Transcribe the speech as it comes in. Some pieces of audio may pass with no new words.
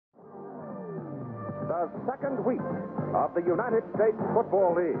The second week of the United States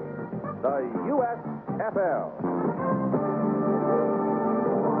Football League, the USFL.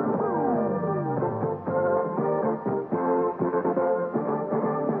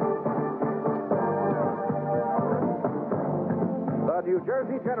 The New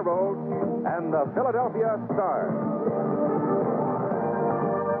Jersey Generals and the Philadelphia Stars.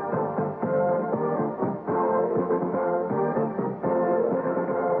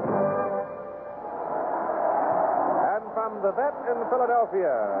 And from the vet in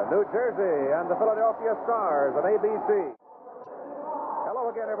Philadelphia, New Jersey, and the Philadelphia Stars on ABC. Hello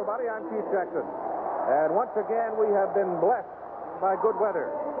again, everybody. I'm Keith Jackson. And once again, we have been blessed by good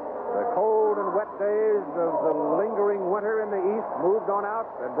weather. The cold and wet days of the lingering winter in the east moved on out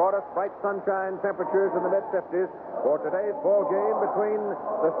and brought us bright sunshine temperatures in the mid-50s for today's ball game between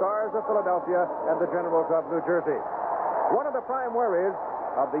the Stars of Philadelphia and the Generals of New Jersey. One of the prime worries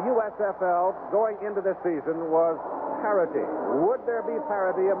of the USFL going into this season was parity. Would there be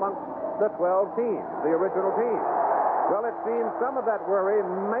parity amongst the 12 teams, the original teams? Well, it seems some of that worry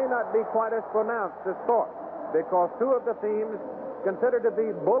may not be quite as pronounced as thought, because two of the teams considered to be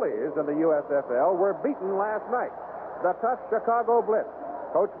bullies in the USFL were beaten last night. The tough Chicago Blitz,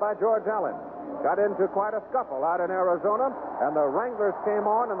 coached by George Allen, got into quite a scuffle out in Arizona, and the Wranglers came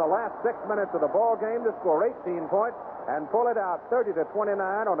on in the last 6 minutes of the ball game to score 18 points and pull it out 30-29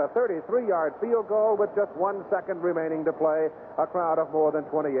 on a 33-yard field goal with just 1 second remaining to play, a crowd of more than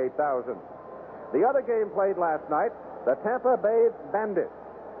 28,000. The other game played last night, the Tampa Bay Bandits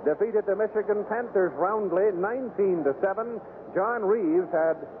defeated the Michigan Panthers roundly 19-7. John Reeves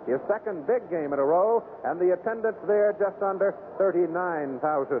had his second big game in a row, and the attendance there just under 39,000.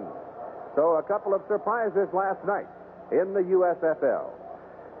 So a couple of surprises last night in the USFL.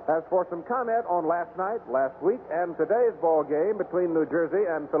 As for some comment on last night, last week, and today's ball game between New Jersey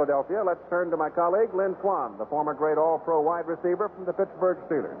and Philadelphia, let's turn to my colleague, Lynn Swan, the former great All-Pro wide receiver from the Pittsburgh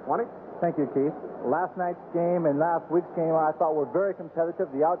Steelers. Swanee? Thank you, Keith. Last night's game and last week's game I thought were very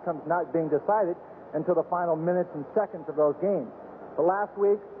competitive, the outcomes not being decided until the final minutes and seconds of those games. But last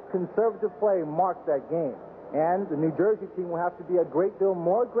week, conservative play marked that game, and the New Jersey team will have to be a great deal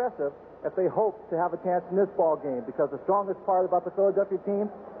more aggressive if they hope to have a chance in this ball game, because the strongest part about the Philadelphia team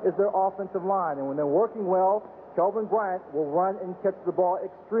is their offensive line, and when they're working well, Kelvin Bryant will run and catch the ball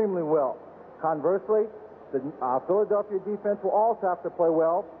extremely well. Conversely, the Philadelphia defense will also have to play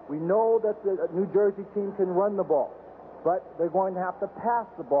well. We know that the New Jersey team can run the ball, but they're going to have to pass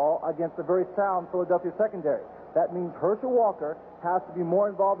the ball against a very sound Philadelphia secondary. That means Herschel Walker has to be more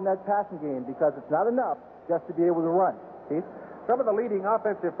involved in that passing game, because it's not enough just to be able to run. Keith? Some of the leading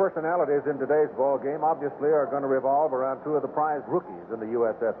offensive personalities in today's ball game obviously are going to revolve around two of the prized rookies in the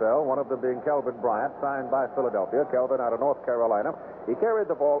USFL, one of them being Kelvin Bryant, signed by Philadelphia. Kelvin out of North Carolina. He carried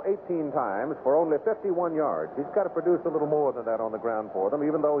the ball 18 times for only 51 yards. He's got to produce a little more than that on the ground for them,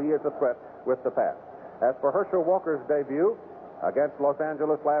 even though he is a threat with the pass. As for Herschel Walker's debut against Los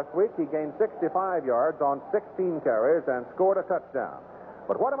Angeles last week, he gained 65 yards on 16 carries and scored a touchdown.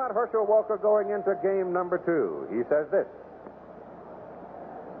 But what about Herschel Walker going into game number 2? He says this.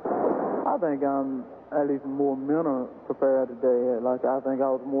 I think I'm at least more mental prepared today. Like, I think I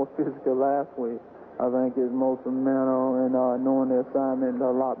was more physical last week. I think it's mostly mental and knowing the assignment a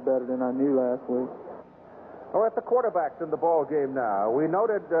lot better than I knew last week. Well, at the quarterbacks in the ball game now, we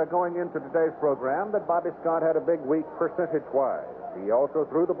noted going into today's program that Bobby Scott had a big week percentage-wise. He also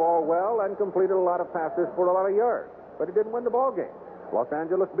threw the ball well and completed a lot of passes for a lot of yards, but he didn't win the ball game. Los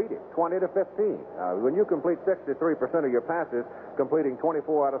Angeles beat him 20-15. When you complete 63% of your passes, completing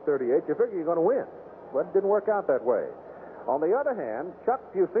 24 out of 38, you figure you're going to win. But it didn't work out that way. On the other hand, Chuck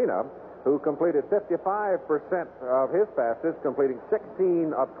Fusina, who completed 55% of his passes, completing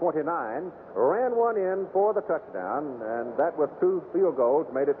 16 of 29, ran one in for the touchdown, and that with 2 field goals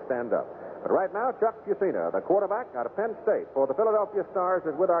made it stand up. But right now, Chuck Fusina, the quarterback out of Penn State for the Philadelphia Stars,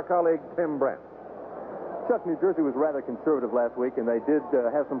 is with our colleague Tim Brent. Chuck, New Jersey was rather conservative last week, and they did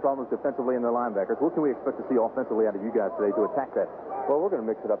have some problems defensively in their linebackers. What can we expect to see offensively out of you guys today to attack that? Well, we're going to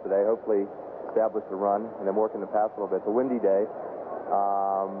mix it up today, hopefully establish the run, and then work in the pass a little bit. It's a windy day.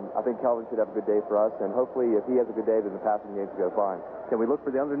 I think Kelvin should have a good day for us, and hopefully if he has a good day, then the passing game's going to go fine. Can we look for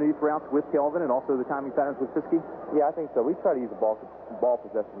the underneath routes with Kelvin and also the timing patterns with Fitzkee? Yeah, I think so. We try to use a ball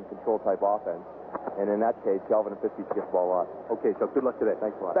possession control type offense, and in that case, Kelvin and Fitzkee should get the ball a lot. Okay, so good luck today.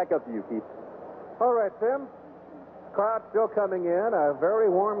 Thanks a lot. Back up to you, Keith. All right, Tim. Crowd still coming in. A very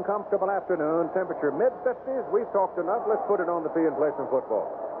warm, comfortable afternoon. Temperature mid-50s. We've talked enough. Let's put it on the tee and play some football.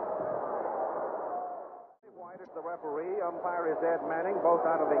 White is the referee. Umpire is Ed Manning, both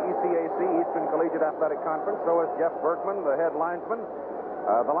out of the ECAC, Eastern Collegiate Athletic Conference. So is Jeff Berkman, the head linesman.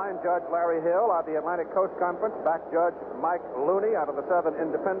 The line judge, Larry Hill, out of the Atlantic Coast Conference. Back judge, Mike Looney, out of the Southern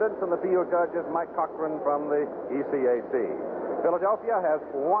Independents. And the field judge is Mike Cochran from the ECAC. Philadelphia has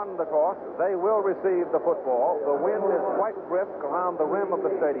won the toss. They will receive the football. The wind is quite brisk around the rim of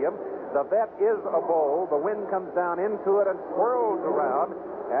the stadium. The vet is a bowl. The wind comes down into it and swirls around,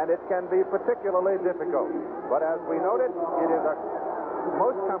 and it can be particularly difficult. But as we noted, it is a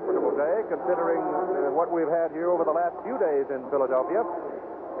most comfortable day considering what we've had here over the last few days in Philadelphia.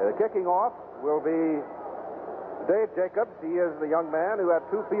 Kicking off will be Dave Jacobs. He is the young man who had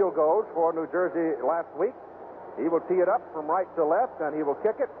 2 field goals for New Jersey last week. He will tee it up from right to left, and he will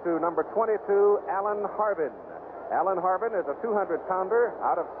kick it to number 22, Alan Harbin. Alan Harbin is a 200-pounder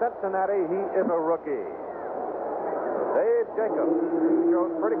out of Cincinnati. He is a rookie. Dave Jacobs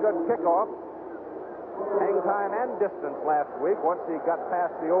shows pretty good kickoff, hang time and distance last week once he got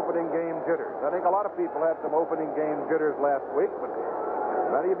past the opening game jitters. I think a lot of people had some opening game jitters last week, but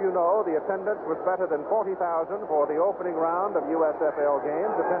many of you know the attendance was better than 40,000 for the opening round of USFL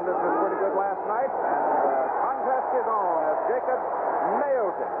games. Attendance was pretty good last night, and the contest is on as Jacobs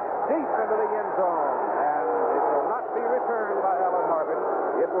nails it deep into the end zone, and it will not be returned by Alan Harbin.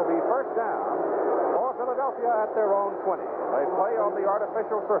 It will be first down for Philadelphia at their own 20. They play on the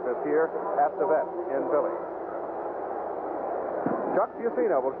artificial surface here at the vet in Philly. Chuck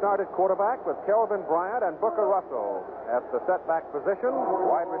Fusina will start at quarterback with Kelvin Bryant and Booker Russell at the setback position.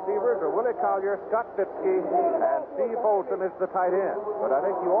 Wide receivers are Willie Collier, Scott Fitzkee, and Steve Bolton is the tight end. But I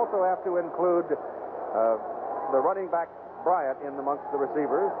think you also have to include the running back Bryant in amongst the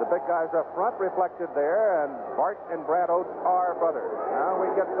receivers. The big guys up front reflected there, and Bart and Brad Oates are brothers. Now we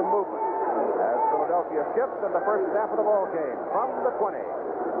get some movement as Philadelphia shifts in the first snap of the ball game from the 20.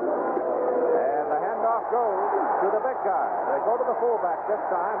 And the handoff goes to the big guy. They go to the fullback this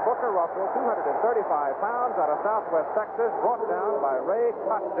time. Booker Russell, 235 pounds, out of Southwest Texas, brought down by Ray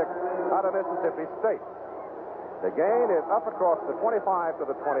Kostick out of Mississippi State. The gain is up across the 25 to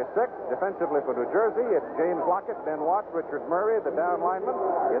the 26. Defensively for New Jersey, it's James Lockett, Ben Watts, Richard Murray, the down linemen.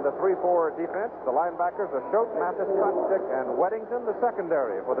 In the 3-4 defense, the linebackers are Schultz, Mathis, Kostick, and Weddington. The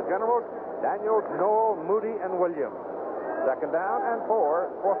secondary for the Generals, Daniels, Knoll, Moody, and Williams. Second down and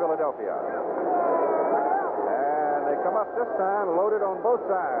 4 for Philadelphia. And they come up this time loaded on both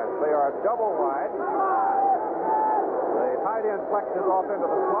sides. They are double wide. The tight end flexes off into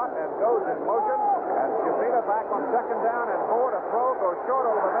the slot and goes in motion. And Fusina back on second down and 4 to throw. Goes short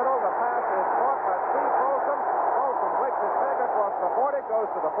over the middle. The pass is caught by Steve Bolton. Bolton breaks his leg across the 40. Goes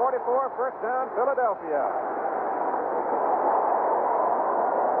to the 44. First down, Philadelphia.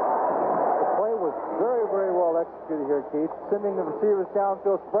 The play was very, very well executed here, Keith. Sending the receivers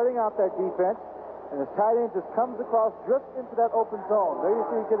downfield, spreading out that defense. And the tight end just comes across just into that open zone. There you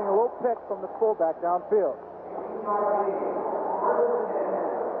see he's getting a little pick from the fullback downfield.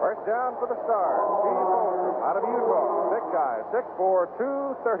 First down for the Stars. Steve Bolton out of Utah. Big guy, 6'4",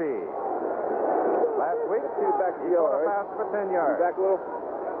 230. Last week, he caught a pass for 10 yards. Back a little.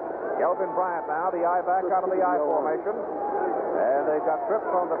 Kelvin Bryant now, the I back out of the I formation. And they got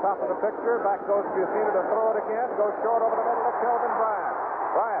trips on the top of the picture. Back goes Fusina to throw it again. Goes short over the middle to Kelvin Bryant.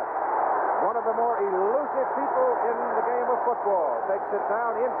 Bryant, one of the more elusive people in the game of football, takes it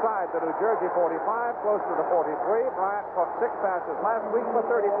down inside the New Jersey 45, close to the 43. Bryant caught 6 passes last week for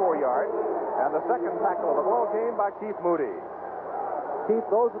 34 yards. And the second tackle of the ball came by Keith Moody. Keith,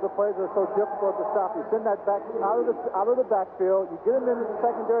 those are the plays that are so difficult to stop. You send that back out of the backfield. You get him into the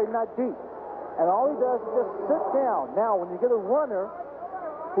secondary, not deep. And all he does is just sit down. Now, when you get a runner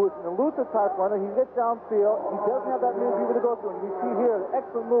who is an elusive type runner, he gets downfield. He doesn't have that many people to go through. And you see here the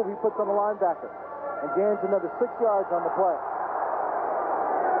excellent move he puts on the linebacker and gains another 6 yards on the play.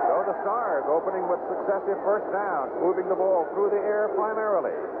 So the Stars opening with successive first downs, moving the ball through the air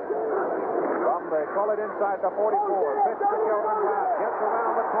primarily. They call it inside the 44. Pitch to Kelvin Bryant. Gets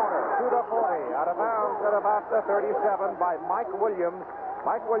around the corner to the 40. Out of bounds at about the 37 by Mike Williams.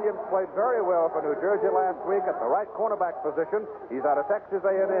 Mike Williams played very well for New Jersey last week at the right cornerback position. He's out of Texas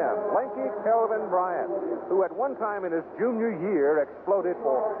A&M. Lanky Kelvin Bryant, who at one time in his junior year exploded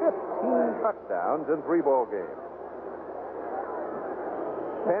for 15 touchdowns in 3 ball games.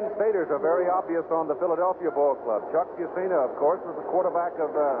 Penn Staters are very obvious on the Philadelphia Ball Club. Chuck Fusina, of course, was the quarterback of,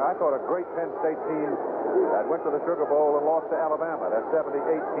 I thought, a great Penn State team that went to the Sugar Bowl and lost to Alabama. That 78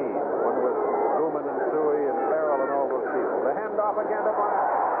 team, one with Truman and Suey and Farrell and all those people. The handoff again to Bryant.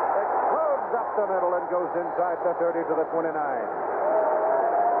 Explodes up the middle and goes inside the 30 to the 29.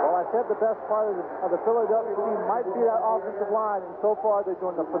 Well, I said the best part of the Philadelphia team might be that offensive line, and so far they're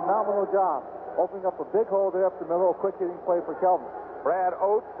doing a phenomenal job opening up a big hole there up the middle. A quick hitting play for Kelvin. Brad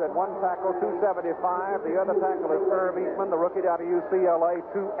Oates at one tackle, 275. The other tackle is Irv Eatman, the rookie out of UCLA,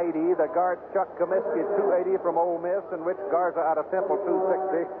 280. The guard Chuck Comiskey, 280 from Ole Miss, and Rich Garza out of Temple,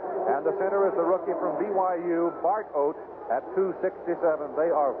 260. And the center is the rookie from BYU, Bart Oates, at 267.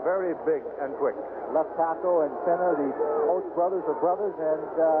 They are very big and quick. Left tackle and center, the Oates brothers are brothers, and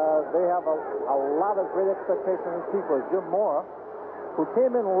they have a lot of great expectations of people. Jim Mora, who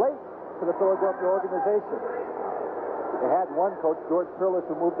came in late to the Philadelphia organization. They had one coach, George Perlis,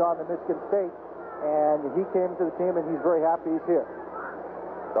 who moved on to Michigan State, and he came to the team, and he's very happy he's here.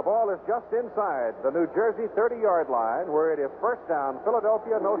 The ball is just inside the New Jersey 30-yard line, where it is first down.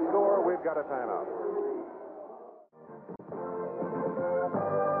 Philadelphia, no score. We've got a timeout.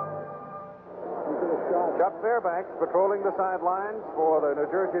 Chuck Fairbanks patrolling the sidelines for the New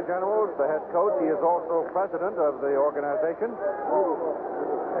Jersey Generals, the head coach. He is also president of the organization.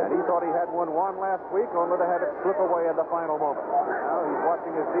 And he thought he had one last week, only to have it slip away in the final moment. Now he's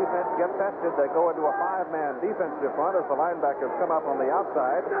watching his defense get tested. They go into a 5-man defensive front as the linebackers come up on the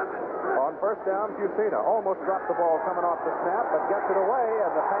outside. On first down, Fusina almost dropped the ball coming off the snap, but gets it away,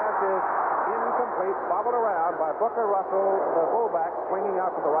 and the pass is incomplete, bobbled around by Booker Russell, the fullback, swinging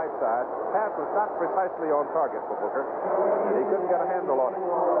out to the right side. Pass was not precisely on target for Booker, and he couldn't get a handle on it.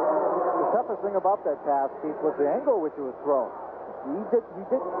 The toughest thing about that pass, Keith, was the angle which it was thrown.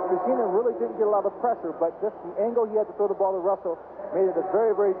 Fusina really didn't get a lot of pressure, but just the angle he had to throw the ball to Russell made it a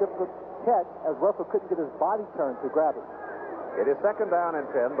very, very difficult catch, as Russell couldn't get his body turned to grab it. It is second down and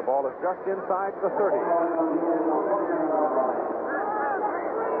 10. The ball is just inside the 30.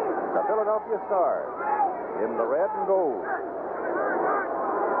 The Philadelphia Stars in the red and gold.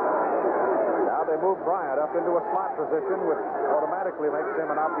 Now they move Bryant up into a slot position, which automatically makes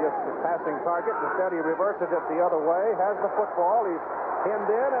him an obvious passing target. Instead, he reverses it the other way, has the football. He's pinned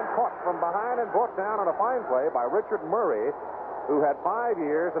in and caught from behind and brought down on a fine play by Richard Murray, who had 5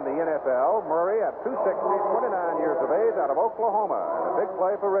 years in the NFL. Murray at 260, 29 years of age, out of Oklahoma. And a big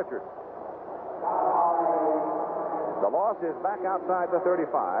play for Richard. The loss is back outside the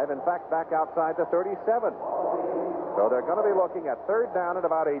 35. In fact, back outside the 37. So they're going to be looking at third down at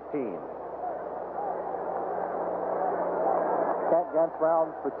about 18. Can't dance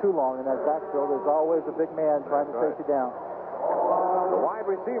around for too long in that backfield. There's always a big man trying to chase you down. The wide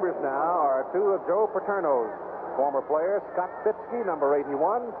receivers now are two of Joe Paterno's former players. Scott Fitzkee, number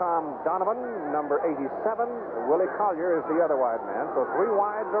 81. Tom Donovan, number 87. Willie Collier is the other wide man. So three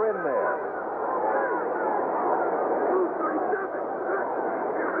wides are in there.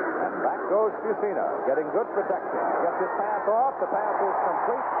 And back goes Fusina, getting good protection. Gets his pass off. The pass is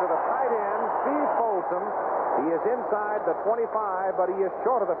complete to the tight end, Steve Folsom. He is inside the 25, but he is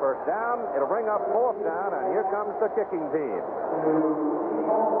short of the first down. It'll bring up fourth down, and here comes the kicking team.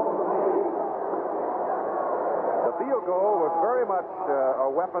 The field goal was very much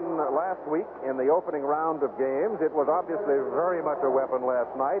a weapon last week in the opening round of games. It was obviously very much a weapon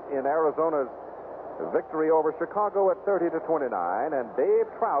last night in Arizona's victory over Chicago at 30-29, and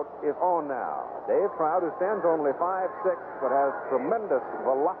Dave Trout is on now. Dave Trout, who stands only 5'6", but has tremendous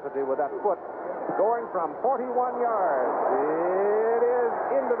velocity with that foot, going from 41 yards. It is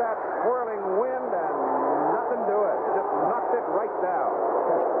into that swirling wind, and nothing to it. Just knocked it right down.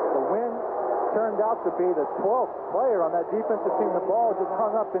 The wind turned out to be the 12th player on that defensive team. The ball just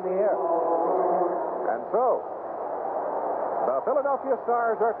hung up in the air. And so, the Philadelphia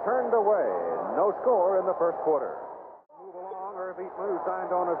Stars are turned away. No score in the first quarter. Move along. Irv Eatman, who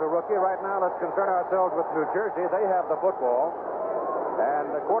signed on as a rookie. Right now, let's concern ourselves with New Jersey. They have the football.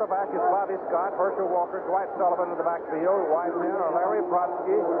 And the quarterback is Bobby Scott, Herschel Walker, Dwight Sullivan in the backfield. Wide men are Larry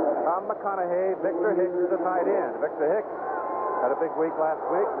Brodsky, Tom McConaughey, Victor Hicks is the tight end. Victor Hicks had a big week last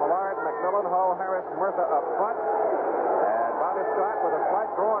week. Millard, McMillan, Hull, Harris, Murtha up front. And Bobby Scott with a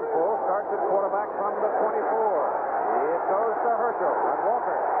slight draw and pull starts at quarterback from the 24. It goes to Herschel, and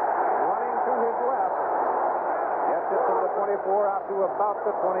Walker running to his left. Gets it from the 24 out to about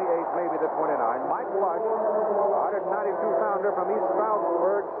the 28, maybe the 29. Mike Lush, 192-pounder from East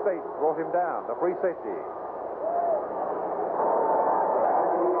Stroudsburg State, brought him down, the free safety.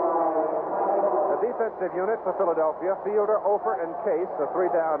 The defensive unit for Philadelphia, Fielder, Ofer, and Case, the three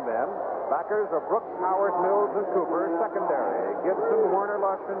down men. Backers are Brooks, Howard, Mills, and Cooper. Secondary, Gibson, Werner,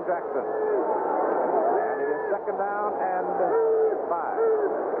 Lush, and Jackson. And it is second down and 5.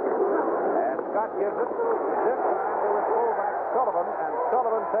 And Scott gives it. This time to his fullback, Sullivan, and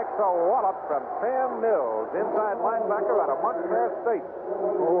Sullivan takes a wallop from Sam Mills, inside linebacker out of Montclair State.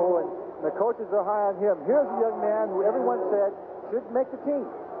 Oh, and the coaches are high on him. Here's a young man who everyone said should make the team.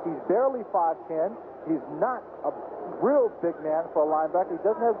 He's barely 5'10". He's not a real big man for a linebacker. He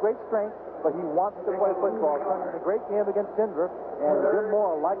doesn't have great strength, but he wants to play football. He's having a great game against Denver, and Jim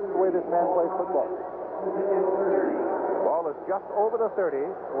Moore likes the way this man plays football. Ball is just over the 30,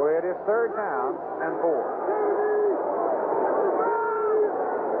 where it is 3rd down and 4.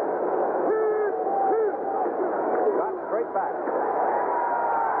 Got straight back.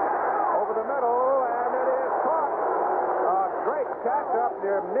 Over the middle, and it is caught. A great catch up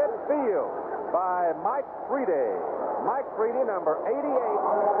near midfield by Mike Freedy. Mike Freedy, number 88,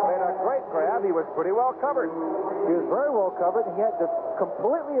 made a great grab. He was pretty well covered. He was very well covered, and he had to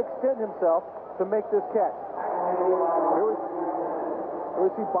completely extend himself to make this catch. Here we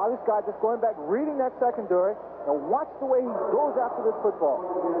see Bobby Scott just going back, reading that secondary. Now watch the way he goes after this football.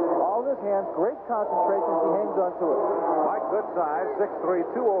 All in his hands, great concentration as he hangs onto it. Mike Goodsize, 6'3",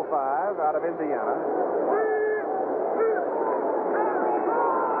 205, out of Indiana.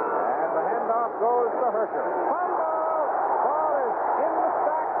 And the handoff goes to Herschel. Fumble! Ball is in the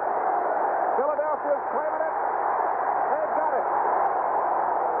sack. Philadelphia's claiming it. They've got it.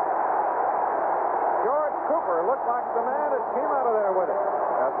 George Cooper looked like the man that came out of there with it.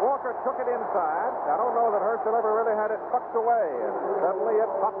 As Walker took it inside, I don't know that Herschel ever really had it tucked away, and suddenly it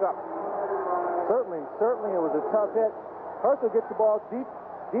popped up. Certainly it was a tough hit. Herschel gets the ball deep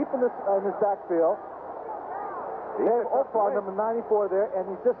in this backfield. Dave Opar, number 94 there, and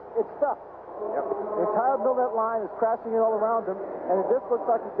it's stuck. Yep. The entire middle of that line is crashing in all around him, and it just looks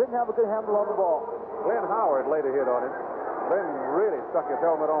like he didn't have a good handle on the ball. Glenn Howard laid a hit on him. Glenn really stuck his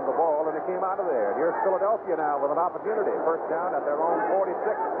helmet on the ball, and it came out of there. Here's Philadelphia now with an opportunity. 1st down at their own 46.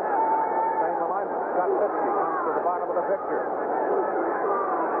 Same alignment. Scott Fitzkee comes to the bottom of the picture.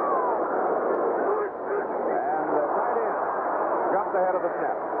 And the tight end jumped ahead of the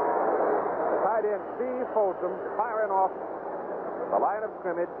snap. The tight end, Steve Folsom, firing off the line of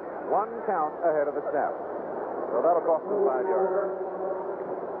scrimmage, 1 count ahead of the snap. So that'll cost him 5 yards.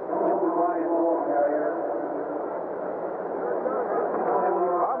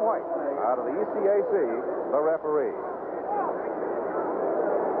 Tom White, out of the ECAC, the referee.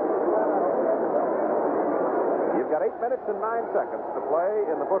 You've got 8 minutes and 9 seconds to play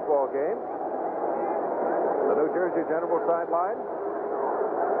in the football game. The New Jersey General sideline.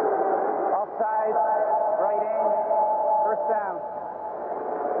 Offside, right in, 1st down.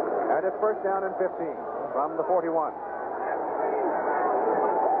 And it's 1st down and 15 from the 41.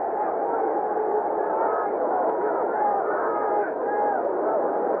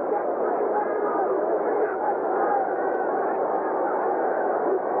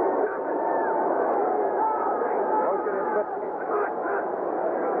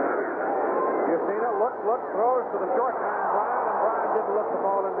 Look, throws to the short man, Bryant, and Bryant didn't lift the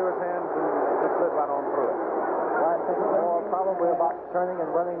ball into his hands and just slid right on through it. Bryant thinking more probably about turning and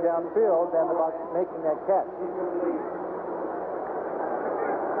running downfield than about making that catch.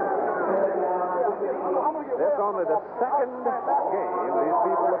 This only the 2nd game these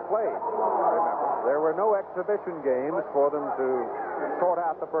people have played. Remember, there were no exhibition games for them to sort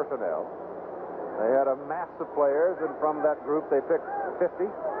out the personnel. They had a mass of players, and from that group they picked 50.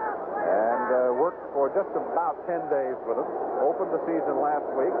 And worked for just about 10 days with them. Opened the season last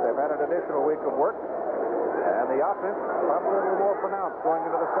week. They've had an additional week of work. And the offense probably a little more pronounced going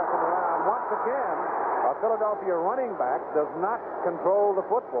into the 2nd round. Once again, a Philadelphia running back does not control the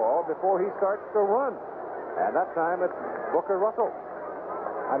football before he starts to run. And that time it's Booker Russell.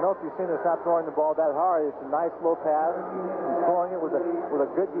 I know if you've seen us not throwing the ball that hard, it's a nice low pass. He's throwing it with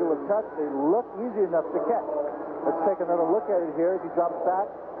a good deal of touch. They look easy enough to catch. Let's take another look at it here as he drops back.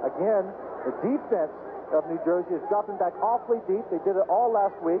 Again, the defense of New Jersey is dropping back awfully deep. They did it all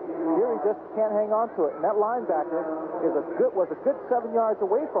last week. Here he just can't hang on to it. And that linebacker was a good 7 yards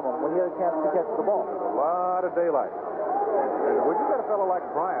away from him when he had a chance to catch the ball. A lot of daylight. And when you got a fellow like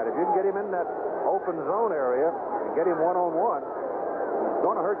Bryant, if you can get him in that open zone area and get him one-on-one, it's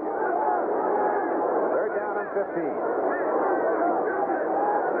going to hurt you. 3rd down and 15.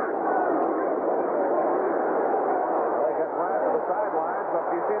 Sidelines, but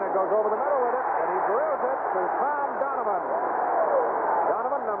Fusina goes over the middle with it, and he drills it to Tom Donovan.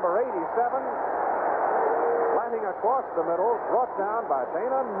 Donovan, number 87, slanting across the middle, brought down by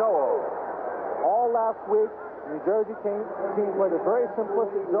Dana Noel. All last week, New Jersey team played a very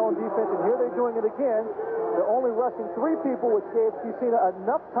simplistic zone defense, and here they're doing it again. They're only rushing 3 people, which gave Fusina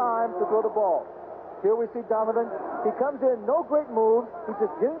enough time to throw the ball. Here we see Donovan. He comes in, no great moves. He's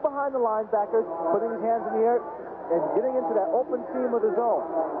just getting behind the linebackers, putting his hands in the air, and getting into that open seam of the zone.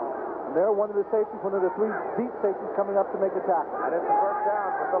 And they're one of the 3 deep safeties coming up to make a tackle. And it's the 1st down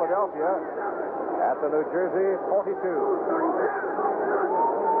for Philadelphia at the New Jersey 42.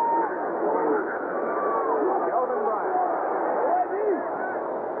 Kelvin Bryant.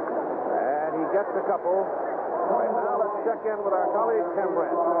 missed a couple. Right now, let's check in with our colleague, Tim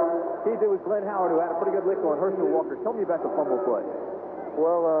Brent. Keith, it was Glenn Howard who had a pretty good lick on Herschel Walker. Tell me about the fumble play.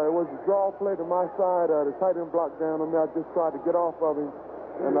 Well, it was a draw play to my side. The tight end blocked down on me. I just tried to get off of him.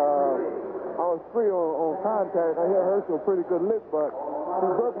 And I was free on contact. I hit Herschel a pretty good lick, but he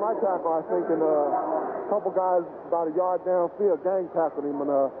broke my tackle, I think, and a couple guys about a yard downfield gang tackled him,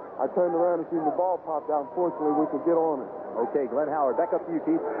 and I turned around and seen the ball popped out. Unfortunately, we could get on it. Okay, Glenn Howard, back up to you,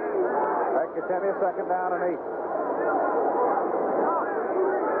 Keith. Thank you, Timmy. Second down and 8.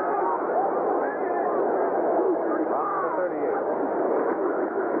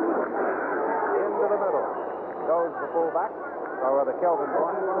 Goes the fullback, or rather Kelvin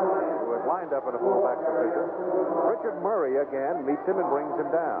Bryant, who was lined up in a fullback position. Richard Murray again meets him and brings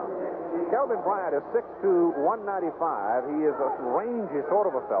him down. Kelvin Bryant is 6'2", 195. He is a rangy sort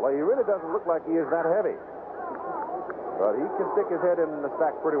of a fella. He really doesn't look like he is that heavy. But he can stick his head in the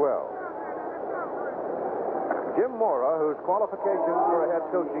sack pretty well. Jim Mora, whose qualifications for a head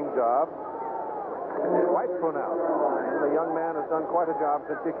coaching job is quite pronounced. And the young man has done quite a job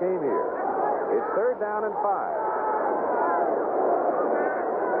since he came here. It's third down and 5.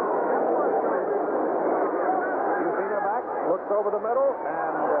 Fusina back, looks over the middle,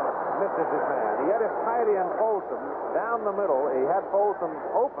 and misses his man. He had his tight end Folsom down the middle. He had Folsom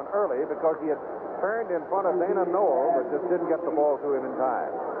open early because he had turned in front of Dana Noel, but just didn't get the ball to him in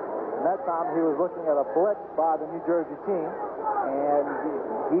time. And that time he was looking at a blitz by the New Jersey team,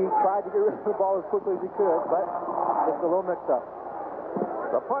 and he tried to get rid of the ball as quickly as he could, but just a little mixed up.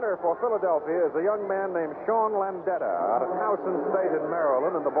 The punter for Philadelphia is a young man named Sean Landetta out of Towson State in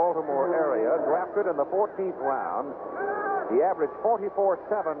Maryland in the Baltimore area, drafted in the 14th round. He averaged 44.7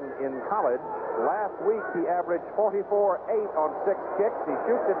 in college. Last week he averaged 44.8 on 6 kicks. He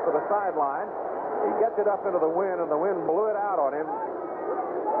shoots it for the sideline. He gets it up into the wind, and the wind blew it out on him.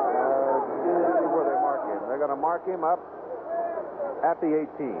 Let's see where they mark him. They're going to mark him up at the 18.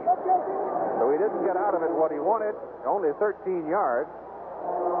 So he didn't get out of it what he wanted, only 13 yards.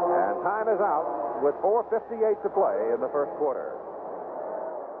 And time is out with 4:58 to play in the first quarter.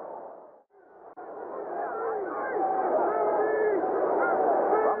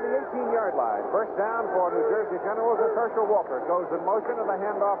 From the 18-yard line, first down for New Jersey Generals as Herschel Walker goes in motion, and the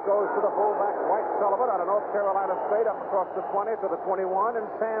handoff goes to the fullback, White Sullivan, out of North Carolina State, up across the 20 to the 21, and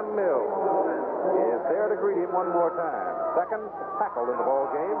Sam Mills is there to greet him one more time. Second tackle in the ball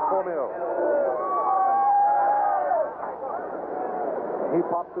game for Mills. He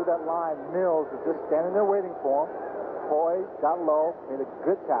popped through that line. Mills is just standing there waiting for him. Poised, got low, made a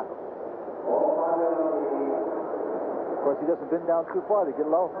good tackle. Of course, he doesn't bend down too far to get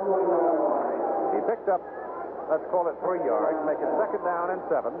low. He picked up, let's call it 3 yards, make it second down and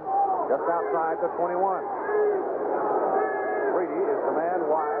 7, just outside the 21. Brady is the man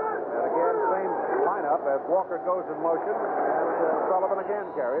wide, and again, same lineup as Walker goes in motion, and Sullivan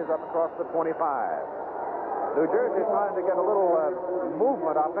again carries up across the 25. New Jersey trying to get a little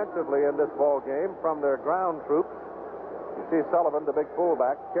movement offensively in this ball game from their ground troops. You see Sullivan, the big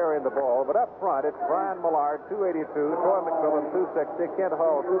fullback, carrying the ball. But up front, it's Brian Millard, 282, Troy McMillan, 260, Kent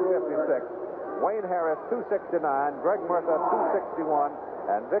Hull, 256, Wayne Harris, 269, Greg Murtha, 261,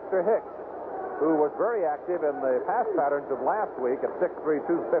 and Victor Hicks, who was very active in the pass patterns of last week at 6'3",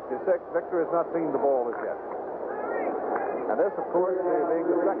 256. Victor has not seen the ball as yet. And this, of course, being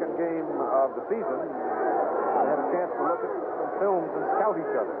the second game of the season, I had a chance to look at some films and scout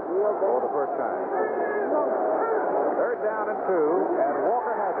each other for the first time. Third down and 2, and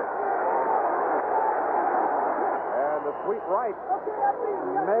Walker has it. And the sweep right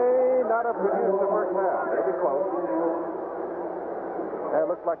may not have produced the first down. Maybe close. And it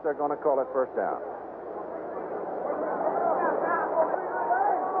looks like they're going to call it first down.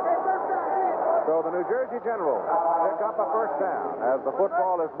 So the New Jersey Generals pick up a first down as the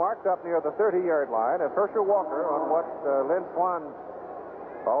football is marked up near the 30-yard line as Herschel Walker on what Lynn Swan's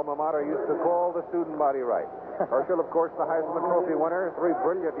alma mater used to call the student body right. Herschel, of course, the Heisman Trophy winner, 3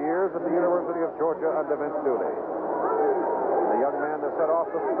 brilliant years at the University of Georgia under Vince Dooley. The young man that set off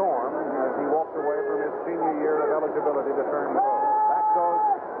the storm as he walked away from his senior year of eligibility to turn pro. Back goes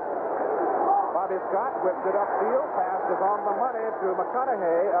Bobby Scott, whips it upfield, pass is on the money to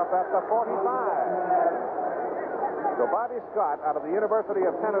McConaughey up at the 45. So Bobby Scott out of the University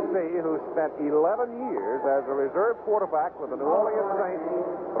of Tennessee, who spent 11 years as a reserve quarterback with the New Orleans Saints,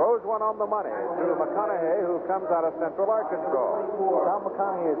 throws one on the money to McConaughey, who comes out of Central Arkansas. Tom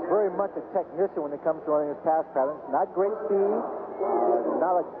McConaughey is very much a technician when it comes to running his pass patterns. Not great speed,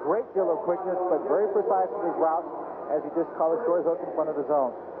 not a great deal of quickness, but very precise with his routes as he just caught a short hook in front of the zone.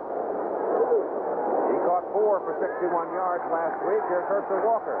 He caught 4 for 61 yards last week. Here's Herschel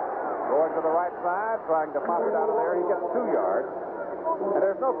Walker going to the right side, trying to pop it out of there. He gets 2 yards. And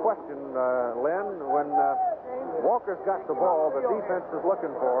there's no question, Len, when Walker's got the ball, the defense is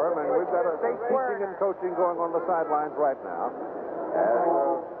looking for him, and we've got a teaching and coaching going on the sidelines right now.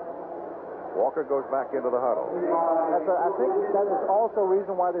 And Walker goes back into the huddle. I think that is also a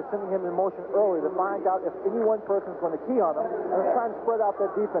reason why they're sending him in motion early, to find out if any one person's going to key on him and try and spread out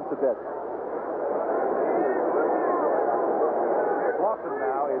that defense a bit. Slauson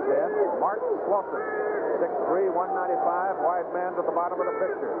now is in. Mark Slauson, 6'3", 195, wide man to the bottom of the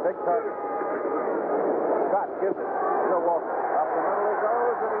picture. Big target. Scott gives it to Walker. Up the middle he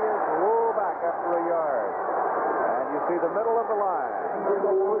goes, and he is rolled back after a yard. And you see the middle of the line.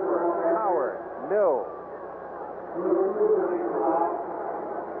 Howard, Mills.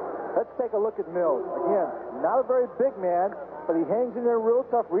 Let's take a look at Mills. Again, not a very big man, but he hangs in there real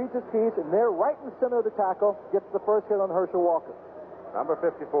tough, reads his keys, and there right in the center of the tackle gets the first hit on Herschel Walker. Number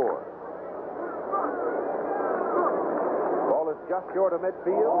 54. Ball is just short of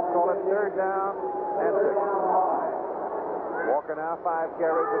midfield. Call it third down and 6. Walker now 5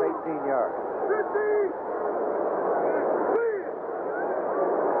 carries and 18 yards.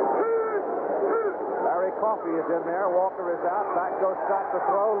 Larry Coffey is in there. Walker is out. Back goes Scott to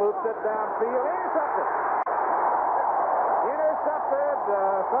throw. Loops it downfield. Intercepted.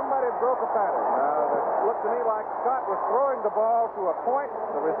 Somebody broke a pattern. It looked to me like Scott was throwing the ball to a point.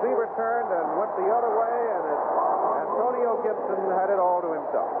 The receiver turned and went the other way, and Antonio Gibson had it all to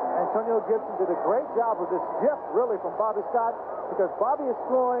himself. Antonio Gibson did a great job with this gift, really, from Bobby Scott, because Bobby is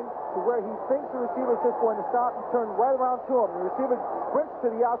throwing to where he thinks the receiver is just going to stop and turn right around to him. The receiver sprints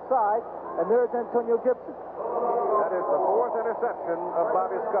to the outside, and there's Antonio Gibson. That is the 4th interception of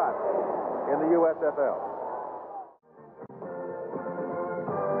Bobby Scott in the USFL.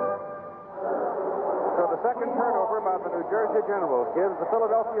 So the second turnover by the New Jersey Generals gives the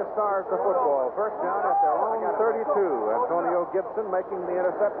Philadelphia Stars the football. First down at their own 32. Antonio Gibson making the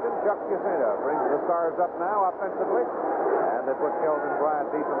interception. Chuck Fusina brings the Stars up now offensively. And they put Kelvin Bryant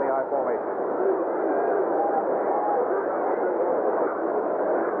deep in the I formation.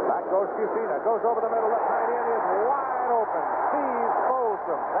 Back goes Fusina. Goes over the middle. The tight end is wide open. Steve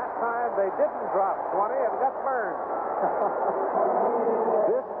Folsom. That time they didn't drop 20 and got burned.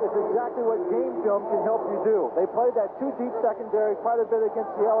 This is exactly what game film can help you do. They played that 2 deep secondary quite a bit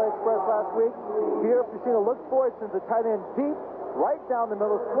against the LA Express last week. Here, Fusina looks for it, sends the tight end deep, right down the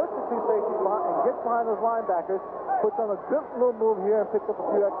middle, splits the 2 safeties behind, and gets behind those linebackers, puts on a good little move here and picks up a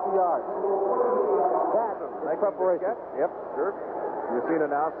few extra yards. That's preparation. Yep, sure. Fusina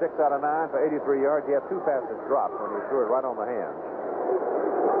now 6 out of 9 for 83 yards. He had 2 passes dropped when he threw it right on the hand.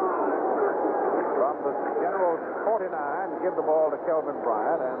 From the Generals 49, give the ball to Kelvin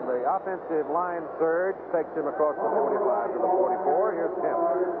Bryant, and the offensive line surge takes him across the 45 to the 44. Here's Tim.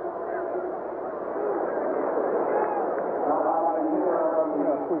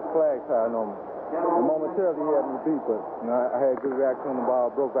 Quick flag sign on him. Momentarily he had me beat, but I had good reaction on the ball,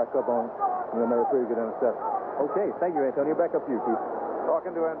 broke back up on him, and made a pretty good interception. Okay, thank you, Antonio. Back up to you, Keith.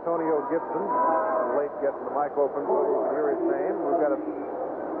 Talking to Antonio Gibson. Late getting the mic open so you can hear his name. We've got into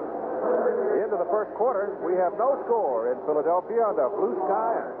the first quarter. We have no score in Philadelphia under blue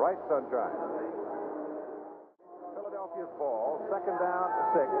sky and bright sunshine. Philadelphia's ball, second down,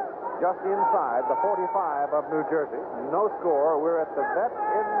 6, just inside the 45 of New Jersey. No score. We're at the Vet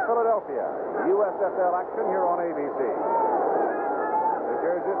in Philadelphia. USFL action here on ABC. New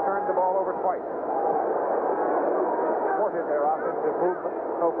Jersey turned the ball over twice. Supported their offensive movement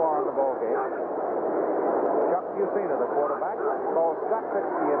so far in the ball game. Chuck Fusina, the quarterback, calls Scott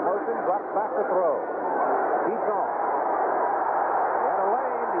Fitzkee in motion, drops back to throw. Keeps on. He had a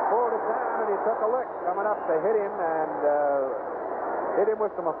lane, he pulled it down, and he took a lick. Coming up to hit him, and hit him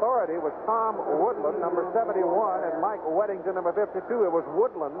with some authority was Tom Woodland, number 71, and Mike Weddington, number 52. It was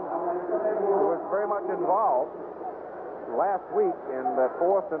Woodland who was very much involved last week in that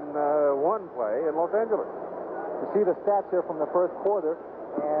 4th and 1 play in Los Angeles. You see the stats here from the first quarter,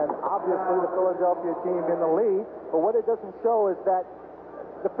 and obviously the Philadelphia team in the lead, but what it doesn't show is that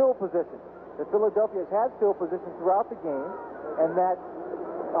the field position. The Philadelphia has had field position throughout the game, and that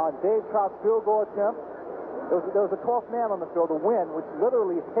on Dave Trout's field goal attempt, there was a 12th man on the field, a wind, which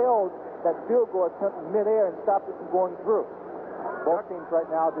literally held that field goal attempt in midair and stopped it from going through. Both teams right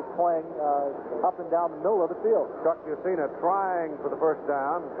now just playing up and down the middle of the field. Chuck Fusina trying for the first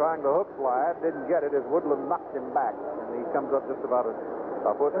down, trying to hook slide, didn't get it as Woodland knocked him back, and he comes up just about a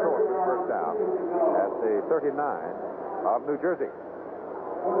foot short of the first down at the 39 of New Jersey.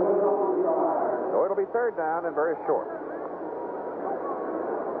 So it'll be third down and very short.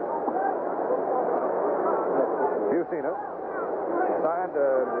 Fusina. Signed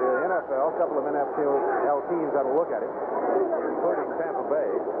the NFL. A couple of NFL teams had a look at him, including Tampa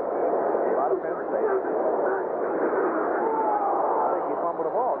Bay. Out of Penn State. I think he fumbled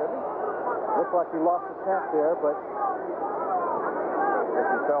the ball, didn't he? Looks like he lost the snap there, but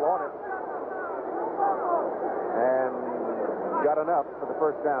he fell on it. And got enough for the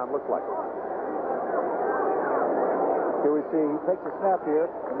first down, looks like. here we see he takes a snap here,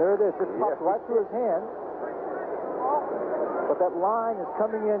 and there it is. Just popped right through his hand. But that line is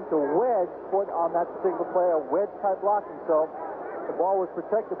coming in to wedge on that particular play, a wedge-type blocking. So the ball was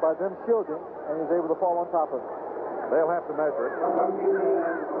protected by them shielding, and he was able to fall on top of it. They'll have to measure it.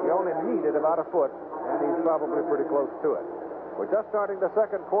 He only needed about a foot, and he's probably pretty close to it. We're just starting the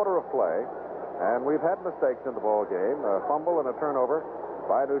second quarter of play, and we've had mistakes in the ball game. A fumble and a turnover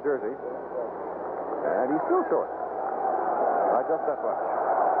by New Jersey. And he's still short. By just that much.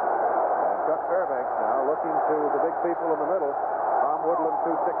 And Chuck Fairbanks now looking to the big people in the middle. Tom Woodland,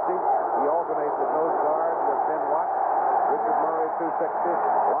 260. He alternates at nose guard with Ben Watt. Richard Murray,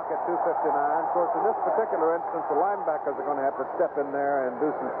 260. Lockett, 259. Of course, in this particular instance, the linebackers are going to have to step in there and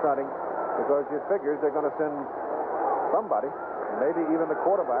do some stunting because you figure they're going to send somebody. Maybe even the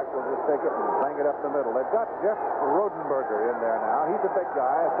quarterback will just take it and bang it up the middle. They've got Jeff Rodenberger in there now. He's a big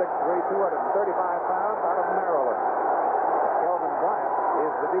guy, 6'3", 235 pounds, out of Maryland. Kelvin Bryant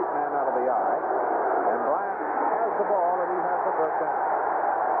is the deep man out of the eye. And Bryant has the ball, and he has the first down.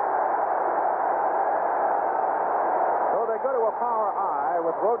 So they go to a power eye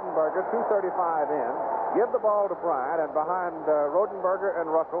with Rodenberger, 235 in. Give the ball to Bryant, and behind Rodenberger and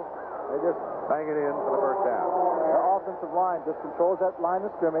Russell, they just bang it in for the first down. The offensive line just controls that line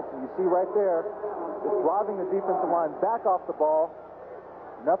of scrimmage, and you see right there, just driving the defensive line back off the ball.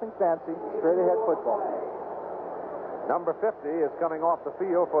 Nothing fancy, straight ahead football. Number 50 is coming off the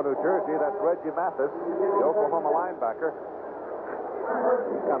field for New Jersey. That's Reggie Mathis, the Oklahoma linebacker.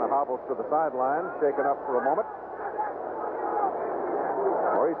 He kind of hobbles to the sideline, shaken up for a moment.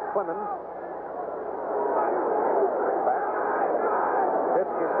 Maurice Clemens. Back.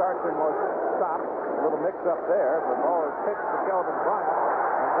 Fitzkee starts and was stopped. A little mix-up there. The ball is pitched to Kelvin Bryant.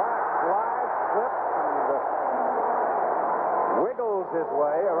 And Bryant slides, slips, and wiggles his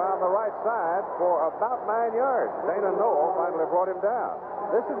way around the right side for about 9 yards. Dana Noel finally brought him down.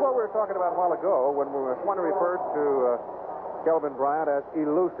 This is what we were talking about a while ago when one referred to Kelvin Bryant as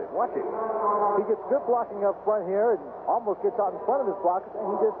elusive. Watch it. He gets good blocking up front here and almost gets out in front of his blockers, and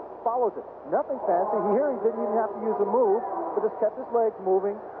he just follows it. Nothing fancy. He didn't even have to use a move, but just kept his legs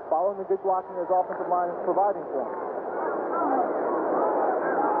moving, following the good blocking his offensive line is providing for him.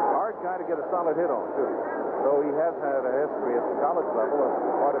 Hard guy to get a solid hit on, too. So he has had a history at the college level of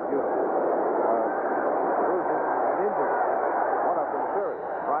quite a few bruises and injuries. One of them serious.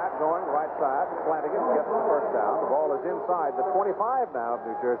 Bryant going right side, slanting it, gets the first down. The ball is inside the 25 now of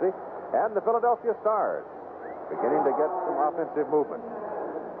New Jersey, and the Philadelphia Stars beginning to get some offensive movement.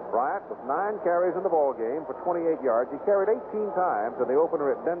 Bryant with 9 carries in the ball game for 28 yards. He carried 18 times in the opener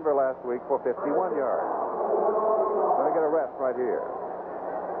at Denver last week for 51 yards. Going to get a rest right here.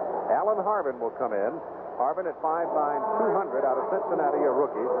 Alan Harvin will come in. Harvin at 5'9", 200 out of Cincinnati, a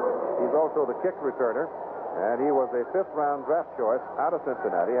rookie. He's also the kick returner, and he was a 5th-round draft choice out of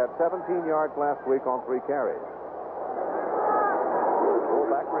Cincinnati. Had 17 yards last week on 3 carries.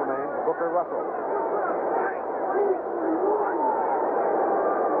 Fullback remains Booker Russell.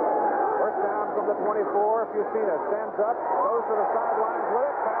 First down from the 24. Fusina stands up, goes to the sidelines with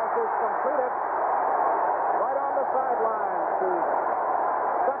it. Pass is completed. Right on the sideline to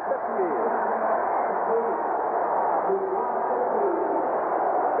Scott Fitzkee.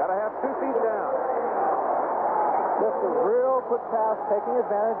 Got to have 2 feet down. Just a real quick pass, taking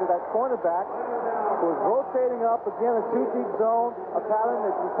advantage of that cornerback who is rotating up again a 2-deep zone, a pattern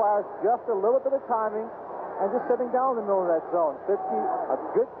that requires just a little bit of timing and just sitting down in the middle of that zone. Fitzkee, a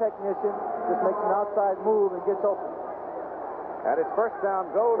good technician, just makes an outside move and gets open. And it's first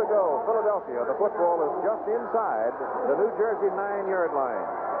down, goal to go. Philadelphia. The football is just inside the New Jersey 9-yard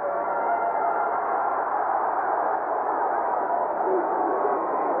line.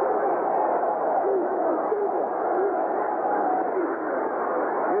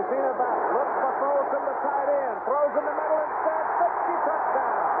 Fusina back, looks for Folsom, the tight end, throws in the middle instead. Fitzkee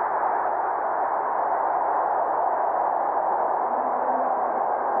touchdown.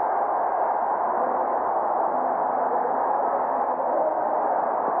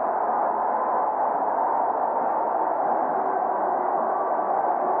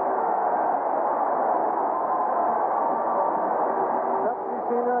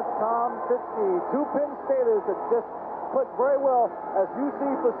 Tom Fitzkee, 2 Penn Staters that just put very well, as you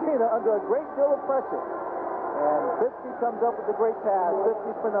see Fusina, under a great deal of pressure. And Fitzkee comes up with a great pass.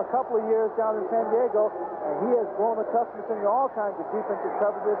 Fitzkee's spent a couple of years down in San Diego, and he has grown accustomed to all kinds of defensive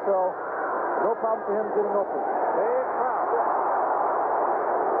coverages, so no problem for him getting open. Dave Trout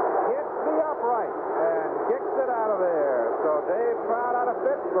hits the upright and kicks it out of there. So Dave Trout out of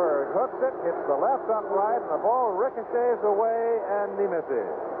Pittsburgh hooks it, hits the left upright, and the ball ricochets away, and he misses.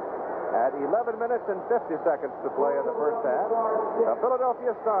 At 11 minutes and 50 seconds to play in the first half, the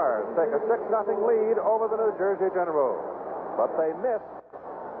Philadelphia Stars take a 6-0 lead over the New Jersey Generals, but they miss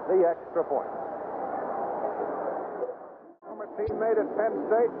the extra point. Former teammate at Penn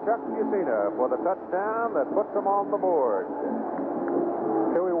State, Chuck Fusina, for the touchdown that puts them on the board.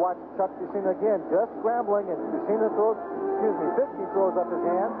 Here we watch Chuck Fusina again, just scrambling, and Fitzkee throws up his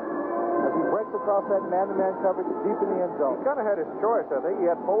hand as he breaks across that man-to-man coverage deep in the end zone. He kind of had his choice. I think he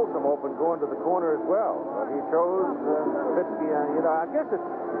had Folsom open going to the corner as well. But he chose Fitzkee. I guess it's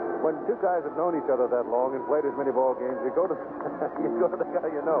when two guys have known each other that long and played as many ball games, you go to the guy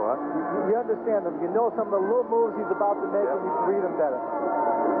you know, huh? You understand him. You know some of the little moves he's about to make, and you can read him better.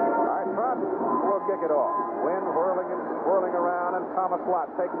 All right, Trump will kick it off. Wind whirling and swirling around, and Thomas Lott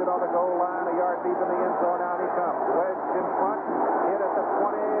takes it on the goal line, a yard deep in the end zone. Down he comes. Wedged in front, hit at the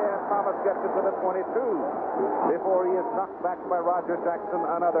 20, and Thomas gets it to the 22 before he is knocked back by Roger Jackson,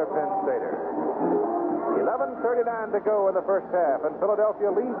 another Penn Stater. 11:39 to go in the first half, and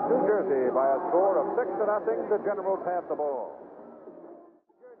Philadelphia leads New Jersey by a score of 6-0. The Generals have the ball.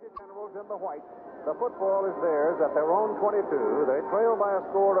 New Jersey Generals in the white. The football is theirs at their own 22. They trail by a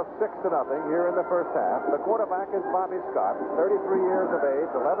score of 6-0 here in the first half. The quarterback is Bobby Scott, 33 years of age,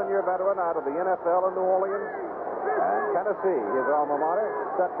 11-year veteran out of the NFL in New Orleans. And Tennessee, his alma mater,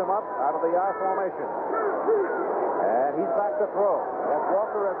 sets him up out of the I formation. And he's back to throw. That's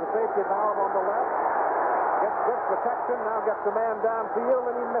Walker as the safety valve on the left. Gets good protection, now gets the man downfield,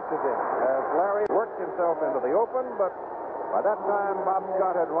 and he misses him. As Larry worked himself into the open, but by that time, Bob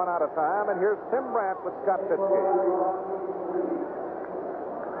Scott had run out of time, and here's Tim Brandt with Scott Fitzkee.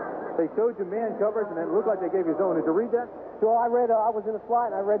 They showed you man coverage, and it looked like they gave you zone. Did you read that? So I was in the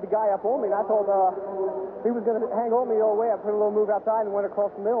slot, and I read the guy up on me, and I thought he was going to hang on me all the way. I put a little move outside and went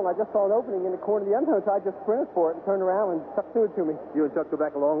across the middle, and I just saw an opening in the corner of the end zone, so I just sprinted for it and turned around, and Chuck threw it to me. You and Chuck go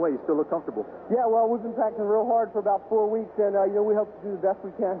back a long way. You still look comfortable. Yeah, well, we've been practicing real hard for about 4 weeks, and, we hope to do the best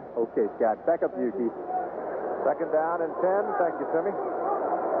we can. Okay, Scott. Back up to you, Keith. Second down and 10. Thank you, Timmy.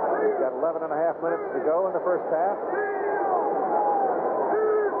 We've got 11 and a half minutes to go in the first half.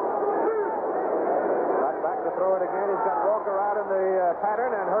 Back to throw it again. He's got Walker out in the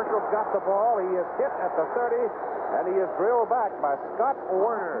pattern, and Herschel's got the ball. He is hit at the 30, and he is drilled back by Scott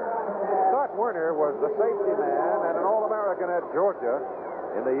Werner. Scott Werner was the safety man and an All-American at Georgia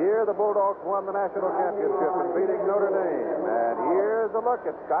in the year the Bulldogs won the national championship in beating Notre Dame. And here's a look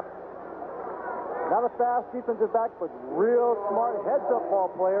at Scott. Not a fast defensive back, but real smart heads-up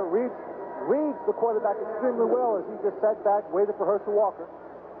ball player. Reads the quarterback extremely well as he just sat back, waited for Herschel Walker.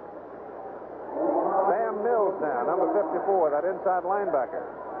 Sam Mills now, number 54, that inside linebacker.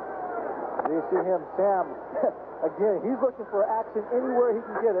 You see him, Sam. Again, he's looking for action anywhere he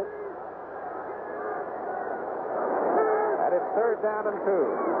can get it. And it's third down and 2.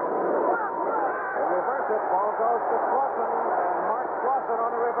 They reverse it. Ball goes to Clausen, and Mark Clausen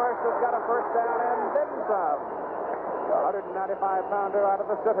on the reverse has got a first down and then some. The 195-pounder out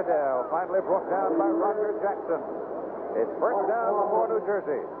of the Citadel, finally brought down by Roger Jackson. It's first down for New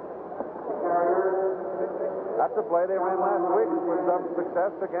Jersey. That's a play they ran last week with some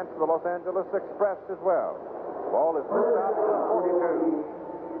success against the Los Angeles Express as well. The ball is moved out to the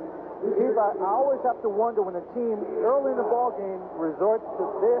 42. Steve, I always have to wonder when a team early in the ball game resorts to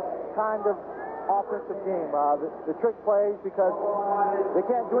this kind of offensive game, the trick plays, because they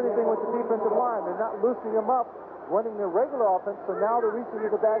can't do anything with the defensive line. They're not loosening them up, running their regular offense, so now they're reaching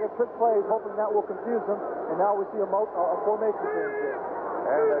into the bag of trick plays, hoping that will confuse them, and now we see a formation change here.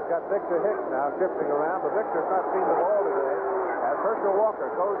 And they've got Victor Hicks now shifting around, but Victor's not seen the ball today. As Herschel Walker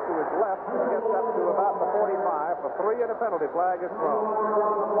goes to his left and gets up to about the 45 for 3, and a penalty flag is thrown.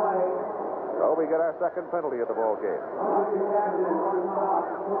 So we get our second penalty of the ball game.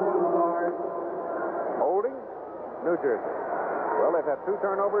 Holding, New Jersey. Well, they've had 2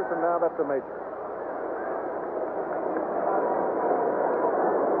 turnovers, and now that's a major.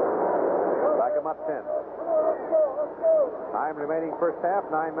 Back them up 10. Time remaining first half,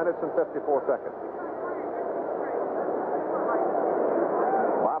 9 minutes and 54 seconds.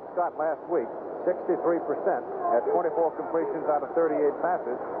 Bob Scott last week, 63% at 24 completions out of 38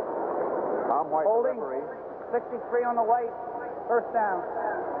 passes. Tom White, holding, referee. 63 on the white, first down.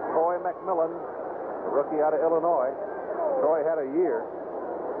 Troy McMillan, the rookie out of Illinois. Troy had a year.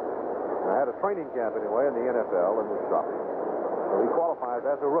 had a training camp anyway in the NFL and was dropped. So he qualifies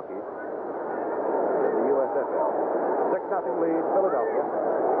as a rookie in the USFL. 6-0 lead, Philadelphia.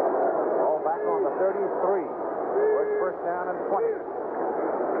 All back on the 33. Works first down and 20.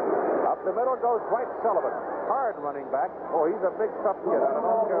 Up the middle goes Dwight Sullivan. Hard running back. Oh, he's a big, tough kid out of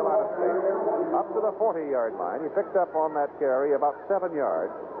North Carolina State. Up to the 40-yard line. He picked up on that carry about 7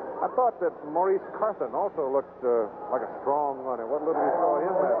 yards. I thought that Maurice Carthen also looked like a strong runner. What little we saw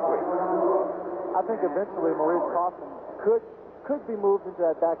him last week. I think eventually Maurice Carthen could be moved into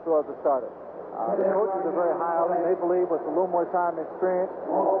that back door as a starter. The coaches are very high on him. They believe with a little more time and experience,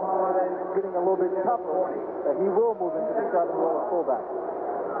 getting a little bit tougher, that he will move into the starting role as fullback.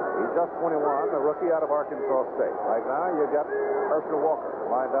 He's just 21, a rookie out of Arkansas State. Right now, you got Herschel Walker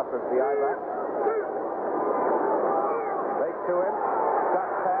lined up as the I-back. Fake to him.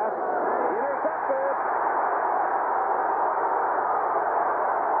 Scott pass. Intercepted.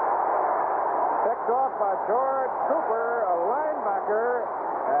 Picked off by George Cooper, a linebacker.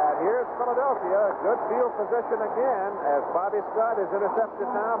 And here's Philadelphia. Good field position again as Bobby Scott is intercepted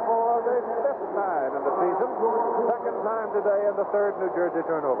now for the 5th time in the season. 2nd time today and the 3rd New Jersey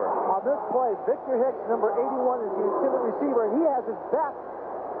turnover. On this play, Victor Hicks, number 81, is the intended receiver, and he has his back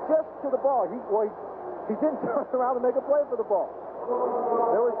just to the ball. He didn't turn around to make a play for the ball.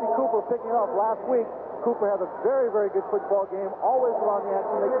 There was Cooper picking it off last week. Cooper has a very, very good football game, always around the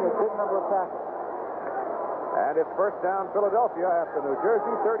action, making a good number of tackles. And it's first down Philadelphia after New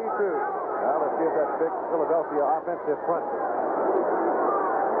Jersey 32. Now let's see if that big Philadelphia offensive front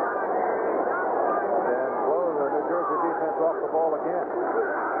can blow the New Jersey defense off the ball again.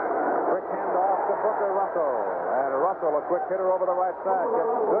 Quick handoff to Booker Russell. And Russell, a quick hitter over the right side,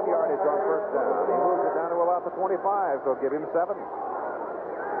 gets good yardage on first down. He moves it down to about the 25, so give him 7.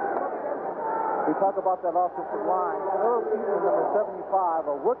 We talk about that offensive line. Herb Eaton, number 75,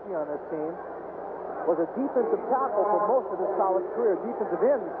 a rookie on this team, was a defensive tackle for most of his college career, defensive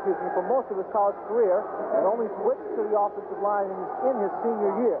end, for most of his college career, and only switched to the offensive line in his senior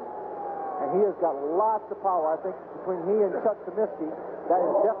year. And he has got lots of power. I think between he and Chuck Fitzkee, that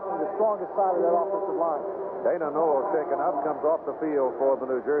is definitely the strongest side of that offensive line. Dana Noel taken up, comes off the field for the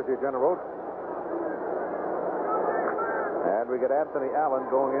New Jersey Generals. And we get Anthony Allen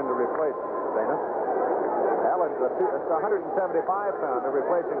going in to replace Dana. Allen's a 175-pounder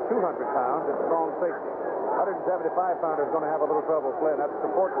replacing 200 pounds at strong safety. 175-pounder is going to have a little trouble playing that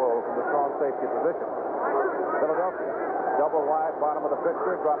support role from the strong safety position. Philadelphia, double wide, bottom of the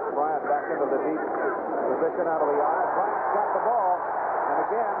picture, drops Bryant back into the deep position out of the eye. Bryant's got the ball, and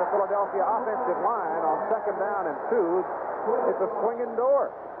again, the Philadelphia offensive line on 2nd down and 2. It's a swinging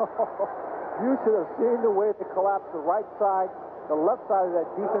door. You should have seen the way they collapsed the right side, the left side of that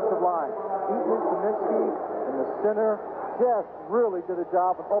defensive line. Eaton, Kaminsky, and the center just really did a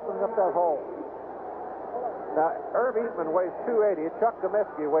job of opening up that hole. Now, Herb Eatman weighs 280. Chuck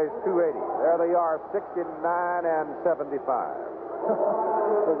Kaminsky weighs 280. There they are, 69 and 75.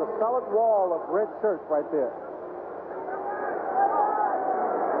 There's a solid wall of red shirts right there.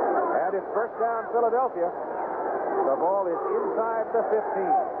 And it's first down Philadelphia. The ball is inside the 15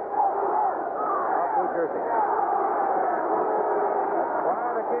 of New Jersey.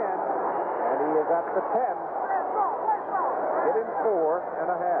 Bryant again, and he is at the 10. Get in 4.5.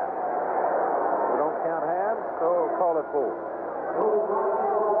 We don't count hands, so we'll call it 4.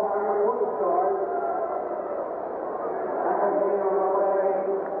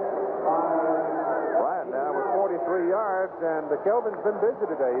 Bryant now with 43 yards, and Kelvin's been busy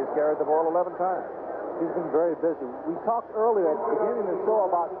today. He's carried the ball 11 times. He's been very busy. We talked earlier at the beginning of the show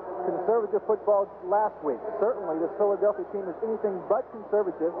about conservative football last week. Certainly, this Philadelphia team is anything but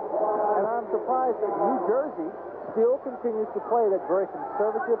conservative, and I'm surprised that New Jersey still continues to play that very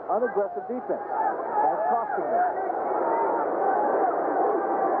conservative, unaggressive defense. That's costing them.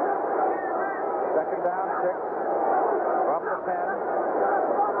 2nd down, 6 from the 10.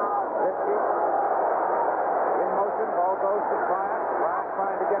 Fitzkee in motion. Ball goes to Bryant. Bryant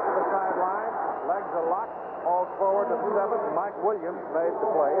trying to get to the sideline. Legs are locked. Falls forward to 7. Mike Williams made the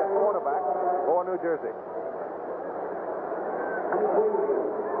play at quarterback for New Jersey.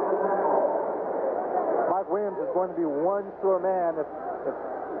 Mike Williams is going to be one sure man if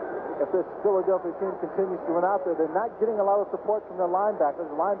this Philadelphia team continues to run out there. They're not getting a lot of support from their linebackers.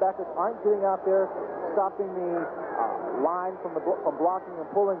 The linebackers aren't getting out there, stopping the line from blocking and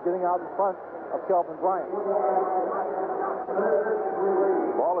pulling, getting out in front of Kelvin Bryant.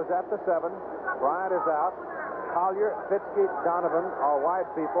 Ball is at the 7. Bryant is out. Collier, Fitzkee, Donovan are wide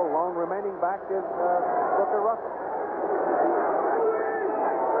people. Lone remaining back is Booker Russell.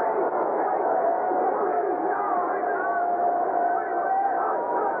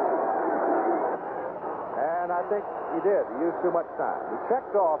 think he did. He used too much time. He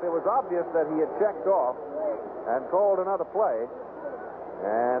checked off. It was obvious that he had checked off and called another play.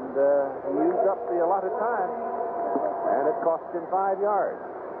 And he used up the allotted time. And it cost him 5 yards.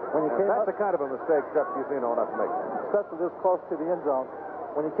 When he came that's up, the kind of a mistake Chuck Fusina ought not to make. especially this close to the end zone.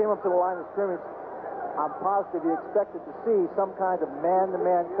 When he came up to the line of scrimmage, I'm positive he expected to see some kind of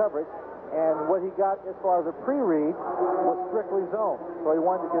man-to-man coverage. And what he got as far as a pre-read was strictly zone. So he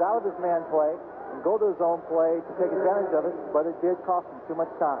wanted to get out of his man play and go to his zone play to take advantage of it, but it did cost him too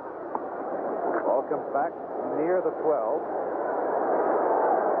much time. Ball comes back near the 12.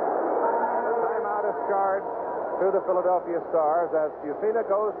 Timeout is charged to the Philadelphia Stars as Fusina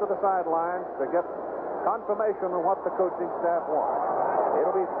goes to the sidelines to get confirmation on what the coaching staff wants.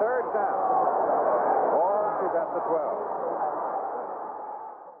 It'll be third down. Ball is at the 12.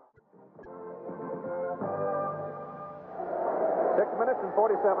 6 minutes and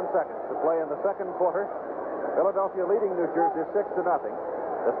 47 seconds to play in the second quarter. Philadelphia leading New Jersey 6-0.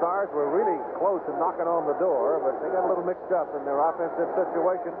 The Stars were really close to knocking on the door, but they got a little mixed up in their offensive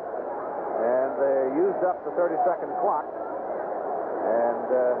situation, and they used up the 30-second clock. And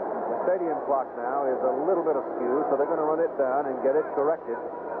the stadium clock now is a little bit askew, so they're going to run it down and get it corrected.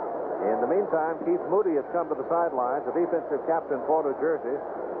 In the meantime, Keith Moody has come to the sidelines, the defensive captain for New Jersey,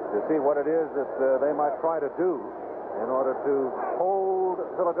 to see what it is that they might try to do in order to hold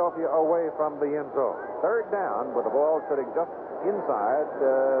Philadelphia away from the end zone. Third down with the ball sitting just inside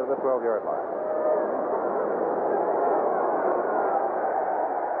the 12-yard line.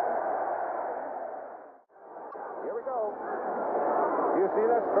 Here we go. You see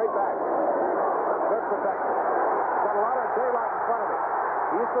that? Straight back. Good protection. He's got a lot of daylight in front of him.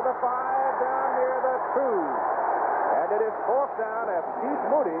 He's to the 5, down near the 2. And it is fourth down as Keith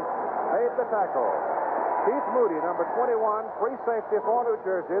Moody made the tackle. Keith Moody, number 21, free safety for New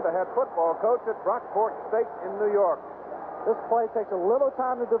Jersey, the head football coach at Brockport State in New York. This play takes a little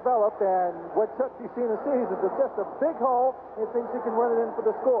time to develop, and what Chuck Fusina sees is it's just a big hole. He thinks he can run it in for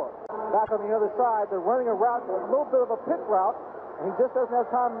the score. Back on the other side, they're running a route, a little bit of a pitch route, and he just doesn't have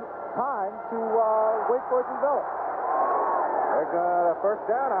time to wait for it to develop. They're got a first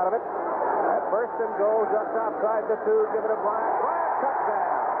down out of it. At first and goal just outside the 2, give it to Bryant. Bryant touchdown.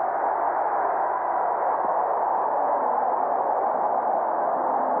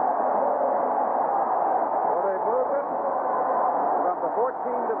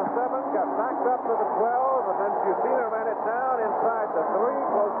 To the 7, got backed up to the 12, and then Fusina ran it down inside the 3,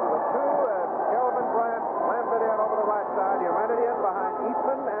 close to the 2, and Kelvin Bryant slammed it in over the right side. He ran it in behind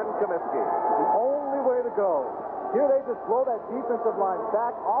Eastman and Comiskey. The only way to go. Here they just blow that defensive line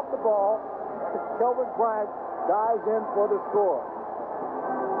back off the ball. Kelvin Bryant dives in for the score.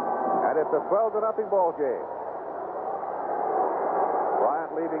 And it's a 12-0 ball game.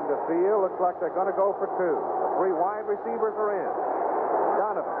 Bryant leaving the field. Looks like they're going to go for 2. The 3 wide receivers are in.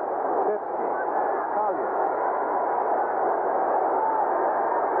 Donovan, Fitzkee, Collier.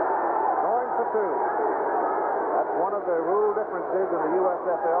 Going for 2. That's one of the rule differences in the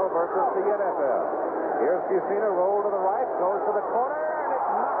USFL versus the NFL. Here's Fusina, roll to the right, goes to the corner, and it's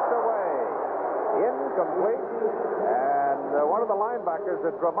knocked away. Incomplete. And one of the linebackers,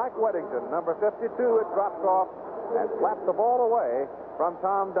 Mike Weddington, number 52, it dropped off and slapped the ball away from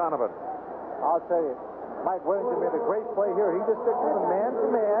Tom Donovan. I'll tell you, Mike Weddington made a great play here. He just sticks with a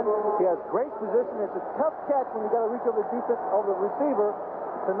man-to-man. He has great position. It's a tough catch when you got to reach over the defense, over the receiver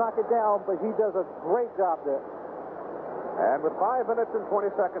to knock it down, but he does a great job there. And with 5 minutes and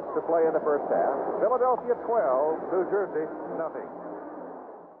 20 seconds to play in the first half, Philadelphia 12, New Jersey nothing.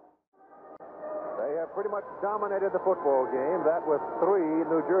 They have pretty much dominated the football game. That was 3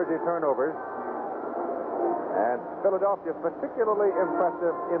 New Jersey turnovers. And Philadelphia particularly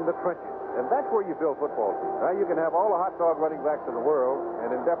impressive in the trenches. And that's where you build football teams. Now, you can have all the hot dog running backs in the world,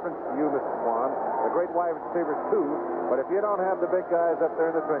 and in deference to you, Mr. Swan, the great wide receivers, too. But if you don't have the big guys up there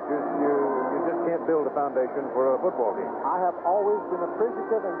in the trenches, you just can't build a foundation for a football game. I have always been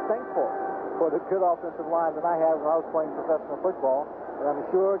appreciative and thankful for the good offensive line that I had when I was playing professional football. And I'm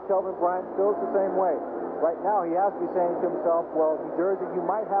sure Kelvin Bryant feels the same way. Right now, he has to be saying to himself, well, New Jersey, you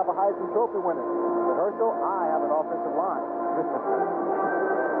might have a Heisman Trophy winner. But Herschel, I have an offensive line. Yes, sir.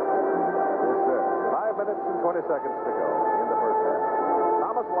 5 minutes and 20 seconds to go in the first half.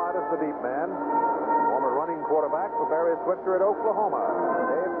 Thomas Lott is the deep man. Former running quarterback for Barry Switzer at Oklahoma.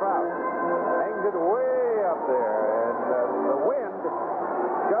 Dave Trout hangs it way up there. And the wind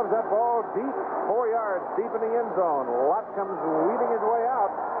shoves that ball deep, 4 yards deep in the end zone. Lott comes weaving his way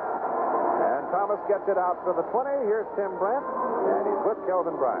out. And Thomas gets it out to the 20. Here's Tim Brandt. And he's with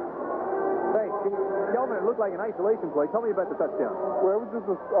Kelvin Bryant. Thanks. Kelvin, it looked like an isolation play. Tell me about the touchdown. Well, it was just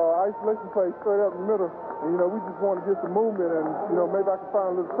an isolation play straight up in the middle. And, we just wanted to get some movement, and, maybe I could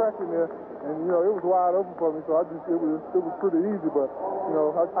find a little crack in there. And, it was wide open for me, so it was pretty easy. But,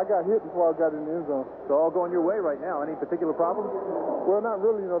 I got hit before I got in the end zone. So all going your way right now. Any particular problems? Well, not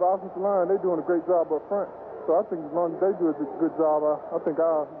really. The offensive line, they're doing a great job up front. So I think as long as they do a good job, I think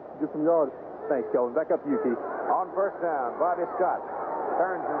I'll get some yardage. Thanks, Kelvin. Back up to you, Keith. On first down, Bobby Scott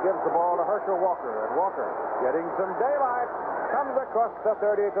turns and gives the ball to Herschel Walker. And Walker getting some daylight. Comes across the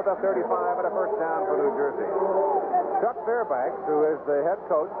 30 to the 35 and a first down for New Jersey. Chuck Fairbanks, who is the head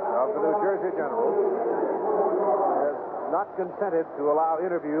coach of the New Jersey Generals, has not consented to allow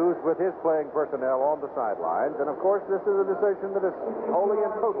interviews with his playing personnel on the sidelines. And, of course, this is a decision that is wholly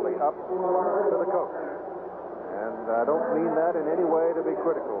and totally up to the coach. And I don't mean that in any way to be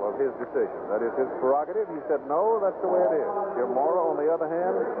critical of his decision. That is his prerogative. He said, no, that's the way it is. Jim Morrow, on the other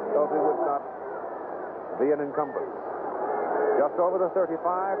hand, felt he would not be an encumbrance. Just over the 35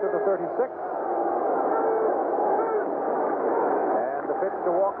 to the 36. And the pitch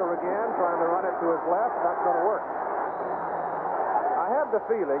to Walker again, trying to run it to his left. Not going to work. I have the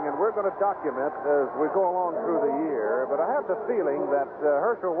feeling, and we're going to document as we go along through the year, but I have the feeling that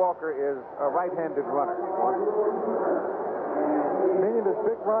Herschel Walker is a right-handed runner. Many of his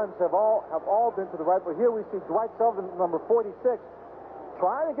big runs have all been to the right, but here we see Dwight Sullivan, number 46,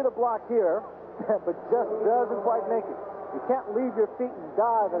 trying to get a block here, but just doesn't quite make it. You can't leave your feet and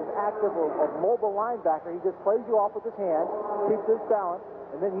dive as an active or mobile linebacker. He just plays you off with his hands, keeps his balance,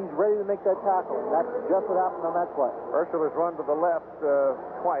 and then he's ready to make that tackle. And that's just what happened on that play. Herschel has run to the left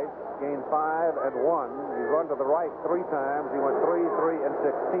twice, gained 5 and 1. He's run to the right 3 times. He went 3, 3, and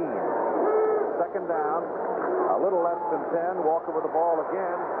 16. Second down, a little less than 10. Walker with the ball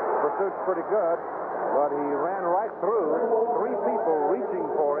again. Pursuit's pretty good, but he ran right through 3 people reaching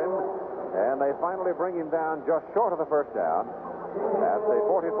for him, and they finally bring him down just short of the first down at the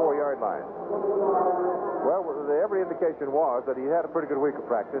 44-yard line. Well, every indication was that he had a pretty good week of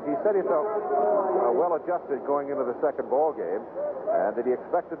practice. He said he felt well adjusted going into the second ball game, and that he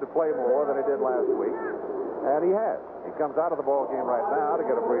expected to play more than he did last week, and he has. He comes out of the ball game right now to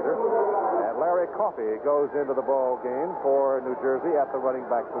get a breather, and Larry Coffey goes into the ball game for New Jersey at the running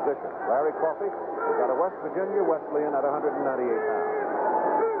back position. Larry Coffey is out of West Virginia Wesleyan at 198 pounds.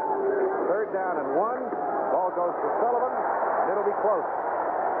 Third down and 1. Ball goes to Sullivan. It'll be close.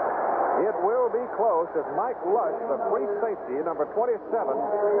 It will be close as Mike Lush, the free safety, number 27,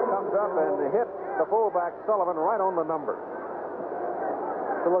 comes up and hits the fullback Sullivan right on the number.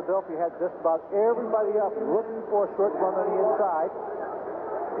 Philadelphia had just about everybody up looking for a short run on the inside.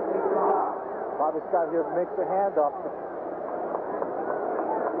 Bobby Scott here makes the handoff.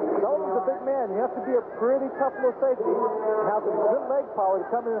 Sullivan's a big man. You have to be a pretty tough little safety and have some good leg power to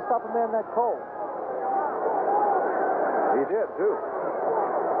come in and stop a man that cold. He did, too.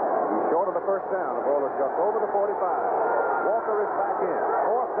 He's short of the first down. The ball is just over the 45. Walker is back in.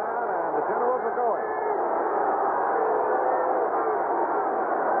 Fourth down, and the Generals are going.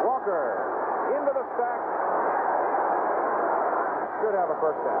 Walker into the stack. Should have a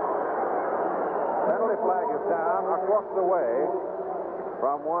first down. Penalty flag is down across the way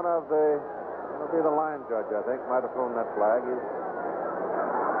from one of the, it'll be the line judge, I think, might have thrown that flag.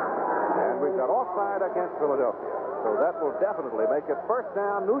 And we've got offside against Philadelphia. So that will definitely make it first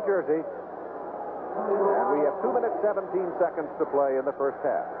down, New Jersey. And we have 2 minutes, 17 seconds to play in the first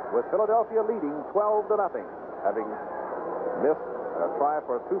half, with Philadelphia leading 12-0, having missed a try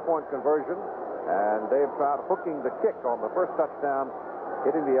for a 2-point conversion. And Dave Trout hooking the kick on the first touchdown,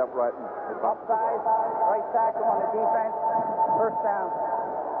 hitting the upright. Offside, right tackle on the defense, first down.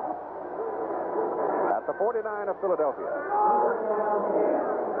 At the 49 of Philadelphia.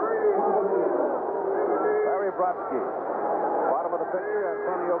 Larry Brodsky, bottom of the picture,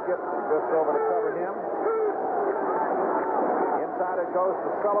 Antonio Gibson just over to cover him. Inside it goes to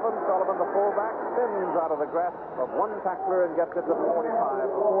Sullivan. Sullivan, the fullback, spins out of the grasp of one tackler and gets it to the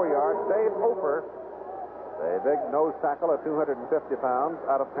 45 for 4 yards. Dave Ofer, a big nose tackle at 250 pounds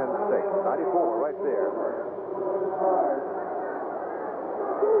out of Penn State. 94 right there.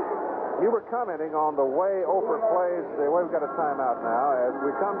 You were commenting on the way Ofer plays. We've got a timeout now as we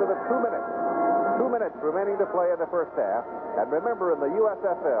come to the 2 minutes. 2 minutes remaining to play in the first half. And remember, in the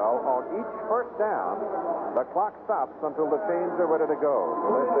USFL, on each first down, the clock stops until the chains are ready to go. So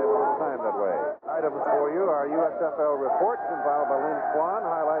they save a little time that way. Items for you are USFL reports compiled by Lynn Swan,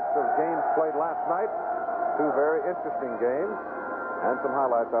 highlights of games played last night, 2 very interesting games, and some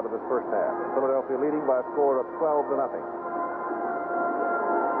highlights out of this first half. Philadelphia leading by a score of 12-0.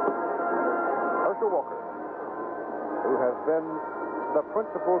 Herschel Walker, who has been the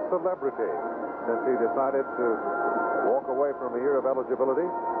principal celebrity since he decided to walk away from a year of eligibility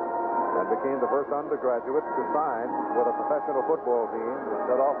and became the first undergraduate to sign with a professional football team.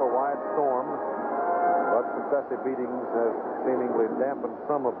 Set off a wide storm, but successive beatings have seemingly dampened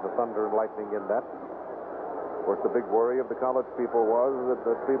some of the thunder and lightning in that. Of course, the big worry of the college people was that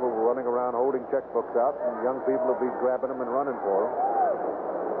the people were running around holding checkbooks out, and young people would be grabbing them and running for them.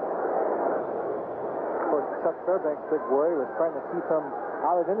 Of course, Chuck Fairbank's big worry was trying to keep him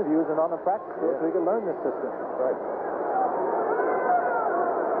out of interviews and on the practice field so he could learn this system. Right.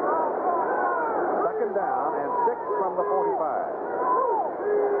 Second down and 6 from the 45.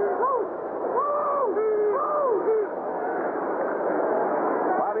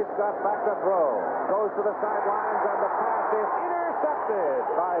 Bobby Scott back to throw. Goes to the sidelines, and the pass is intercepted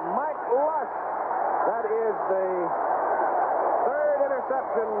by Mike Lush. That is the third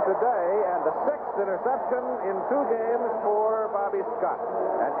interception today and the 6th interception in 2 games for Bobby Scott.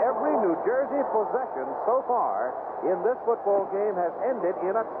 And every New Jersey possession so far in this football game has ended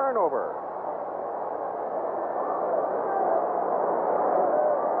in a turnover.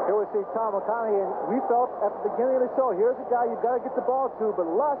 Here we see Tom McConaughey, and we felt at the beginning of the show, here's a guy you've got to get the ball to, but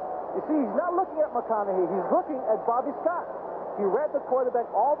Lush, you see, he's not looking at McConaughey, he's looking at Bobby Scott. He read the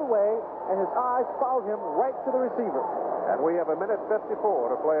quarterback all the way, and his eyes followed him right to the receiver. And we have 1:54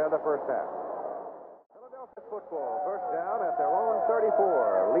 to play in the first half. Philadelphia football, first down at their own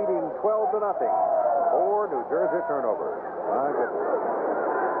 34, leading 12-0. 4 New Jersey turnovers. My goodness.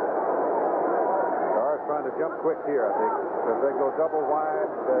 Trying to jump quick here, I think, because they go double wide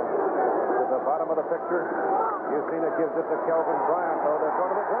to the bottom of the picture. Fusina gives it to Kelvin Bryant, though. They're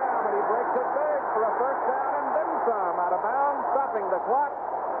going to the ground, and he breaks it big for a first down and then some. Out of bounds, stopping the clock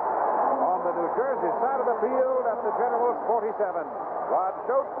on the New Jersey side of the field at the General's 47. Rod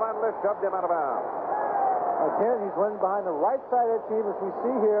Schultz finally shoved him out of bounds. Again, he's running behind the right side of the team, as we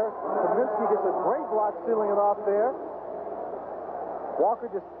see here. Kaminsky gets a great block sealing it off there.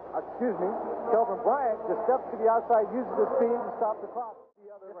 Kelvin Bryant just steps to the outside, uses his speed, and stops the clock. The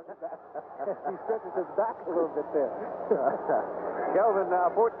other running back. He stretches his back a little bit there. Kelvin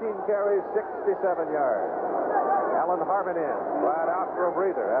now 14 carries, 67 yards. Alan Harmon in, right out for a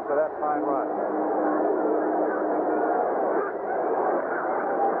breather after that fine run.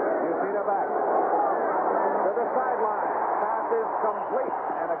 Fusina back to the sideline. Pass is complete,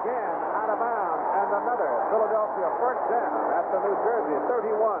 and again out of bounds, and another Philadelphia first down at the New Jersey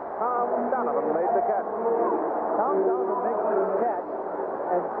 31. Tom Donovan made the catch. Tom Donovan makes the catch,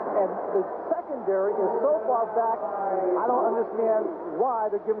 and the secondary is so far back, I don't understand why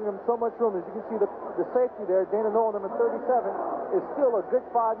they're giving him so much room. As you can see, the safety there, Dana Noel, number 37, is still a good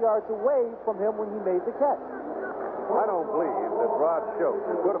 5 yards away from him when he made the catch. I don't believe that Rod Schultz,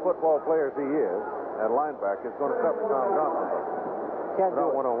 as good a football player as he is, at linebacker, is going to cover Tom Donovan. Can't do it.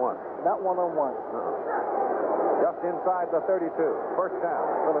 Not one-on-one. Not one-on-one. Just inside the 32. First down,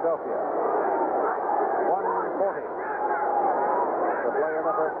 Philadelphia. 1:40 to play in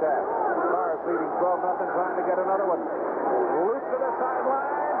the first half. Stars leading 12-0, trying to get another one. Loose to the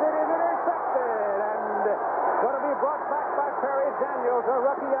sidelines. It is intercepted, and going to be brought back by Perry Daniels, a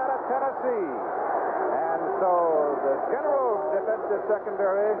rookie out of Tennessee. And so the General's defensive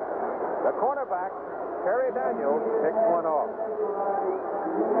secondary, the cornerback, Perry Daniels, picks one off.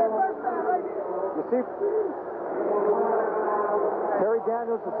 You see, Perry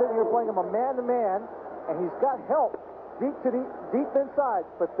Daniels is sitting here playing him a man-to-man, and he's got help deep inside.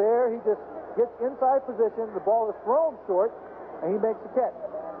 But there he just gets inside position. The ball is thrown short, and he makes the catch.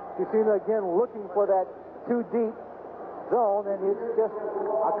 You see him again looking for that too deep zone, and it's just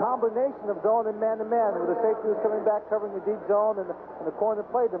a combination of zone and man-to-man, where the safety was coming back, covering the deep zone, and the corner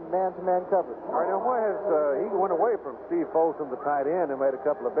played the man-to-man coverage. All right, now why has he went away from Steve Folsom, the tight end, and made a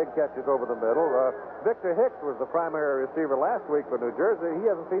couple of big catches over the middle? Victor Hicks was the primary receiver last week for New Jersey. He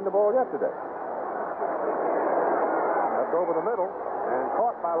hasn't seen the ball yet today. That's over the middle and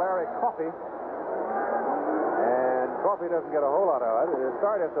caught by Larry Coffey. And Coffey doesn't get a whole lot of it. It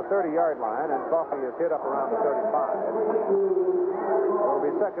started at the 30-yard line, and Coffey is hit up around the 35. It'll be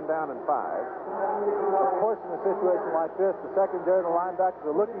second down and 5. Of course, in a situation like this, the secondary and the linebackers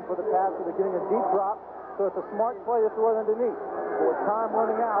are looking for the pass, so they're getting a deep drop, so it's a smart play to throw it underneath. But with time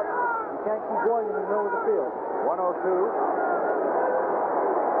running out, you can't keep going in the middle of the field. 102.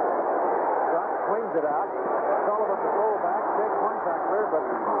 Scott swings it out. Sullivan, the fullback, takes one tackler, but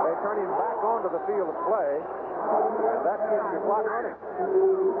they turn him back onto the field of play, and that keeps your clock running.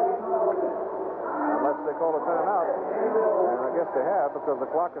 Unless they call a timeout, and I guess they have, because the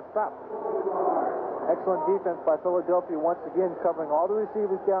clock has stopped. Excellent defense by Philadelphia once again, covering all the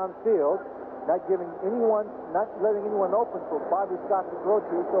receivers downfield. not letting anyone open for Bobby Scott to throw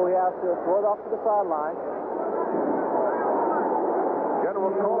to, so he has to throw it off to the sideline.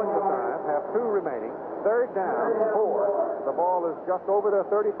 General calling the time. Have 2 remaining. 3rd down, 4. The ball is just over the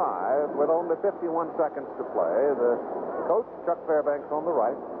 35 with only 51 seconds to play. The coach, Chuck Fairbanks, on the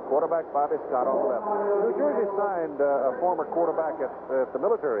right. Quarterback Bobby Scott on the left. New Jersey signed a former quarterback at the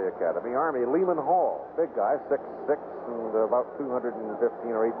military academy, Army, Lehman Hall. Big guy, 6'6", and about 215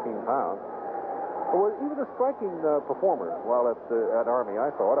 or 18 pounds. Well, even a striking performer while at Army, I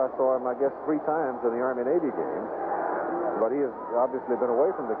thought. I saw him, I guess, 3 times in the Army-Navy game. But he has obviously been away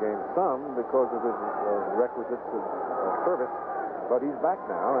from the game some because of his requisites of service. But he's back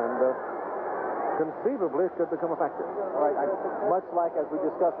now, and conceivably it could become a factor. All right, much like, as we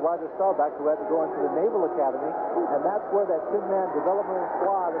discussed, Roger Staubach, who had to go into the Naval Academy, and that's where that 10-man developmental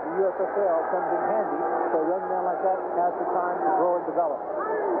squad of the USFL comes in handy, so a young man like that has the time to grow and develop.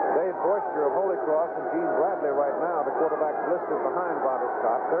 Dave Boyster of Holy Cross and Gene Bradley right now, the quarterback listed behind Bobby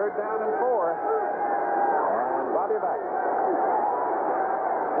Scott. 3rd down and 4. And Bobby back.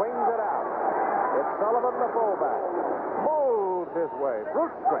 Swings it out. It's Sullivan, the fullback. Moves his way.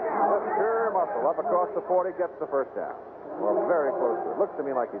 Brute strength. Pure muscle. Up across the 40, gets the 1st down. Well, very close to it. Looks to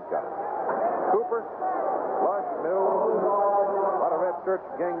me like he's got it. Cooper, Lush, Mills. A lot of red shirts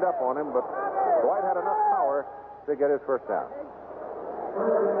ganged up on him, but Dwight had enough power to get his 1st down.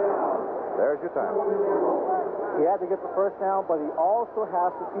 There's your time. He had to get the 1st down, but he also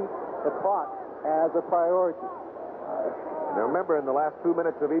has to keep the clock as a priority. Now remember, in the last 2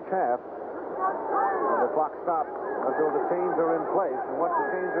 minutes of each half, the clock stops until the chains are in place. And once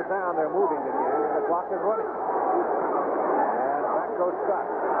the chains are down, they're moving again, and the clock is running. And back goes Scott.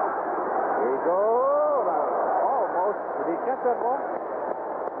 He goes almost. Did he catch that ball?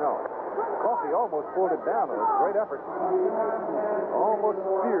 No. Coffey almost pulled it down. It was a great effort. Almost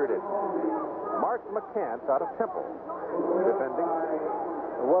speared it. Mark McCants out of Temple defending.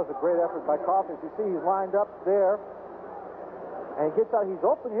 It was a great effort by Coffey. As you see, he's lined up there. And he gets out. He's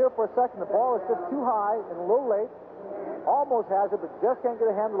open here for a second. The ball is just too high and a little late. Almost has it, but just can't get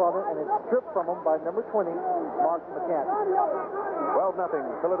a handle on it. And it's stripped from him by number 20, Mark McCants.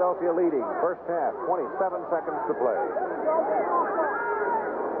 12-0. Philadelphia leading. 1st half. 27 seconds to play.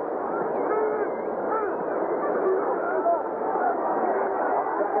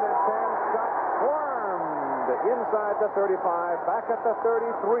 Inside the 35, back at the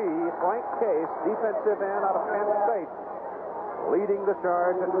 33, Frank Case, defensive end out of Penn State, leading the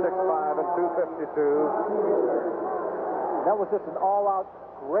charge at 6'5" and 252. That was just an all-out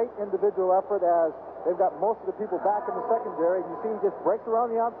great individual effort, as they've got most of the people back in the secondary. You see he just breaks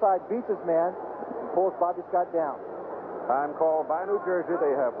around the outside, beats his man, and pulls Bobby Scott down. Time called by New Jersey.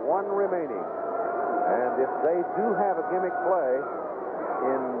 They have 1 remaining. And if they do have a gimmick play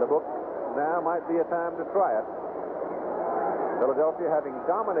in the book, now might be a time to try it. Philadelphia having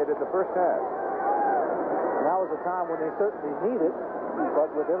dominated the 1st half. Now is a time when they certainly need it,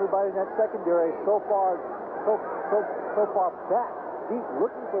 but with everybody in that secondary so far back, deep,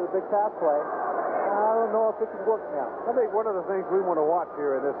 looking for the big pass play, I don't know if it can work now. I think one of the things we want to watch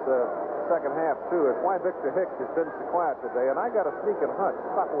here in this 2nd half, too, is why Victor Hicks has been so quiet today. And I got a sneaking hunch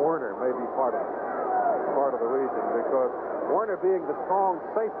Scott Warner may be part of the reason, because Warner, being the strong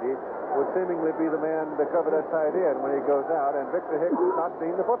safety, would seemingly be the man to cover that tight end when he goes out, and Victor Hicks has not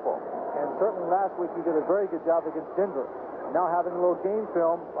seen the football. And certainly last week he did a very good job against Denver. Now having a little game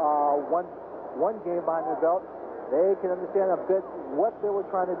film, one game behind their belt, they can understand a bit what they were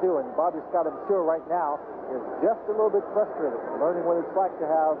trying to do. And Bobby Scott, I'm sure right now, is just a little bit frustrated, learning what it's like to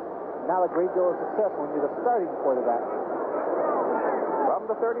have not a great deal of success when you're the starting quarterback. From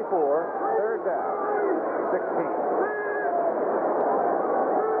the 34, 3rd down, 16.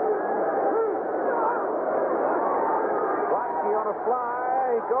 On a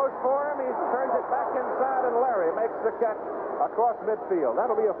fly, he goes for him, he turns it back inside, and Larry makes the catch across midfield.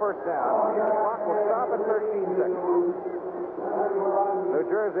 That'll be a 1st down. The clock will stop at 13 seconds. New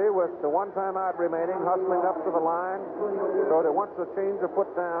Jersey, with the 1 timeout remaining, hustling up to the line, so that once the chains are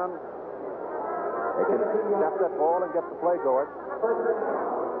put down, they can snap that ball and get the play going.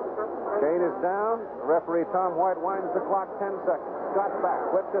 Chain is down. The referee, Tom White, winds the clock 10 seconds. Scott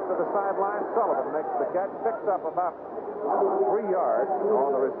back, whips it to the sideline. Sullivan makes the catch, picks up about 3 yards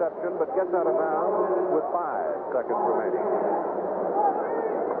on the reception, but gets out of bounds with 5 seconds remaining.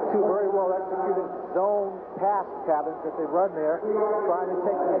 2 very well executed zone pass patterns that they run there, trying to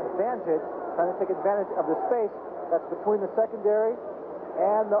take advantage of the space that's between the secondary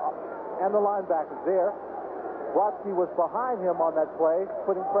and the linebackers there. Brodsky was behind him on that play,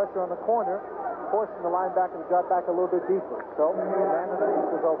 putting pressure on the corner, forcing the linebacker to drop back a little bit deeper. So the man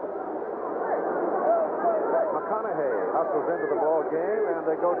underneath was open. McConaughey hustles into the ball game, and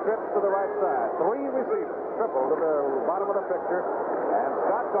they go trips to the right side. 3 receivers, triple to the bottom of the picture, and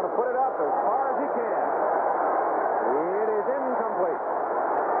Scott's going to put it up as far as he can. It is incomplete.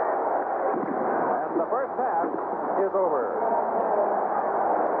 And the first half is over.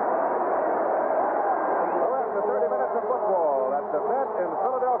 Well, after 30 minutes of football at the Vet in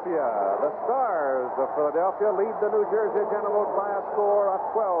Philadelphia, the Stars of Philadelphia lead the New Jersey Generals by a score of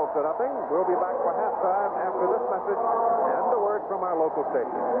 12-0. We'll be back for halftime after this message and the word from our local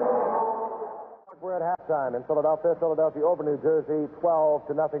station. We're at halftime in Philadelphia. Philadelphia over New Jersey,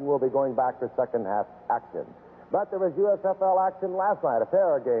 12-0. We'll be going back for second half action. But there was USFL action last night. A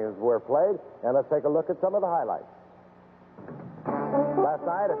pair of games were played, and let's take a look at some of the highlights. Last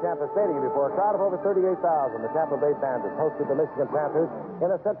night at Tampa Stadium, before a crowd of over 38,000, the Tampa Bay Bandits hosted the Michigan Panthers in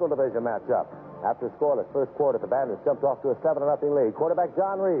a Central Division matchup. After scoreless first quarter, the Bandits jumped off to a 7-0 lead. Quarterback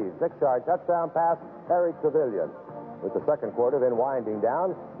John Reeves, 6-yard touchdown pass, Eric Trevelyan. With the second quarter then winding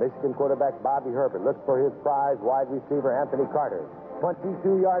down, Michigan quarterback Bobby Herbert looked for his prize wide receiver Anthony Carter.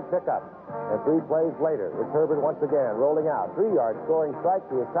 22-yard pickup. And 3 plays later, it's Herbert once again rolling out. 3-yard scoring strike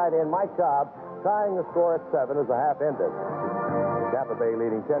to his tight end Mike Cobb, tying the score at 7 as the half ended. Tampa Bay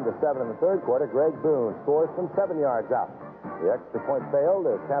leading 10-7 in the third quarter. Greg Boone scores from 7 yards out. The extra point failed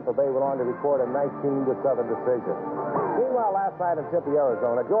as Tampa Bay went on to record a 19-7 decision. Meanwhile, last night in Tempe,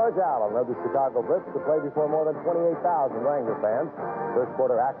 Arizona, George Allen led the Chicago Blitz to play before more than 28,000 Wrangler fans. First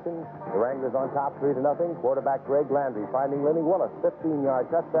quarter action, the Wranglers on top 3-0. Quarterback Greg Landry finding Lenny Willis, 15-yard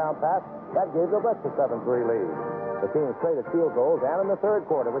touchdown pass. That gave the Blitz a 7-3 lead. The team traded field goals, and in the third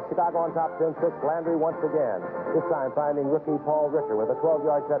quarter, with Chicago on top 10-6, Landry once again, this time finding rookie Paul Ricker with a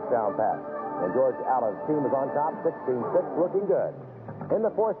 12-yard touchdown pass. And George Allen's team is on top 16-6, looking good. In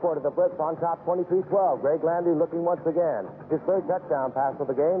the fourth quarter, the Blitz on top 23-12. Greg Landry looking once again. His third touchdown pass of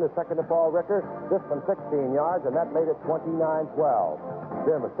the game, the second to Paul Ricker, this from 16 yards, and that made it 29-12.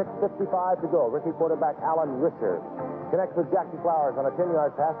 Then with 6:55 to go, rookie quarterback Alan Risher connects with Jackie Flowers on a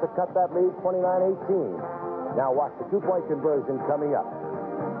 10-yard pass to cut that lead 29-18. Now watch the two-point conversion coming up.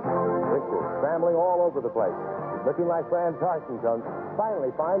 Risher scrambling all over the place, looking like Fran Tarkenton,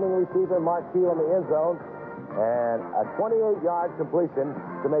 finally finding receiver Mark Keel in the end zone, and a 28-yard completion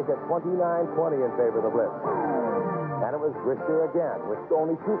to make it 29-20 in favor of the Blitz. And it was Risher again, with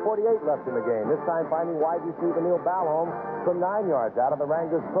only 2:48 left in the game, this time finding wide receiver Neil Balholm from 9 yards out, of the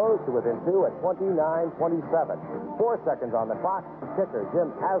Wranglers closed to within 2 at 29-27. 4 seconds on the clock. Kicker Jim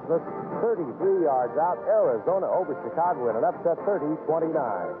Asmus, 33 yards out. Arizona over Chicago in an upset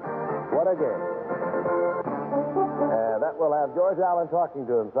 30-29. What a game. And that will have George Allen talking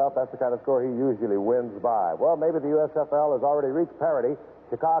to himself. That's the kind of score he usually wins by. Well, maybe the USFL has already reached parity.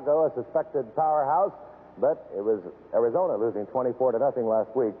 Chicago, a suspected powerhouse, but it was Arizona losing 24-0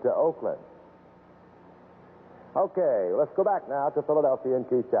 last week to Oakland. Okay, let's go back now to Philadelphia and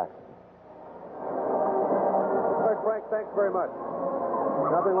Keith Jackson. All right, Frank, thanks very much.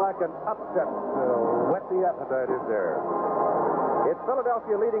 Nothing like an upset to whet the appetite, is there? It's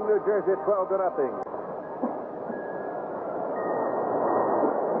Philadelphia leading New Jersey 12-0.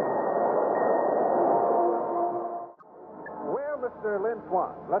 Mr. Lynn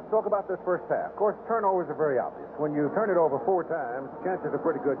Swan, let's talk about this first half. Of course, turnovers are very obvious. When you turn it over 4 times, chances are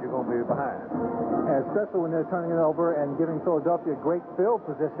pretty good you're going to be behind. And especially when they're turning it over and giving Philadelphia great field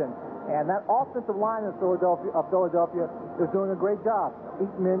position. And that offensive line of Philadelphia is doing a great job.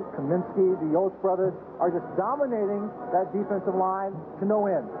 Eatman, Kaminsky, the Yost brothers are just dominating that defensive line to no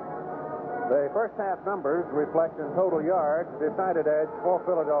end. The first half numbers reflect in total yards decided edge for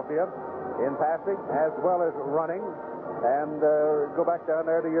Philadelphia in passing as well as running. And go back down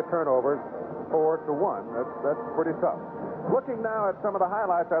there to your turnovers, 4-1. That's pretty tough. Looking now at some of the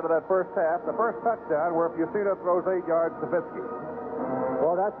highlights out of that first half, the first touchdown where Fusina throws 8 yards to Fitzkee.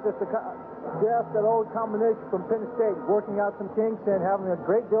 Well, that's just that old combination from Penn State, working out some kinks and having a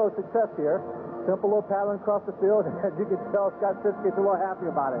great deal of success here. Simple little pattern across the field, and as you can tell, Scott Fitzkee's a little happy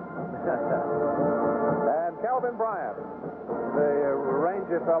about it. And Kelvin Bryant, the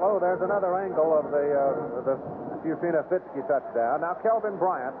Ranger fellow, there's another angle of the Fusina Fitzkee touchdown. Now, Kelvin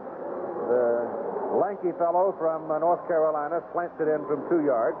Bryant, the lanky fellow from North Carolina, slants it in from 2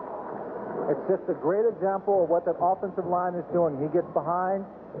 yards. It's just a great example of what that offensive line is doing. He gets behind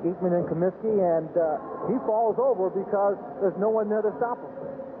Eatman and Kaminsky, and he falls over because there's no one there to stop him.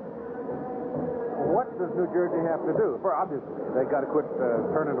 What does New Jersey have to do? For obviously, they got to quit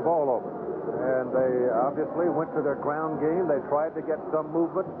turning the ball over. And they obviously went to their ground game. They tried to get some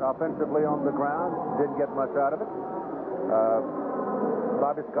movement offensively on the ground. Didn't get much out of it.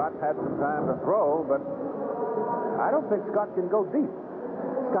 Bobby Scott had some time to throw, but I don't think Scott can go deep.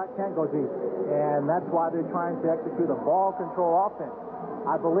 Scott can't go deep. And that's why they're trying to execute a ball control offense.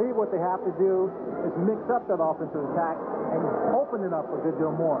 I believe what they have to do is mix up that offensive attack and open it up a good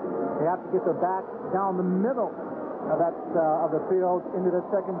deal more. They have to get their back down the middle of the field into the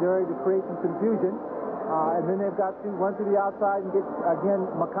secondary to create some confusion. And then they've got to run to the outside and get, again,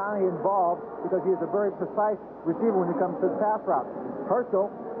 McConaughey involved because he is a very precise receiver when it comes to the pass route. Herschel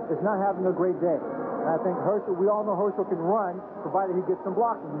is not having a great day. And I think Herschel, we all know Herschel can run provided he gets some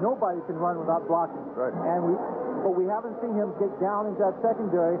blocking. Nobody can run without blocking. Right. But we haven't seen him get down into that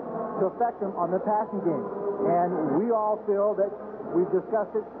secondary to affect him on the passing game. And we all feel that we've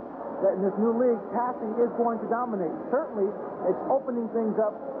discussed it, that in this new league, passing is going to dominate. Certainly, it's opening things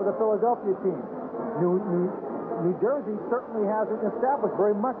up for the Philadelphia team. New Jersey certainly hasn't established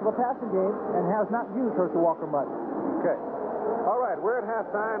very much of a passing game and has not used Herschel Walker much. Okay. All right, we're at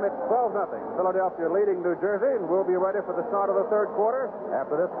halftime. It's 12-0. Philadelphia leading New Jersey, and we'll be ready for the start of the third quarter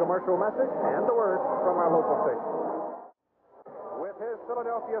after this commercial message and the word from our local station. With his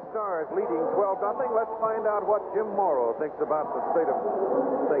Philadelphia Stars leading 12-0, let's find out what Jim Morrow thinks about the state of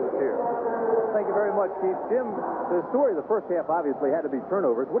things here. Thank you very much, Keith. Jim, the story of the first half obviously had to be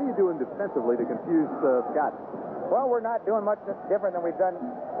turnovers. What are you doing defensively to confuse Scott? Well, we're not doing much different than we've done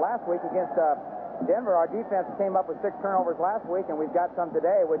last week against Denver. Our defense came up with 6 turnovers last week, and we've got some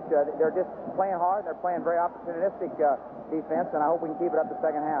today, which they're just playing hard. They're playing very opportunistic defense, and I hope we can keep it up the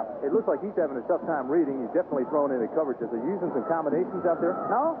second half. It looks like he's having a tough time reading. He's definitely throwing in the coverages. Are you using some combinations out there?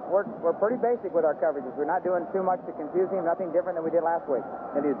 No, we're pretty basic with our coverages. We're not doing too much to confuse him, nothing different than we did last week.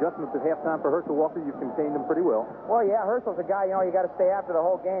 Any adjustments at halftime for Herschel Walker? You've contained him pretty well. Well, yeah, Herschel's a guy, you got to stay after the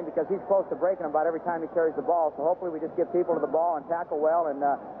whole game because he's close to breaking them about every time he carries the ball. So hopefully we just get people to the ball and tackle well, and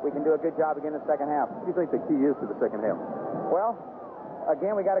we can do a good job again in the second half. What do you think the key is to the second half? Well,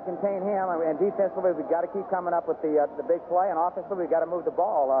 again, we got to contain him, and defensively we've got to keep coming up with the big play, and offensively we've got to move the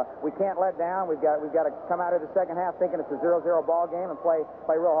ball. We can't let down. We've got to come out of the second half thinking it's a 0-0 ball game and play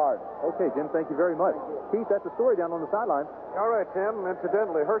real hard. Okay, Jim, thank you very much. Keith, that's the story down on the sideline. All right, Tim.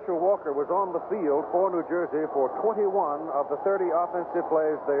 Incidentally, Herschel Walker was on the field for New Jersey for 21 of the 30 offensive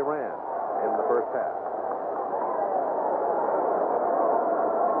plays they ran in the first half.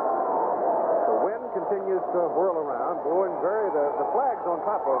 Continues to whirl around, blowing the flags on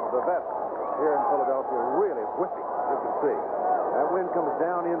top of the vest here in Philadelphia really whipping, you can see. That wind comes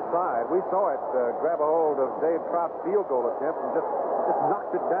down inside. We saw it grab a hold of Dave Trout's field goal attempt and just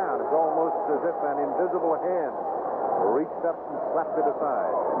knocked it down. It's almost as if an invisible hand reached up and slapped it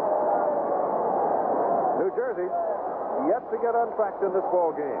aside. New Jersey yet to get untracked in this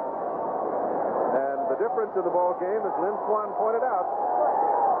ball game. And the difference in the ball game, as Lynn Swan pointed out,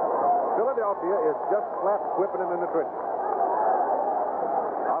 Philadelphia is just flat whipping them in the trenches.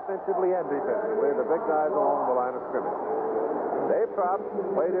 Offensively and defensively, the big guys along the line of scrimmage. Dave Trout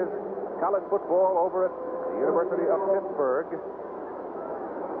played his college football over at the University of Pittsburgh.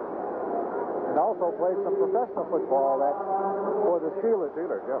 And also played some professional football for the Steelers.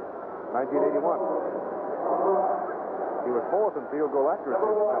 Steelers, yeah. 1981. He was fourth in field goal accuracy. As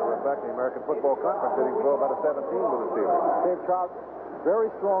a matter of fact, the American Football Conference hitting 12 out of 17 with the Steelers. Dave Trout,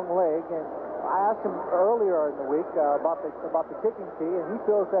 very strong leg, and I asked him earlier in the week about the kicking tee, and he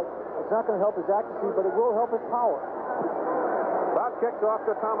feels that it's not going to help his accuracy, but it will help his power. Trout kicks off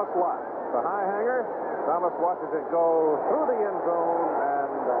to Thomas Watt. The high hanger. Thomas watches it go through the end zone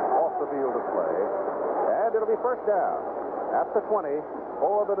and off the field of play. And it'll be first down at the 20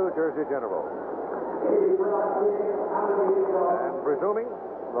 for the New Jersey Generals. And presuming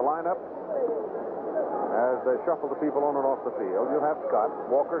the lineup as they shuffle the people on and off the field, you'll have Scott,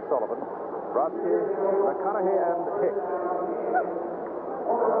 Walker, Sullivan, Brodsky, McConaughey, and Hicks.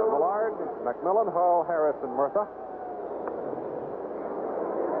 Millard, McMillan, Hall, Harris, and Murtha.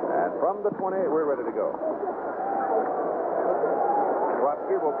 And from the 20, we're ready to go.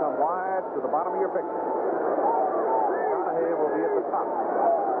 Brodsky will come wide to the bottom of your picture. McConaughey will be at the top.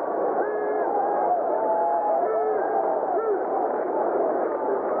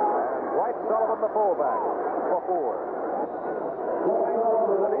 Sullivan, the fullback, for 4.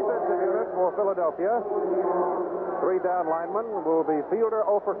 The defensive unit for Philadelphia, 3 down linemen will be Fielder,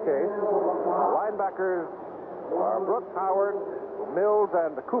 Ofer, Case. Linebackers are Brooks, Howard, Mills,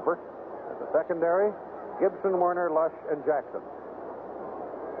 and Cooper. At the secondary, Gibson, Werner, Lush, and Jackson.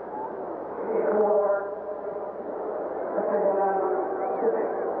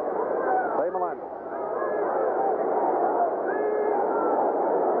 Same alignment.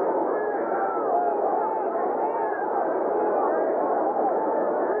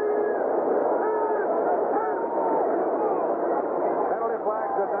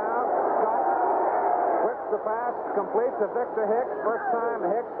 the pass, complete to Victor Hicks. First time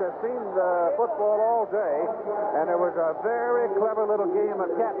Hicks has seen the football all day, and there was a very clever little game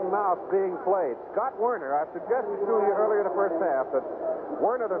of cat and mouse being played. Scott Werner, I suggested to you earlier in the first half that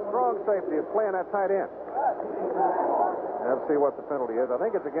Werner, the strong safety, is playing that tight end. Let's see what the penalty is. I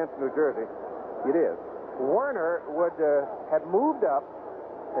think it's against New Jersey. It is. Werner had moved up,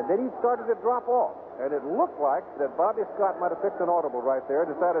 and then he started to drop off. And it looked like that Bobby Scott might have picked an audible right there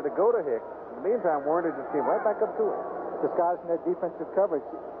and decided to go to Hicks. In the meantime, Werner just came right back up to him. Disguising that defensive coverage.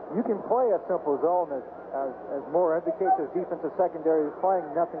 You can play a simple zone, as Moore indicates, his defensive secondary is playing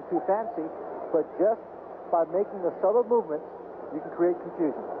nothing too fancy, but just by making the subtle movements, you can create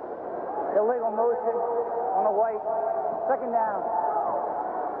confusion. Illegal motion on the white. Second down.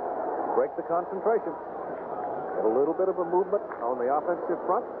 Break the concentration. Get a little bit of a movement on the offensive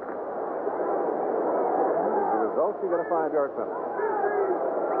front. The result, you get a 5-yard penalty.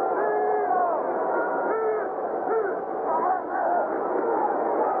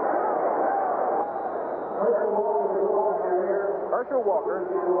 Herschel Walker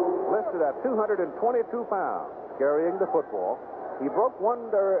listed at 222 pounds carrying the football. He broke one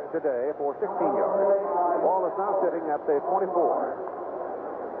today for 16 yards. The ball is now sitting at the 24.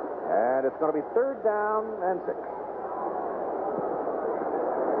 And it's going to be 3rd down and 6.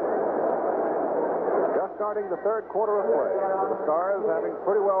 Just starting the 3rd quarter of play. The Stars having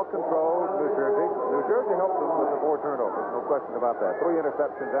pretty well controlled New Jersey. New Jersey helped them with the 4 turnovers. No question about that. 3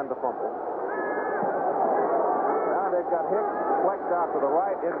 interceptions and the fumble. Now they've got Hicks flexed out to the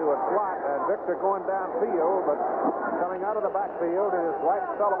right into a slot, and Victor going downfield, but coming out of the backfield is Dwight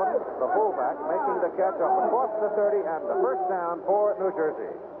Sullivan, the fullback, making the catch up across the 30 and the 1st down for New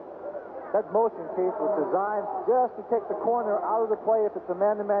Jersey. That motion, Keith, was designed just to take the corner out of the play if it's a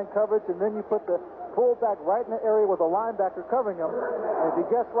man-to-man coverage, and then you put the fullback right in the area with the linebacker covering him. And if you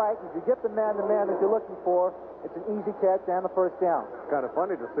guess right, if you get the man-to-man that you're looking for, it's an easy catch and a 1st down. Kind of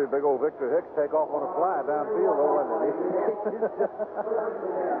funny to see big old Victor Hicks take off on a fly downfield, though, wasn't it?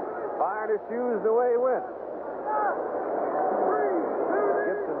 Firing his shoes the way he went.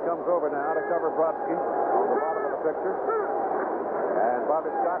 Gibson comes over now to cover Brodsky on the bottom of the picture. And Bobby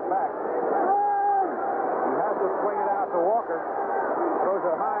Scott back. He has to swing it out to Walker. Throws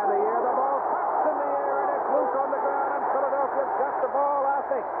it high in the air. The ball pops in the air, and it's loose on the ground. And Philadelphia's got the ball, I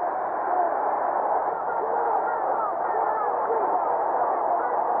think.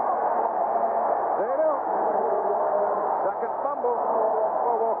 They do. Second fumble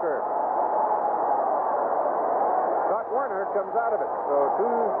for Walker. Scott Werner comes out of it. So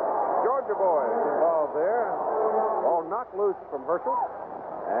 2 Georgia boys involved there. Ball knocked loose from Herschel.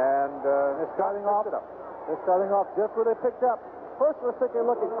 And they're starting off just where they picked up. First, let's take a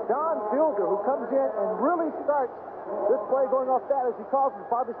look at Don Fielder, who comes in and really starts this play going off that as he causes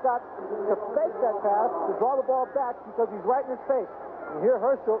Bobby Scott to fake that pass, to draw the ball back because he's right in his face. And here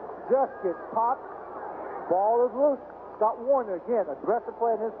Herschel just gets popped. Ball is loose. Scott Werner, again, aggressive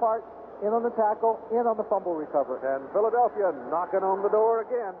play on his part, in on the tackle, in on the fumble recovery. And Philadelphia knocking on the door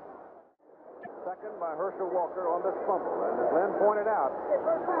again. Second by Herschel Walker on this fumble. And as Len pointed out,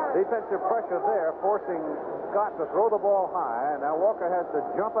 defensive pressure there, forcing Scott to throw the ball high. And now Walker has to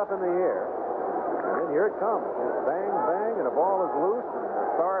jump up in the air. And then here it comes. Bang, bang, and the ball is loose. And the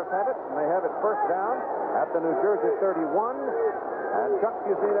Stars have it, and they have it 1st down at the New Jersey 31. And Chuck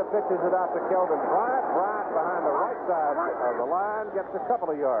Fusina pitches it out to Kelvin Bryant. Bryant behind the right side of the line gets a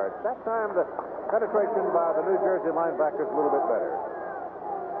couple of yards. That time the penetration by the New Jersey linebackers a little bit better.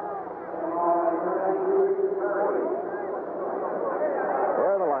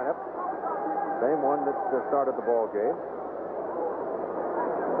 There the lineup. Same one that started the ball game.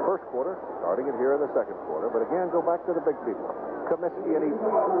 First quarter, starting it here in the 2nd quarter. But again, go back to the big people. Comiskey and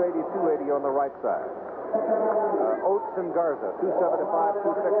 280 on the right side. Oates and Garza, 275,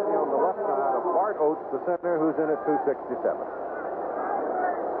 260 on the left side of Bart Oates, the center, who's in at 267.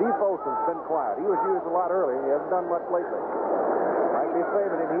 Steve Folson's been quiet. He was used a lot early. He hasn't done much lately. Might be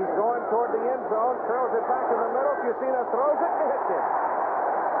saving him. He's going toward the end zone, curls it back in the middle. Fusina throws it and hits him.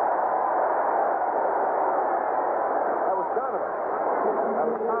 That was Donovan. That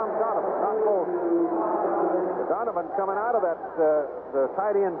was Tom Donovan, not Folson. Donovan coming out of that the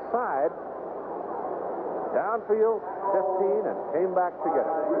tight end side. Downfield, 15, and came back to get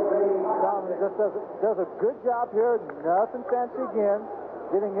it. Donovan just does a good job here. Nothing fancy again.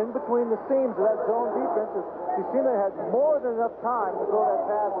 Getting in between the seams of that zone defense. Fusina had more than enough time to throw that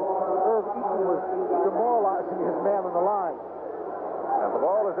pass. Irv Eaton was demoralizing his man on the line. And the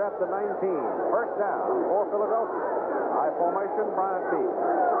ball is at the 19. 1st down for Philadelphia. High formation, Bryant Dean.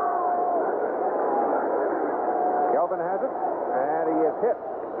 Kelvin has it, and he is hit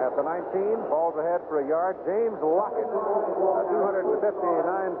at the 19, falls ahead for a yard. James Lockett, a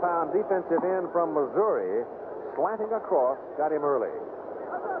 259-pound defensive end from Missouri, slanting across, got him early.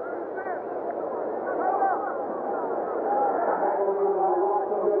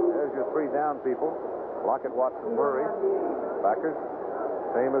 There's your 3 down people. Lockett, Watson, Murray. Backers,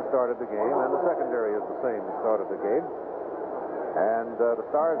 same as started the game, and the secondary is the same as started the game. And the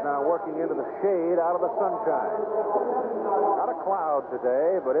Stars now working into the shade out of the sunshine. Not a cloud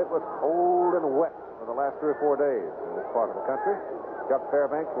today, but it was cold and wet for the last 3 or 4 days in this part of the country. Chuck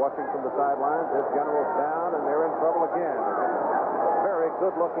Fairbanks watching from the sidelines. His Generals down, and they're in trouble again against a very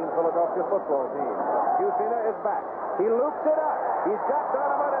good-looking Philadelphia football team. Fusina is back. He loops it up. He's got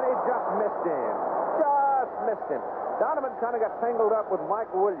Donovan, and he just missed him. Just missed him. Donovan kind of got tangled up with Mike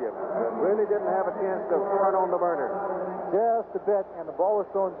Williams, but really didn't have a chance to turn on the burner. Just a bit, and the ball was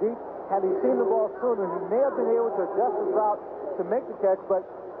thrown deep. Had he seen the ball sooner, he may have been able to adjust his route to make the catch, but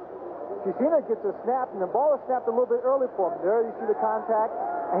Fusina gets a snap, and the ball is snapped a little bit early for him. There you see the contact,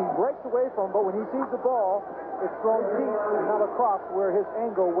 and he breaks away from him, but when he sees the ball, it's thrown deep and not across where his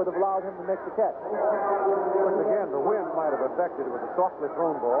angle would have allowed him to make the catch. Once again, the wind might have affected it with a softly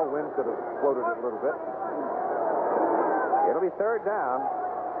thrown ball. Wind could have floated it a little bit. It'll be 3rd down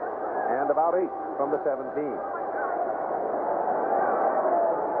and about 8 from the 17.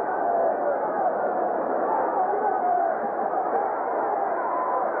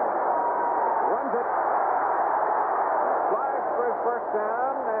 First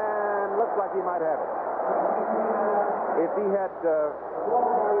down, and looks like he might have it. If he had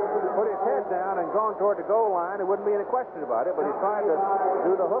put his head down and gone toward the goal line, there wouldn't be any question about it, but he tried to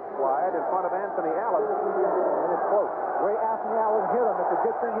do the hook slide in front of Anthony Allen, and it's close. Ray Anthony Allen hit him. It's a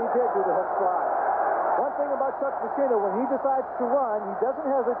good thing he did do the hook slide. One thing about Chuck Fusina, when he decides to run, he doesn't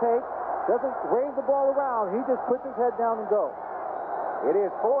hesitate, doesn't wave the ball around. He just puts his head down and goes. It is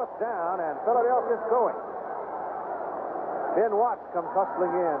 4th down, and Philadelphia's going. Ben Watts comes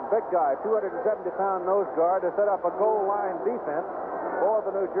hustling in. Big guy, 270-pound nose guard to set up a goal line defense for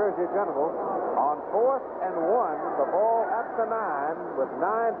the New Jersey Generals. On 4th and 1, the ball at the 9 with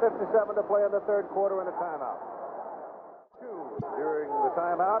 9:57 to play in the 3rd quarter and a timeout. During the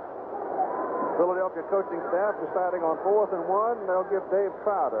timeout, Philadelphia coaching staff deciding on 4th and 1, they'll give Dave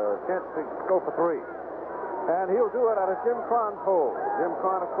Trout a chance to go for 3. And he'll do it out of Jim Cron's hole. Jim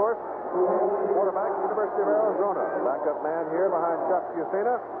Cron, of course, quarterback, University of Arizona. Backup man here behind Chuck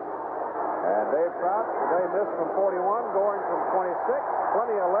Fusina. And Dave Trout today missed from 41, going from 26.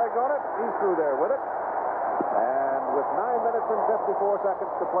 Plenty of leg on it. He's through there with it. And with 9 minutes and 54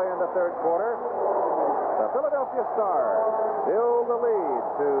 seconds to play in the 3rd quarter, the Philadelphia Stars build the lead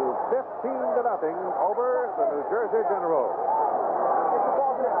to 15-0 over the New Jersey Generals.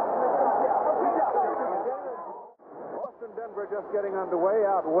 Denver just getting underway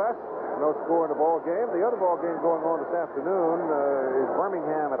out west. No score in the ball game. The other ball game going on this afternoon is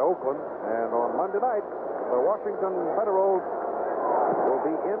Birmingham at Oakland. And on Monday night, the Washington Federals will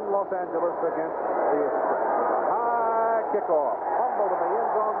be in Los Angeles against the high kickoff. Fumbled in the end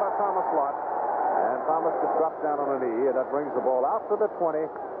zone by Thomas Lott. And Thomas just drops down on a knee, and that brings the ball out to the 20.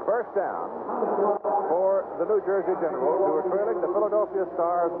 First down for the New Jersey Generals, who are trailing the Philadelphia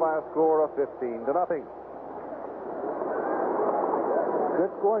Stars by a score of 15-0.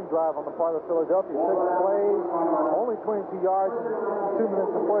 Good scoring drive on the part of Philadelphia. 6 plays, only 22 yards in 2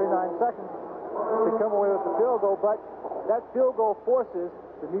 minutes and 49 seconds to come away with the field goal. But that field goal forces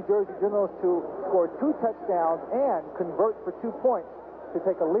the New Jersey Generals to score 2 touchdowns and convert for 2 points to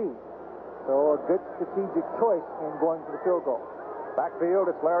take a lead. So a good strategic choice in going for the field goal. Backfield,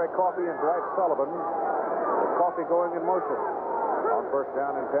 it's Larry Coffey and Dwight Sullivan. With Coffey going in motion. On first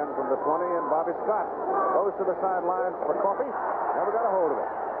down and 10 from the 20, and Bobby Scott goes to the sidelines for Coffey. Never got a hold of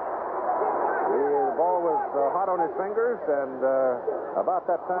it. The ball was hot on his fingers, and about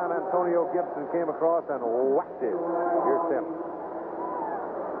that time, Antonio Gibson came across and whacked it. Here's Tim.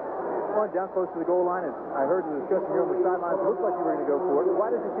 Well, down close to the goal line, and I heard the discussion here on the sidelines. It looked like you were going to go for it. Why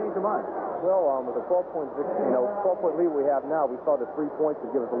did you change your mind? Well, with the 12-point victory, 12-point lead we have now, we saw the 3 points to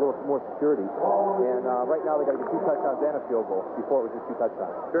give us a little more security. And right now they got to get 2 touchdowns and a field goal. Before it was just 2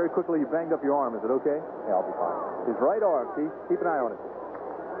 touchdowns. Very quickly, you banged up your arm. Is it okay? Yeah, I'll be fine. His right arm, Keith. Keep an eye on it.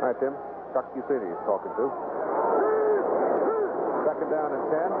 All right, Tim. Chuck Fusina he's talking to. Second down and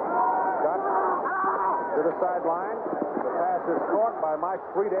 10. Scott to the sideline. The pass is caught by Mike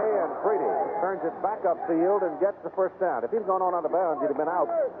Friede, and Friede turns it back upfield and gets the first down. If he'd gone on out of bounds, he'd have been out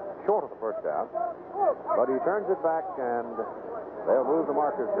short of the first down. But he turns it back, and they'll move the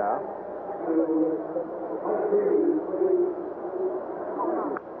markers now.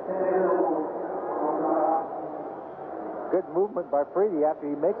 good movement by Freedy after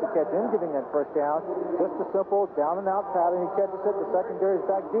he makes the catch and getting that first down. Just a simple down and out pattern. He catches it. The secondary is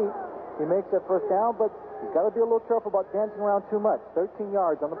back deep. He makes that first down, but he's got to be a little careful about dancing around too much. 13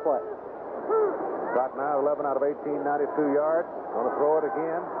 yards on the play. Scott now 11 out of 18, 92 yards. Going to throw it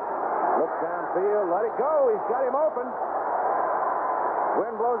again. Looks downfield. Let it go. He's got him open.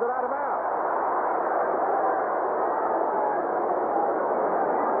 Wind blows it out of bounds.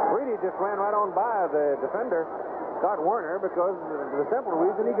 Freedy just ran right on by the defender, Scott Warner, because of the simple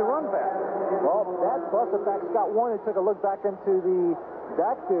reason he can run fast. Well, that plus the fact Scott Warner took a look back into the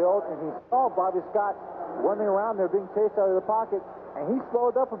backfield, and he saw Bobby Scott running around there being chased out of the pocket, and he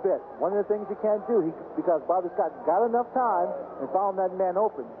slowed up a bit. One of the things you can't do, because Bobby Scott got enough time and found that man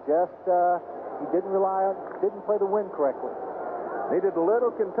open. Just he didn't play the wind correctly. Needed a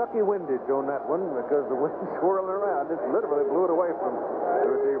little Kentucky windage on that one because the wind swirling around just literally blew it away from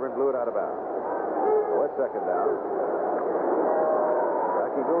the receiver and blew it out of bounds. So it's second down.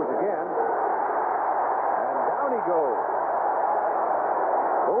 Back he goes again. And down he goes.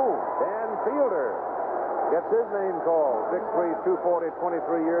 Oh, Dan Fielder gets his name called. 6'3", 240,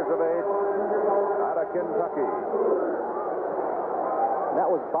 23 years of age, out of Kentucky. And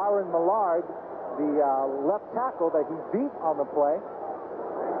that was Byron Millard, the left tackle that he beat on the play.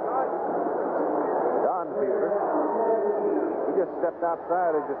 Don Fielder. He just stepped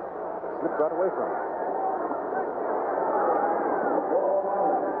outside and just slipped right away from him.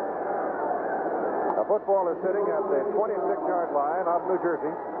 The football is sitting at the 26-yard line of New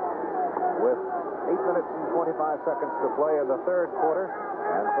Jersey with 8 minutes and 25 seconds to play in the third quarter,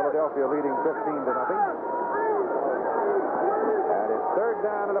 and Philadelphia leading 15-0. And it's third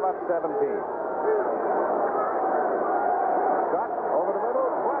down at about 17. Scott over the middle,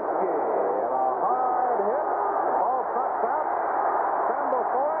 Watsky, and a hard hit. The ball pops out. Scramble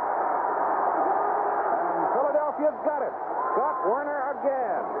for it. And Philadelphia's got it. Scott Warner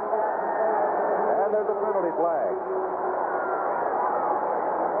again. And there's a penalty flag.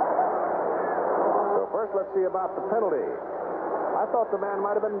 So first let's see about the penalty. I thought the man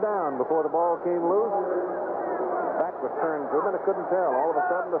might have been down before the ball came loose. Back was turned to him, and I couldn't tell. All of a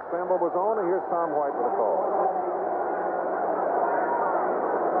sudden, the scramble was on, and here's Tom White with a call.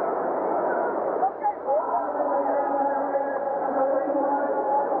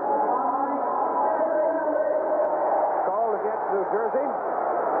 Called against New Jersey,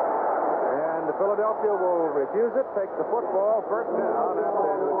 and Philadelphia will refuse it, take the football, first down at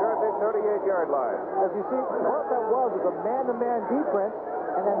the New Jersey 38-yard line. As you see, what that was a man-to-man defense,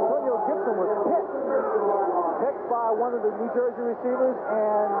 and Antonio Gibson was picked by one of the New Jersey receivers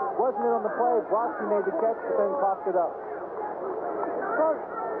and wasn't in on the play. Brodsky made the catch, but then coughed it up.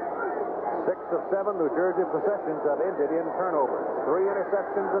 6 of 7 New Jersey possessions have ended in turnovers. 3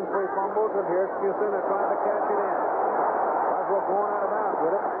 interceptions and 3 fumbles, and here's Fusina trying to cash it in. Might as well go on out of bounds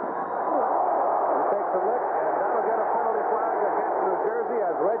with it. He takes a lick, and that'll get a penalty flag against New Jersey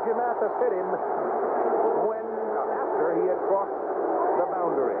as Reggie Mathis hit him after he had crossed the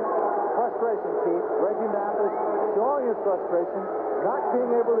boundary. Frustration, Keith. Reggie Mathis showing his frustration, not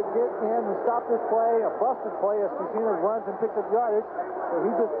being able to get in and stop this play, a busted play as Fusina runs and picks up yardage. So he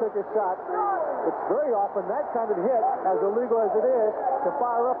just took a shot. It's very often that kind of hit, as illegal as it is, to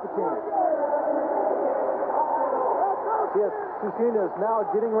fire up the team. Yes, Fusina is now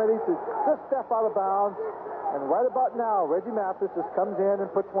getting ready to just step out of bounds, and right about now, Reggie Mathis just comes in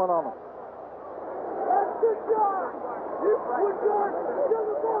and puts one on him. Yeah,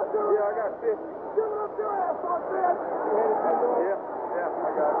 I got 50. Give it up your ass on that. Yeah,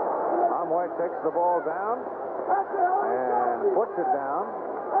 I got it. Tom White takes the ball down and puts it down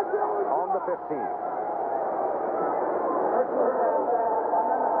on the 15.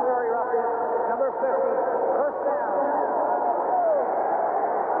 Number 50, first down.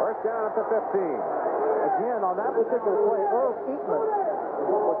 First down at the 15. Again, on that particular play, Earl Eatman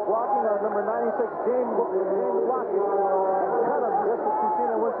was blocking on number 96, James Lockett, and cut him just as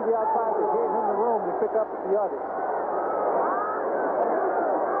Fusina went to the outside that gave him the room to pick up the others.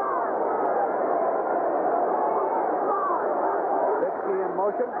 Fitzkee in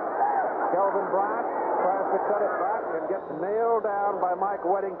motion. Kelvin Bryant tries to cut it back and gets nailed down by Mike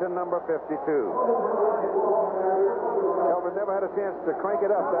Weddington, number 52. Kelvin never had a chance to crank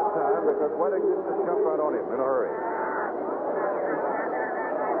it up that time because Weddington just jumped right on him in a hurry.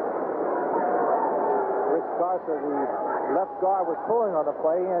 Rich Garza, the left guard, was pulling on the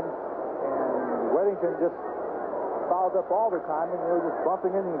play, and Weddington just fouled up all the time, and they were just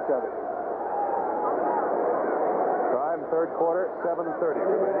bumping into each other. Time, third quarter, 7:30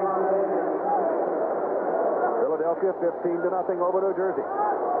 remaining. Philadelphia 15-0 over New Jersey.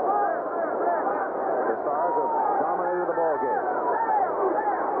 The Stars have dominated the ball game.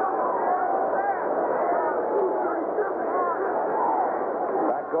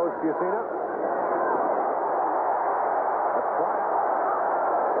 Back goes Fusina. That's Bryant.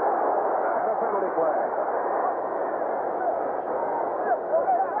 And a penalty flag.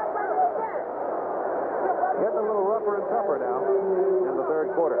 Getting a little rougher and tougher now in the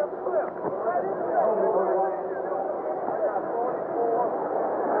third quarter.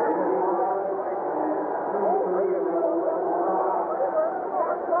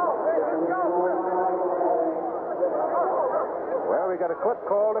 Well, we got a clip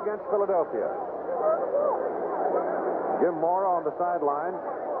called against Philadelphia. Jim Mora on the sideline.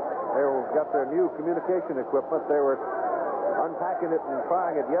 They've got their new communication equipment. They were unpacking it and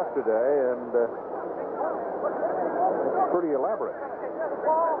trying it yesterday, and it's pretty elaborate.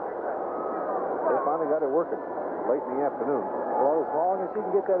 They finally got it working late in the afternoon. Well, as long as you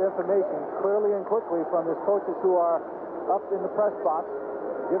can get that information clearly and quickly from his coaches who are up in the press box,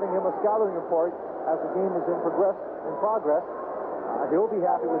 giving him a scouting report as the game is in progress, he'll be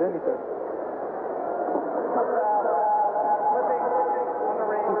happy with anything.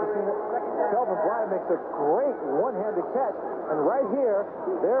 Kelvin Bryant makes a great one-handed catch, and right here,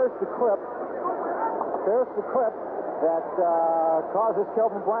 there's the clip. There's the clip that causes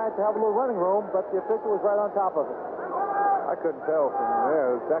Kelvin Bryant to have a little running room, but the official was right on top of it. I couldn't tell from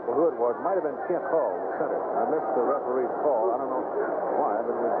there exactly who it was. It might have been Kent Hull, the center. I missed the referee's call. I don't know why,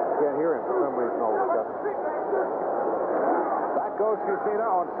 but we can't hear him for some reason all of a sudden. Back goes Fusina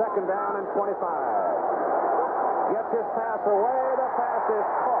on second down and 25. Gets his pass away. The pass is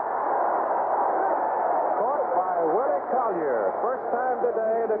caught. Caught by Willie Collier. First time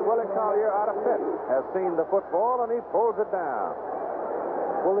today that Willie Collier out of Pitt has seen the football, and he pulls it down.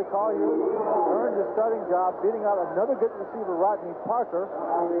 Willie Collier earned his starting job, beating out another good receiver, Rodney Parker.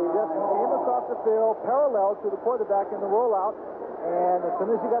 He just came across the field, parallel to the quarterback in the rollout, and as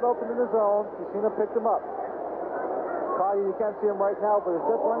soon as he got open in the zone, Fusina picked him up. Collier, you can't see him right now, but is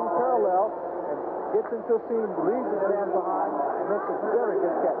just running parallel and gets into a seam, leaves his man behind, and makes a very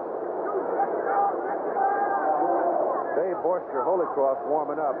good catch. Dave Boyster, Holy Cross,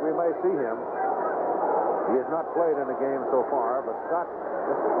 warming up. We may see him. He has not played in the game so far, but Scott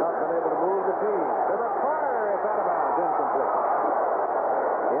just has not been able to move the team. To the corner, it's out of bounds, incomplete.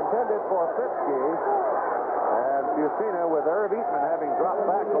 Intended for Fitzkee, and Fusina with Irv Eatman having dropped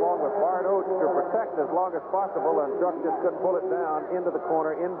back along with Bart Oates to protect as long as possible, and Chuck just couldn't pull it down into the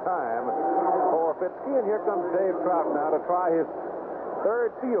corner in time for Fitzkee. And here comes Dave Trout now to try his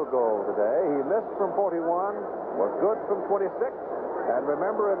third field goal today. He missed from 41, was good from 26. And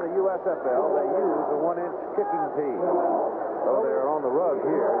remember, in the USFL, they use a 1-inch kicking tee. So they're on the rug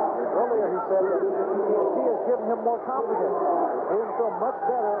here. Earlier, he said that the tee has given him more confidence. He didn't feel much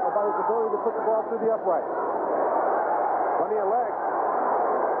better about his ability to put the ball through the uprights. Plenty of leg.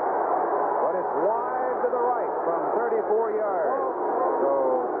 But it's wide to the right from 34 yards. So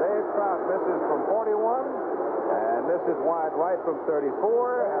Dave Trout misses from 41, and misses wide right from 34,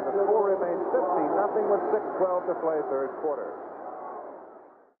 and the score remains 50-0 with 6:12 to play third quarter.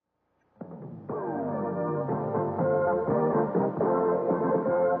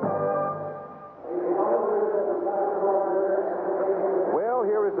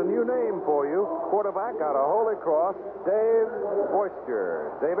 A new name for you, quarterback out of Holy Cross, Dave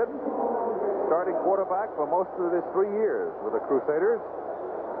Boyster. David, starting quarterback for most of his 3 years with the Crusaders.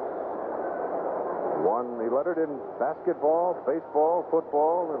 He lettered in basketball, baseball,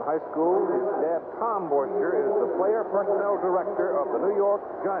 football in high school. His dad, Tom Boyster, is the player personnel director of the New York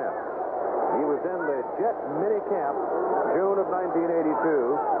Giants. He was in the Jet minicamp June of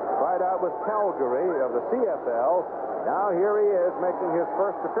 1982, tried out with Calgary of the CFL. Now here he is making his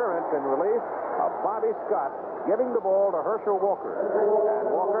first appearance in relief of Bobby Scott, giving the ball to Herschel Walker.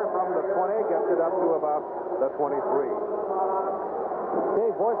 And Walker from the 20 gets it up to about the 23.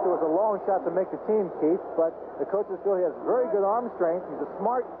 Dave Boyster was a long shot to make the team, Keith, but the coaches feel he has very good arm strength. He's a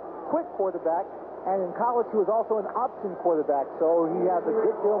smart, quick quarterback, and in college he was also an option quarterback, so he has a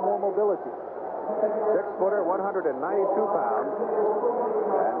good deal more mobility. 6-footer, 192 pounds,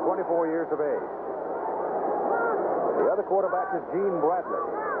 and 24 years of age. The other quarterback is Gene Bradley,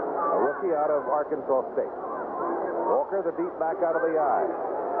 a rookie out of Arkansas State. Walker, the deep back out of the eye.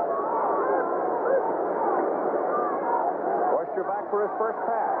 Boyster back for his first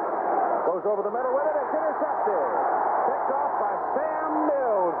pass. Goes over the middle with it. It's intercepted. Picked off by Sam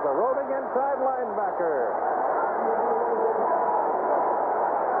Mills, the roving inside linebacker.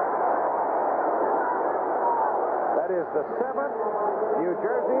 That is the 7th New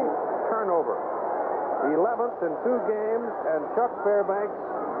Jersey turnover. 11th in 2 games, and Chuck Fairbanks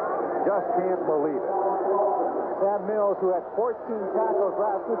just can't believe it. Sam Mills, who had 14 tackles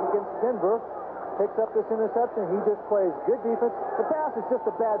last week against Denver, picks up this interception. He just plays good defense. The pass is just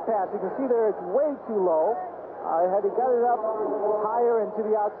a bad pass. You can see there it's way too low. Had he got it up higher and to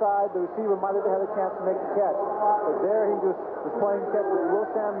the outside, the receiver might have had a chance to make the catch. But there he just was playing catch with Will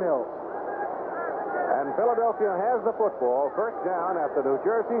Sam Mills. And Philadelphia has the football, first down at the New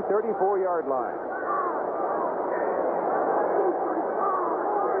Jersey 34-yard line.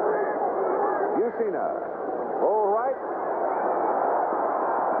 Fusina, roll right,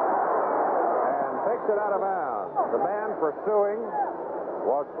 and takes it out of bounds. The man pursuing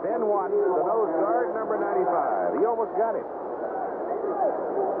was Ben Watts, the nose guard, number 95. He almost got him.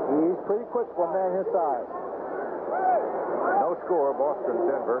 He's pretty quick for a man his size. No score, Boston,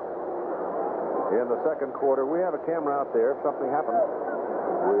 Denver. In the second quarter, we have a camera out there. If something happens,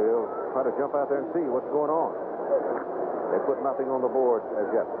 we'll try to jump out there and see what's going on. They put nothing on the board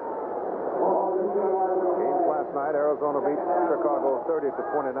as yet. Games last night, Arizona beat Chicago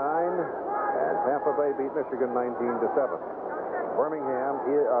 30-29, and Tampa Bay beat Michigan 19-7.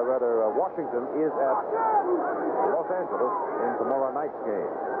 Washington is at Los Angeles in tomorrow night's game.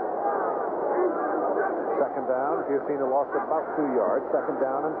 Second down, Fusina lost about 2 yards. Second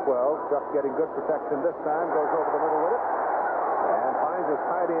down and 12. Chuck getting good protection this time, goes over the middle with it, and finds his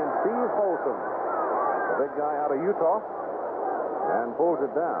tight end, Steve Folsom, the big guy out of Utah, and pulls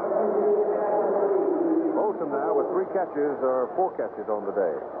it down. Folsom now with 3 catches or 4 catches on the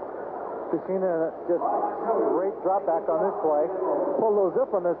day. Fusina just great drop back on this play. Pulled a little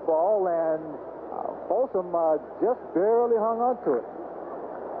zip on this ball, and Folsom just barely hung on to it.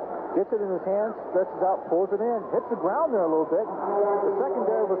 Gets it in his hands, stretches out, pulls it in, hits the ground there a little bit. The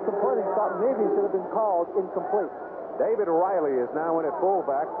secondary was complaining, thought maybe it should have been called incomplete. David Riley is now in at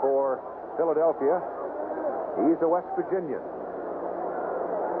fullback for Philadelphia. He's a West Virginian.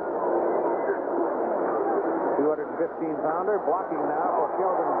 215-pounder, blocking now for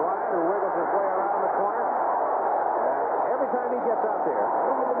Kelvin Bryant, who wiggles his way around the corner. And every time he gets out there,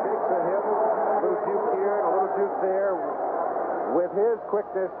 takes a hit, a little juke here and a little juke there. With his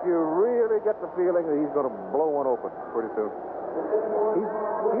quickness, you really get the feeling that he's going to blow one open pretty soon.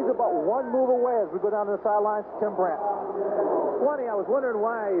 He's about one move away as we go down to the sidelines. Tim Brandt. Funny, I was wondering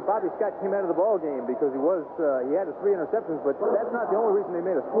why Bobby Scott came out of the ball game, because he had his 3 interceptions, but that's not the only reason they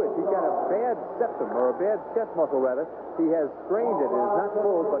made a switch. He's got a bad septum, or a bad chest muscle rather. He has strained it. It is not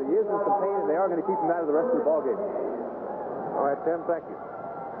pulled, but he is in some pain, and they are going to keep him out of the rest of the ball game. All right, Tim, thank you.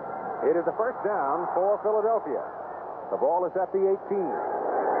 It is the first down for Philadelphia. The ball is at the 18. And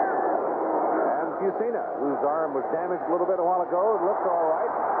Fusina, whose arm was damaged a little bit a while ago, looks all right.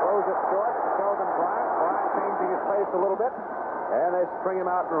 Throws it short to Kelvin Bryant. Bryant changing his pace a little bit. And they spring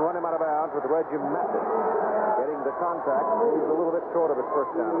him out and run him out of bounds with Reggie Mathis getting the contact. He's a little bit short of his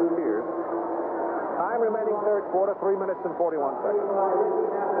first down, it appears. Time remaining third quarter, 3 minutes and 41 seconds.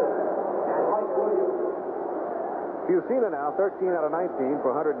 Fusina now 13 out of 19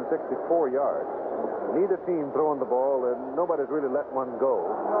 for 164 yards. Neither team throwing the ball, and nobody's really let one go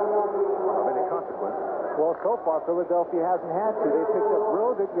of any consequence. Well, so far, Philadelphia hasn't had to. They picked up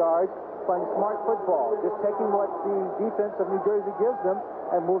real good yards, playing smart football, just taking what the defense of New Jersey gives them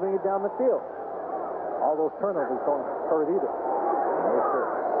and moving it down the field. All those turnovers don't hurt either. No, sir.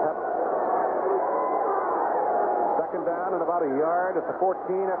 Second down and about a yard at the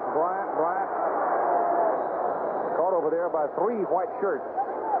 14. That's Bryant. Bryant caught over there by 3 white shirts.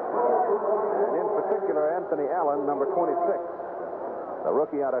 And in particular, Anthony Allen, number 26, the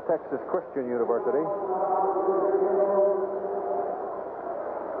rookie out of Texas Christian University.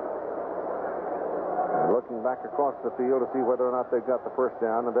 And looking back across the field to see whether or not they've got the first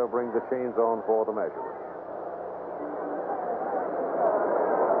down, and they'll bring the chains on for the measurement.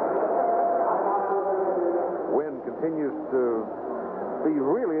 Wind continues to be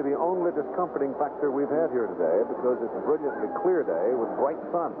really the only discomforting factor we've had here today, because it's a brilliantly clear day with bright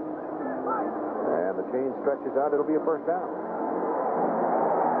sun. And the chain stretches out. It'll be a first down.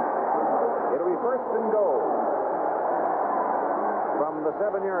 It'll be first and goal from the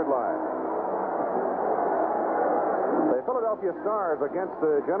 7-yard line. The Philadelphia Stars against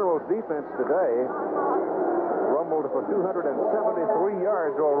the Generals defense today rumbled for 273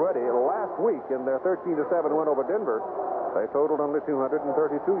 yards already. Last week in their 13-7 win over Denver, they totaled only 232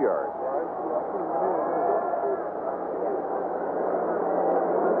 yards.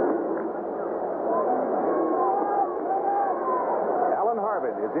 Alan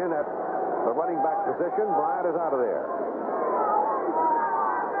Harvin is in at the running back position. Bryant is out of there.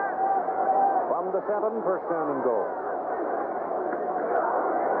 From the 7, first down and goal.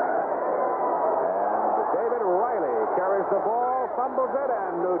 And David Riley carries the ball, fumbles it,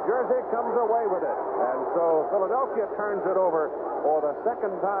 and New Jersey comes away with it. And so Philadelphia turns it over for the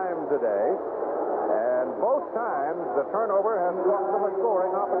second time today. And both times the turnover has cost them a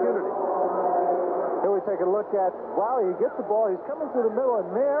scoring opportunity. Here we take a look at Riley. He gets the ball. He's coming through the middle,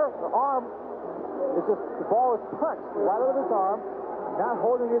 and there, the arm is just, the ball is punched right out of his arm, not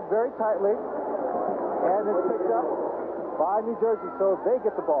holding it very tightly, and it's picked up by New Jersey, so they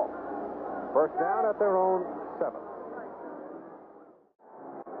get the ball. First down at their own 7.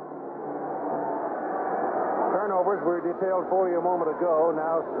 Turnovers were detailed for you a moment ago.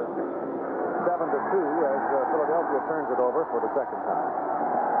 Now 7-2 as Philadelphia turns it over for the second time.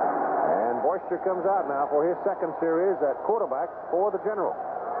 And Boyster comes out now for his second series at quarterback for the Generals.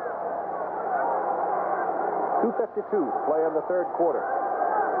 2:52 to play in the third quarter.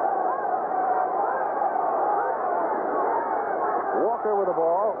 Walker with the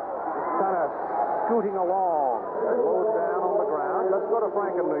ball, just kind of scooting along, low down on the ground. Let's go to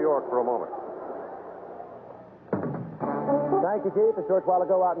Franklin, New York for a moment. Thank you, Keith. A short while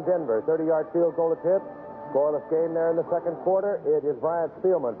ago out in Denver, 30-yard field goal attempt. Scoreless game there in the second quarter. It is Bryant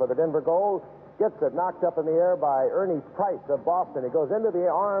Spielman for the Denver goal. Gets it knocked up in the air by Ernie Price of Boston. He goes into the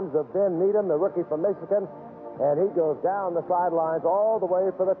arms of Ben Needham, the rookie from Michigan, and he goes down the sidelines all the way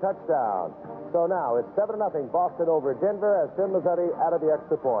for the touchdown. So now it's 7-0 Boston over Denver as Tim Mazzetti added the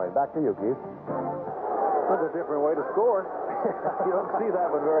extra point. Back to you, Keith. That's a different way to score. You don't see that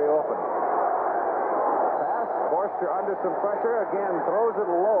one very often. Pass, Boyster under some pressure, again throws it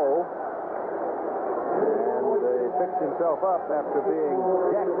low. And he picks himself up after being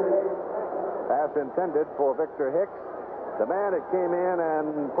decked. Pass intended for Victor Hicks. The man that came in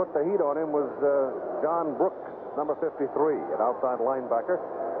and put the heat on him was John Brooks, number 53, an outside linebacker.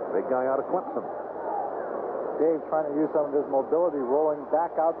 Big guy out of Clemson. Dave trying to use some of his mobility, rolling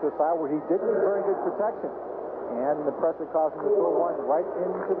back out to the side where he did get very good protection. And the pressure caused him to throw one right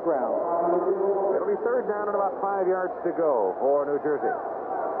into the ground. It'll be third down and about 5 yards to go for New Jersey.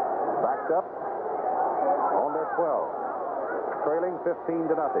 Backed up on their 12. Trailing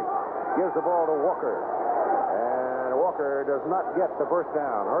 15-0. Gives the ball to Walker. And Walker does not get the first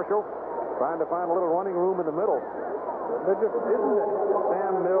down. Herschel trying to find a little running room in the middle. There just isn't it.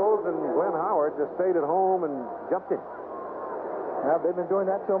 Sam Mills and Glenn Howard just stayed at home and jumped him. Now, they've been doing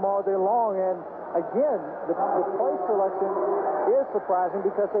that to him all day long, and again, the play selection is surprising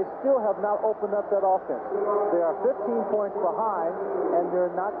because they still have not opened up that offense. They are 15 points behind, and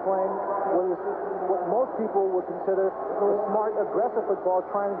they're not playing what most people would consider the smart, aggressive football,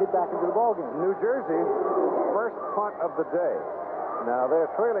 trying to get back into the ballgame. New Jersey, first punt of the day. Now, they're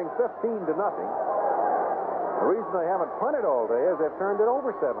trailing 15-0. The reason they haven't punted all day is they've turned it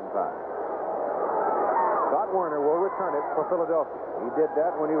over 7 times. Scott Werner will return it for Philadelphia. He did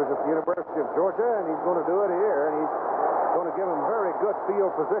that when he was at the University of Georgia, and he's going to do it here, and he's going to give him very good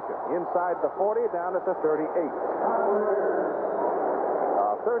field position. Inside the 40, down at the 38.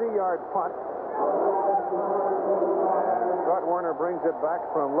 A 30-yard punt. And Scott Werner brings it back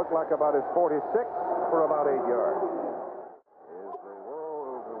from looked like about his 46 for about 8 yards. Is the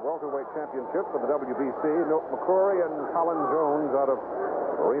World Welterweight Championship for the WBC. Milt McCrory and Colin Jones out of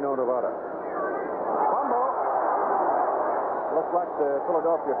Reno, Nevada. Fumble. Looks like the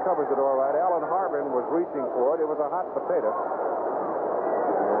Philadelphia covers it all right. Alan Harbin was reaching for it. It was a hot potato.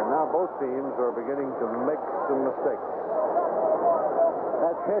 And now both teams are beginning to make some mistakes.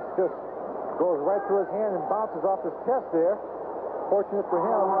 That pitch just goes right through his hand and bounces off his chest there. Fortunate for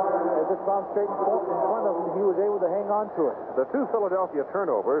him, as it bounced straight in front of him, he was able to hang on to it. The 2 Philadelphia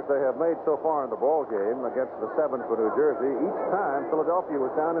turnovers they have made so far in the ball game against the 7 for New Jersey, each time Philadelphia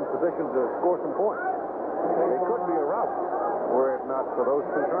was down in position to score some points. It could be a rout were it not for those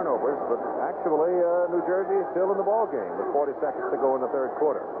 2 turnovers, but actually New Jersey is still in the ball game with 40 seconds to go in the third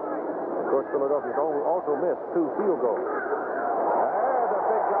quarter. Of course, Philadelphia's also missed 2 field goals. There, the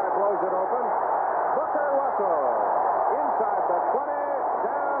big guy blows it open. Booker Russell inside the 20,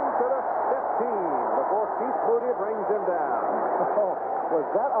 down to the 15 before Keith Moody brings him down. Oh, was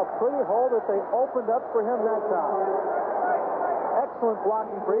that a pretty hole that they opened up for him that time? Excellent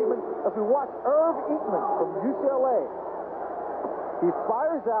blocking for Eatman. If you watch Irv Eatman from UCLA, he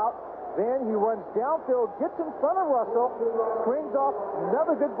fires out, then he runs downfield, gets in front of Russell, swings off,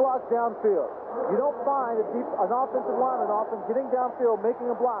 another good block downfield. You don't find an offensive lineman often getting downfield, making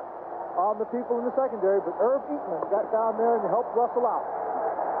a block on the people in the secondary, but Irv Eatman got down there and helped Russell out.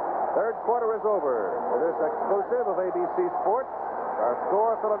 Third quarter is over for this exclusive of ABC Sports. Our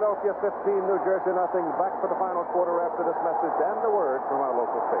score, Philadelphia 15, New Jersey nothing. Back for the final quarter after this message and the word from our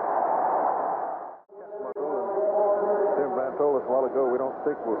local station. Tim Van told us a while ago we don't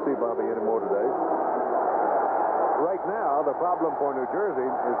think we'll see Bobby anymore today. right now, the problem for New Jersey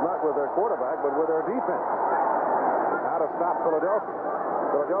is not with their quarterback, but with their defense. How to stop Philadelphia.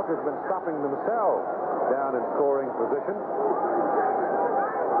 Philadelphia's been stopping themselves down in scoring position.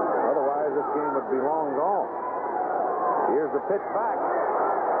 Otherwise, this game would be long gone. Here's the pitch back.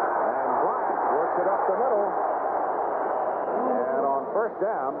 And Bryant works it up the middle. And on first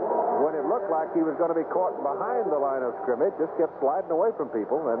down, when it looked like he was going to be caught behind the line of scrimmage, just kept sliding away from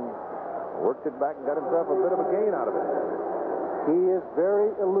people and worked it back and got himself a bit of a gain out of it. He is very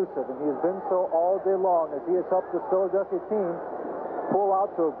elusive, and he has been so all day long as he has helped the Philadelphia team pull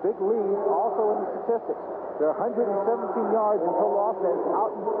out to a big lead. Also in the statistics, they're 117 yards in total offense out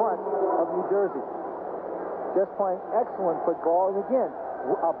in front of New Jersey. Just playing excellent football, and again,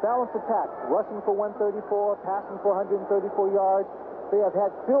 a balanced attack, rushing for 134, passing for 134 yards. They have had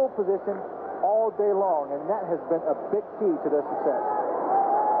field position all day long, and that has been a big key to their success.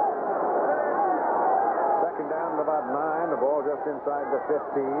 Second down at about 9. The ball just inside the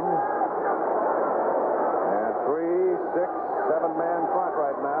 15. And 3, 6, 7-man front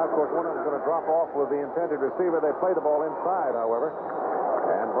right now. Of course, one of them's going to drop off with the intended receiver. They play the ball inside, however.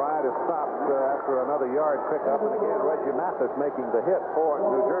 And Bryant is stopped after another yard pickup. And again, Reggie Mathis making the hit for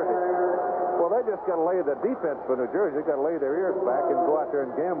New Jersey. Well, they just got to lay the defense for New Jersey, got to lay their ears back and go out there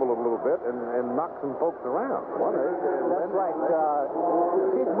and gamble a little bit and knock some folks around. That's right.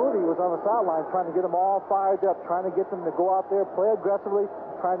 Chief Moody was on the sideline trying to get them all fired up, trying to get them to go out there, play aggressively,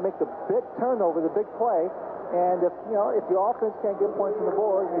 trying to make the big turnover, the big play. And if your offense can't get points on the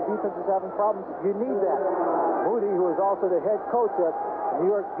board and your defense is having problems, you need that. Moody, who is also the head coach at New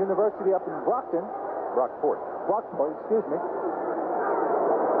York University up in Brockport, excuse me.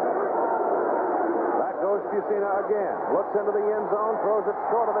 Goes Fusina again. Looks into the end zone, throws it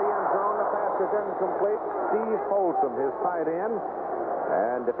short of the end zone. The pass is incomplete. Steve Folsom, his tight end.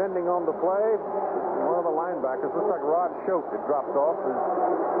 And depending on the play, one of the linebackers, looks like Rod Choate, had dropped off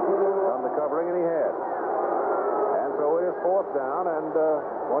on the covering, and he had. And so it is fourth down, and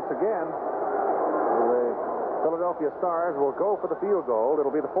once again, the Philadelphia Stars will go for the field goal. It'll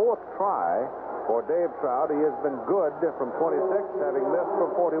be the fourth try for Dave Trout. He has been good from 26, having missed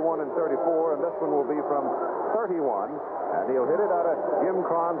from 41 and 34, and this one will be from 31, and he'll hit it out of Jim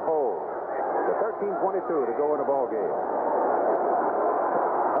Cron's hole. The 13:22 to go in the ball game.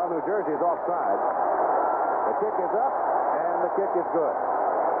 Well, New Jersey's offside. The kick is up, and the kick is good.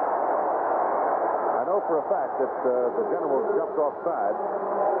 I know for a fact that the Generals jumped offside,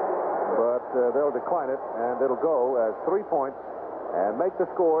 but they'll decline it, and it'll go as 3 points and make the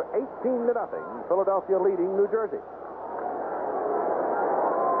score 18-0. Philadelphia leading New Jersey.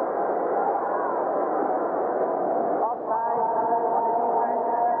 Offside on the defense.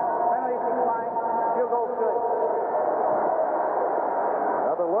 Penalty decline. Field goal good.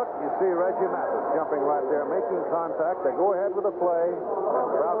 Another look. You see Reggie Mathis jumping right there, making contact. They go ahead with the play,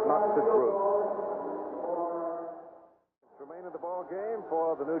 and Trout knocks it through. Remain in the ball game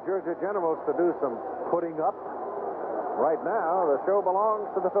for the New Jersey Generals to do some putting up. Right now, the show belongs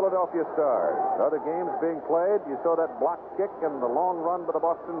to the Philadelphia Stars. Other games being played. You saw that block kick and the long run by the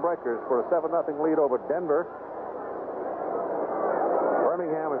Boston Breakers for a 7-0 lead over Denver.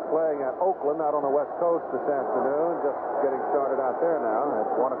 Birmingham is playing at Oakland out on the West Coast this afternoon. Just getting started out there now at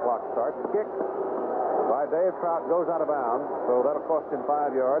 1 o'clock start. The kick by Dave Trout goes out of bounds, so that'll cost him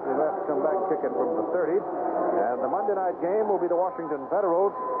 5 yards. He'll have to come back and kick it from the 30. And the Monday night game will be the Washington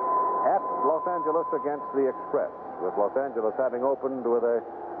Federals at Los Angeles against the Express, with Los Angeles having opened with a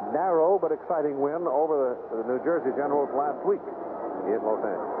narrow but exciting win over the New Jersey Generals last week in Los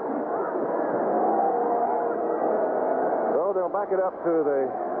Angeles. So they'll back it up to the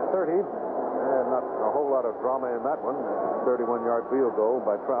 30. Not a whole lot of drama in that one. 31-yard field goal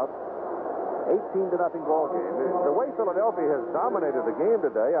by Trout. 18-0 ball game. The way Philadelphia has dominated the game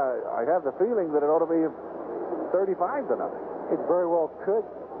today, I have the feeling that it ought to be 35-0. It very well could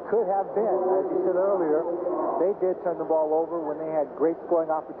have been. As you said earlier, they did turn the ball over when they had great scoring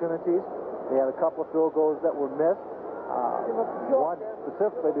opportunities. They had a couple of field goals that were missed. One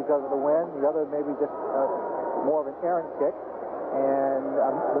specifically because of the wind, the other maybe just more of an errant kick, and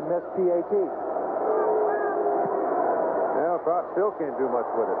the missed PAT. Well, Trout still can't do much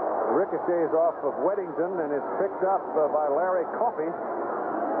with it. The ricochets off of Weddington and is picked up by Larry Coffey.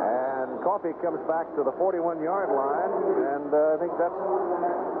 And Coffey comes back to the 41-yard line, and I think that's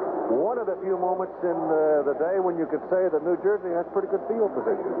one of the few moments in the day when you could say that New Jersey has pretty good field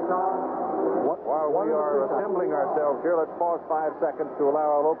position. While we are assembling ourselves here, let's pause 5 seconds to allow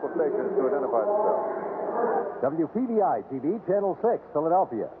our local stations to identify themselves. WPBI TV, Channel 6,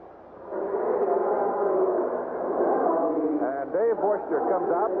 Philadelphia. And Dave Borster comes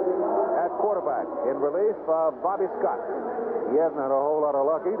out at quarterback in relief of Bobby Scott. He hasn't had a whole lot of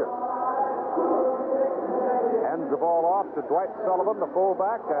luck either. Hands the ball off to Dwight Sullivan, the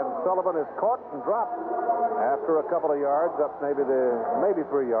fullback, and Sullivan is caught and dropped after a couple of yards, up maybe 3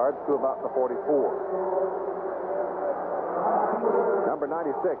 yards to about the 44. Number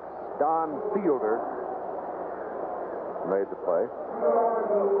 96, Don Fielder, made the play.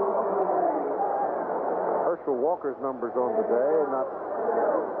 Herschel Walker's numbers on the day, not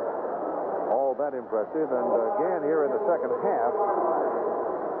all that impressive. And again, here in the second half,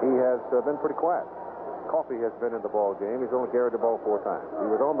 he has been pretty quiet. Coffey has been in the ball game. He's only carried the ball 4 times. He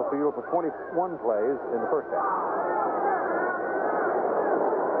was on the field for 21 plays in the first half.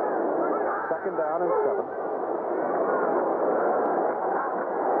 Second down and 7.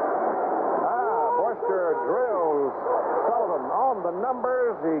 Borster drills Sullivan on the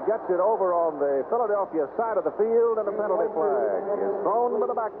numbers. He gets it over on the Philadelphia side of the field, and a penalty flag is thrown by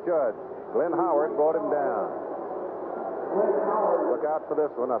the back judge. Glenn Howard brought him down. Look out for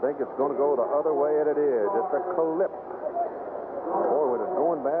this one. I think it's going to go the other way, and it is. It's a clip. Boy, when it's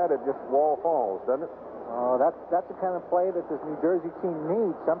going bad, it just wall falls, doesn't it? Oh, that's the kind of play that this New Jersey team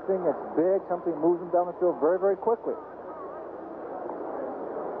needs. Something that's big, something moves them down the field very, very quickly.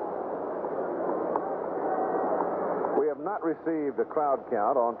 We have not received a crowd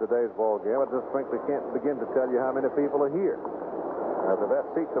count on today's ball game. I just frankly can't begin to tell you how many people are here. That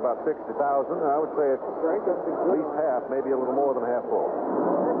seat's about 60,000. I would say it's at least half, maybe a little more than half full.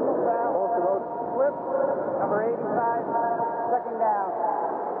 Most of those flip. Number 85, second down.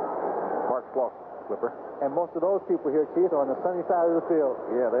 Mark Slauson, flipper. And most of those people here, Keith, are on the sunny side of the field.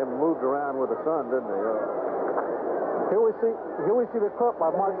 Yeah, they moved around with the sun, didn't they? Here we see the clip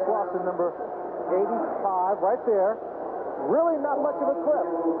by Mark Slauson, number 85, right there. Really not much of a clip.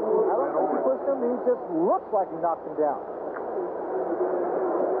 I don't think he pushed him. He just looks like he knocked him down.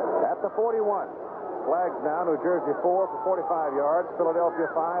 At the 41. Flags now. New Jersey 4 for 45 yards. Philadelphia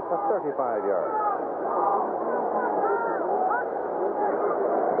 5 for 35 yards.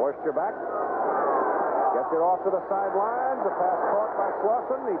 Borster back. Gets it off to the sidelines. The pass caught by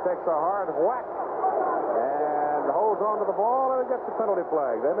Slauson. He takes a hard whack and holds on to the ball, and it gets the penalty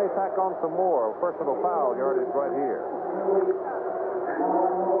flag. They may tack on some more personal foul yardage right here.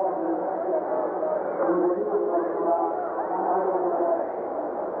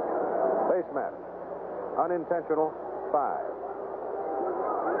 Base matter. Unintentional 5.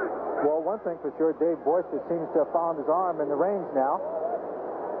 Well, one thing for sure, Dave Borster seems to have found his arm in the range now.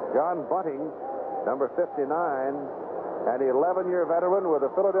 John Bunting, number 59, an 11-year veteran with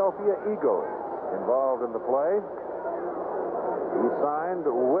the Philadelphia Eagles, involved in the play. He signed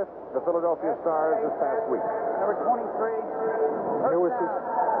with the Philadelphia Stars this past week. Number 23. Here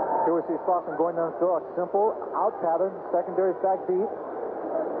we see Slauson going down the field. A simple out pattern, secondary back beat.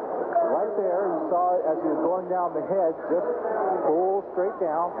 Right there, you saw it as he was going down the head, just pull straight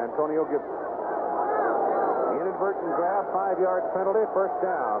down. Antonio Gibson. Inadvertent grab, 5-yard penalty, first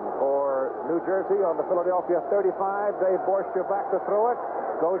down for New Jersey on the Philadelphia 35. Dave Borster back to throw it.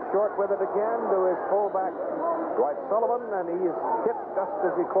 Goes short with it again to his fullback, Dwight Sullivan, and he's hit just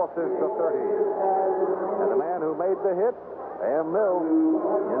as he crosses the 30. And the man who made the hit, Sam Mills,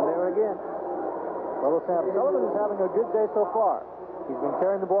 in there again. Well, Sam Sullivan is having a good day so far. He's been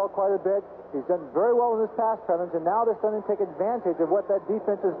carrying the ball quite a bit. He's done very well in his pass coverage, and now they're starting to take advantage of what that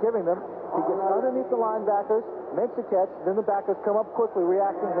defense is giving them. He gets underneath the linebackers, makes a catch, then the backers come up quickly,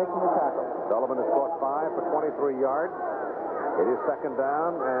 reacting, making the tackle. Sullivan has caught 5 for 23 yards. It is second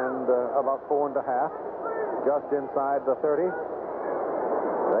down and about 4.5, just inside the 30.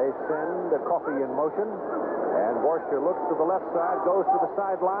 They send Coffey in motion, and Borster looks to the left side, goes to the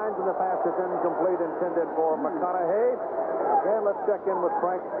sidelines, and the pass is incomplete, intended for McConaughey. Again, let's check in with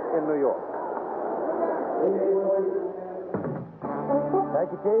Frank in New York. Thank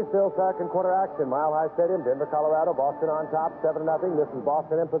you, Keith. Still second quarter action. Mile High Stadium, Denver, Colorado. Boston on top, 7-0. This is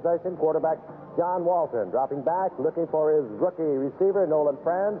Boston in possession. Quarterback John Walton dropping back, looking for his rookie receiver, Nolan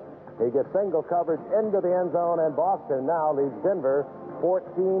Franz. He gets single coverage into the end zone, and Boston now leads Denver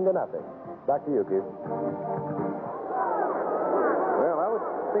 14-0. Back to you, Keith. Well, I would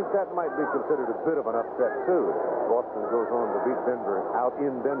think that might be considered a bit of an upset, too. Boston goes on to beat Denver out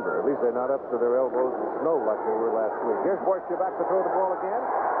in Denver. At least they're not up to their elbows in snow like they were last week. Here's Borster back to throw the ball again.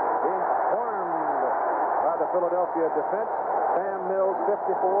 Being swarmed by the Philadelphia defense. Sam Mills,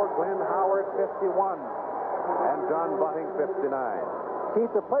 54. Glenn Howard, 51. And John Bunting, 59. Keith,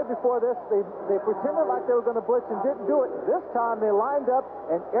 the play before this, they pretended like they were going to blitz and didn't do it. This time they lined up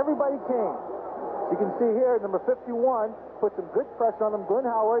and everybody came. You can see here, number 51 put some good pressure on them, Glenn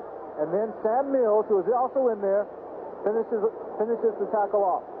Howard, and then Sam Mills, who was also in there, finishes the tackle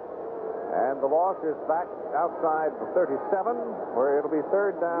off. And the loss is back outside the 37, where it'll be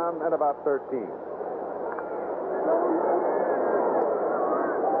third down and about 13.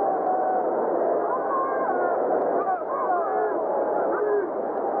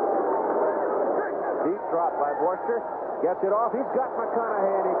 Deep drop by Borster. Gets it off. He's got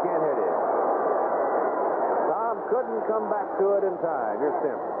McConaughey, and he can't hit it. Tom couldn't come back to it in time. Here's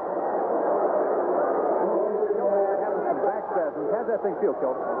Tim. Having some back spasms. How's that thing feel,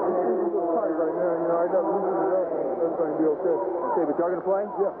 Kelvin? Right there, I got to loosen it up. That's going to be okay. Okay, but you're going to play?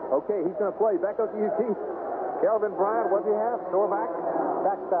 Yeah. Okay, he's going to play. Back up to you, Keith. Kelvin Bryant, what do you have? Sore back?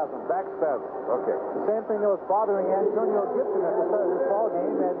 Back spasm. Back spasm. Okay. The same thing that was bothering Antonio Gibson at the start of this ball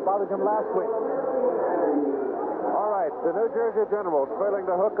game and bothered him last week. All right, the New Jersey Generals failing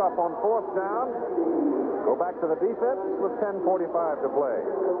to hook up on fourth down. Go back to the defense with 10:45 to play.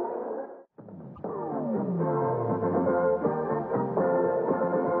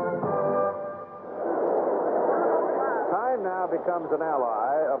 Time now becomes an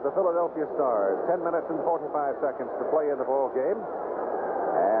ally of the Philadelphia Stars. 10 minutes and 45 seconds to play in the ball game.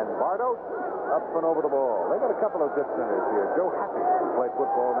 And Bardo up and over the ball. They got a couple of good centers here. Joe Happy played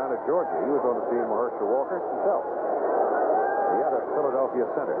football down at Georgia. He was on the team with Herschel Walker himself. The other Philadelphia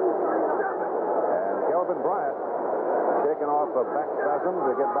center. And Kelvin Bryant shaking off a back spasm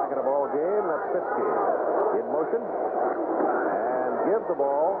to get back in the ball game. That's Fitzkee in motion. And give the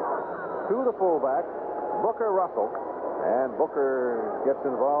ball to the fullback, Booker Russell. And Booker gets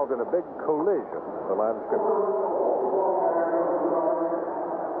involved in a big collision at the line of scrimmage.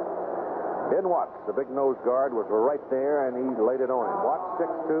 Ben Watts, the big nose guard, was right there, and he laid it on him. Watts,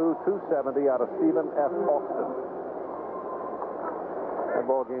 6'2", 270 out of Stephen F. Austin. That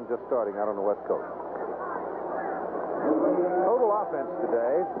ball game just starting out on the West Coast. Total offense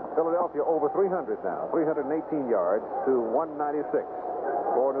today, Philadelphia over 300 now, 318 yards to 196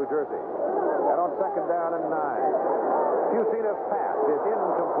 for New Jersey. And on second down and 9, Fusina's pass is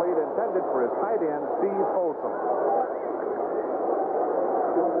incomplete, intended for his tight end, Steve Folsom.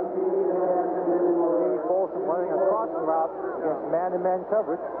 Steve Folsom running a crossing route against man-to-man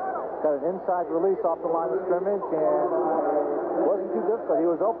coverage. Got an inside release off the line of scrimmage, and it wasn't too difficult. He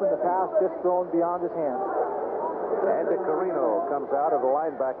was open. The pass just thrown beyond his hands. Andy Carino comes out of the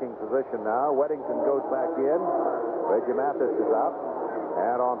linebacking position now. Weddington goes back in. Reggie Mathis is out.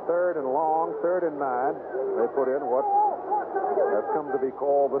 And on third and long, 3rd and 9, they put in what has come to be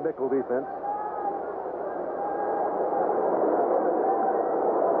called the nickel defense.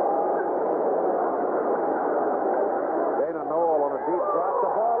 Dana Knoll on a deep drop.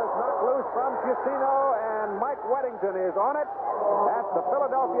 The ball is knocked loose from Fusino, and Mike Weddington is on it at the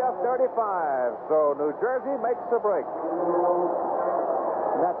Philadelphia 35. So New Jersey makes a break.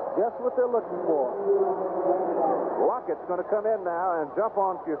 And that's just what they're looking for. Lockett's going to come in now and jump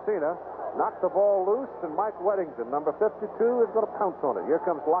on Fusina, knock the ball loose, and Mike Weddington, number 52, is going to pounce on it. Here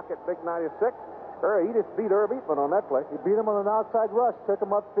comes Lockett, big 96. He just beat Herb Eatman on that play. He beat him on an outside rush, took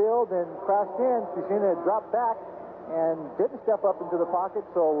him upfield, and crashed in. Fusina had dropped back and didn't step up into the pocket,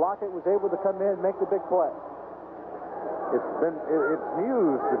 so Lockett was able to come in and make the big play. It's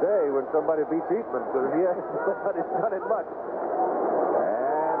news today when somebody beats Eatman, because nobody's done it much.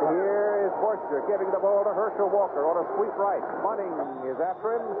 And here is Forster giving the ball to Herschel Walker on a sweep right. Bunning is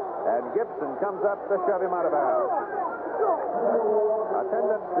after him, and Gibson comes up to shove him out of bounds.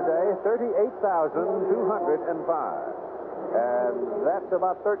 Attendance today, 38,205. And that's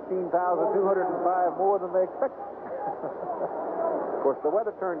about 13,205 more than they expected. Of course, the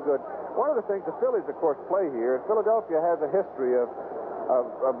weather turned good. One of the things the Phillies, of course, play here, Philadelphia has a history of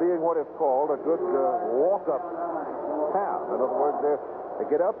being what is called a good walk-up town. In other words, they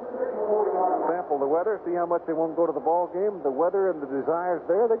get up, sample the weather, see how much they won't go to the ball game. The weather and the desires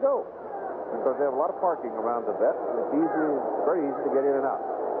there, they go. Because they have a lot of parking around the vet, and it's very easy to get in and out.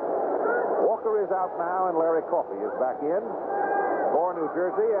 Walker is out now, and Larry Coffey is back in for New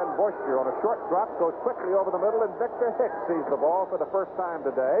Jersey, and Borster on a short drop goes quickly over the middle, and Victor Hicks sees the ball for the first time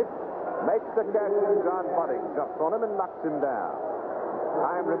today, makes the catch, and John Bunting jumps on him and knocks him down.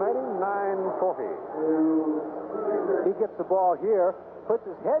 Time remaining, 9:40. He gets the ball here, puts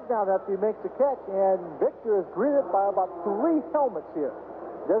his head down after he makes the catch, and Victor is greeted by about 3 helmets here.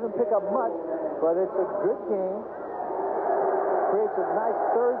 Doesn't pick up much, but it's a good game. Creates a nice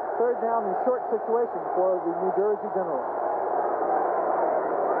third down and short situation for the New Jersey Generals.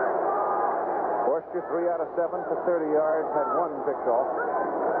 Forster, 3 out of 7 for 30 yards, had 1 picked off.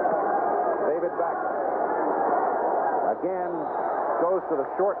 David back. Again, goes to the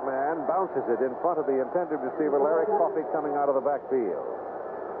short man, bounces it in front of the intended receiver, Larry Coffey, coming out of the backfield.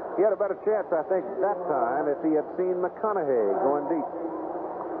 He had a better chance, I think, that time if he had seen McConaughey going deep.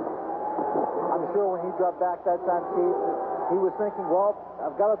 I'm sure when he dropped back that time, Keith, he was thinking, well,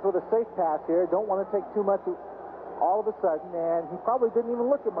 I've got to throw the safe pass here. Don't want to take too much all of a sudden. And he probably didn't even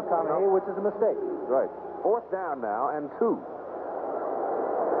look at McConaughey, which is a mistake. Right. 4th down now and 2.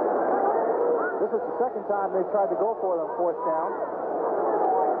 This is the second time they tried to go for it on 4th down.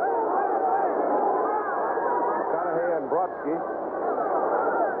 McConaughey and Brodsky,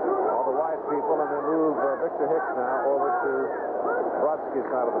 all the wide people, and they move Victor Hicks now over to Brodsky's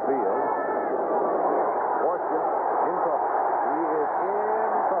side of the field. Borchia in trouble. He is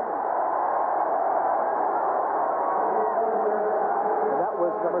in trouble. And that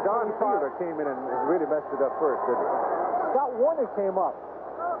was number Don Fielder came in and really messed it up first, didn't he? Scott Warner came up.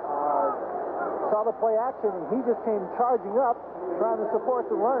 Saw the play action, and he just came charging up, trying to support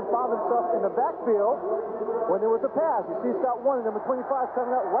the run, and found himself in the backfield when there was a pass. You see Scott Warner, number 25,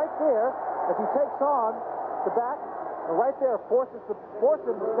 coming out right there as he takes on the back, and right there forces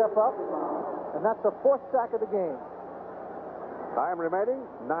him to step up, and that's the 4th sack of the game. Time remaining,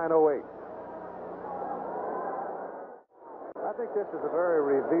 9:08. I think this is a very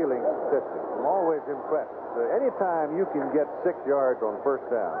revealing statistic. I'm always impressed. Anytime you can get 6 yards on 1st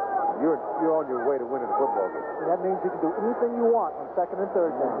down, you're on your way to winning a football game. And that means you can do anything you want on 2nd and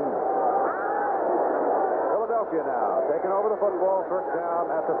 3rd down. Philadelphia now taking over the football, 1st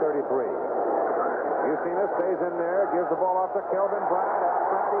down at the 33. Fusina stays in there, gives the ball off to Kelvin Bryant.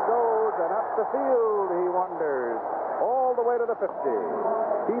 Outside he goes, and up the field he wanders all the way to the 50.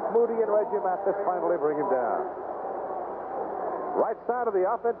 Keith Moody and Reggie Mathis finally bring him down. Right side of the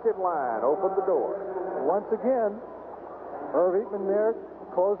offensive line opened the door. Once again, Irv Eatman there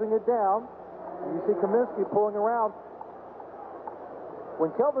closing it down. And you see Kaminsky pulling around.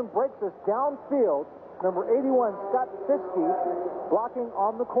 When Kelvin breaks this downfield, number 81, Scott Fitzkee, blocking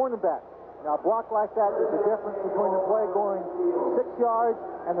on the cornerback. Now, a block like that is the difference between the play going 6 yards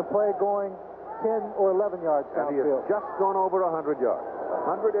and the play going 10 or 11 yards downfield. And he has just gone over 100 yards.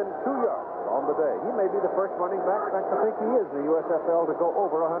 102 yards on the day. He may be the first running back, in fact, I think he is in the USFL, to go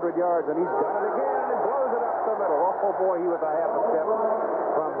over 100 yards, and he's done it again and blows it up the middle. Oh, boy, he was a half a step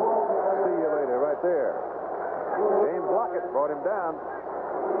from see you later right there. James Lockett brought him down.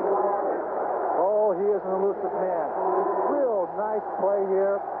 Oh, he is an elusive man. Real nice play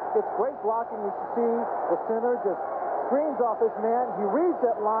here. It's great blocking. You see the center just screens off his man. He reads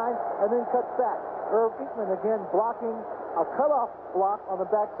that line and then cuts back. Irv Eatman again blocking a cutoff block on the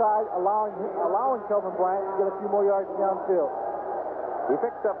backside, allowing Kelvin Bryant to get a few more yards downfield. He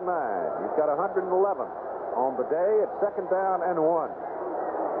picked up 9. He's got 111 on the day at 2nd down and 1.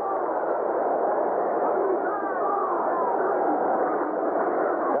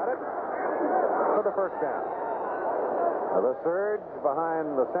 Got it for the 1st down. The surge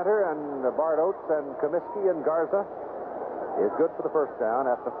behind the center and Bart Oates and Comiskey and Garza is good for the 1st down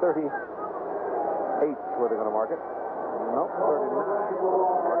at the 38 where they're going to mark it. Nope, 39.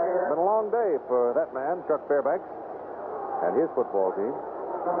 It's been a long day for that man, Chuck Fairbanks, and his football team.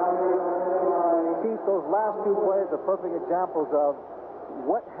 Keith, those last 2 plays are perfect examples of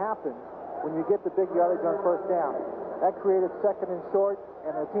what happens when you get the big yardage on 1st down. That created 2nd and short,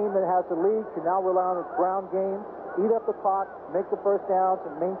 and a team that has the lead can now rely on its ground game, eat up the clock, make the 1st downs,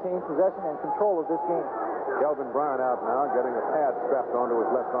 and maintain possession and control of this game. Kelvin Bryant out now, getting a pad strapped onto his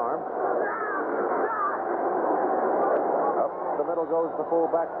left arm. Up the middle goes the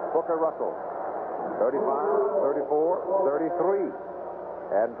fullback, Booker Russell. 35, 34, 33.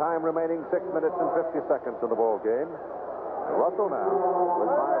 And time remaining 6 minutes and 50 seconds in the ball game. Russell now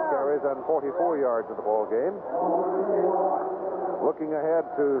with 5 carries and 44 yards in the ball game. Looking ahead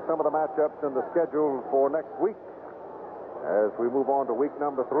to some of the matchups in the schedule for next week as we move on to week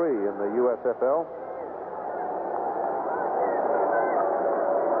number 3 in the USFL.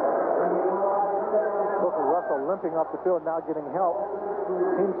 Booker Russell limping off the field, now getting help.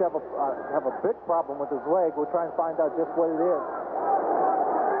 Seems to have a big problem with his leg. We'll try and find out just what it is.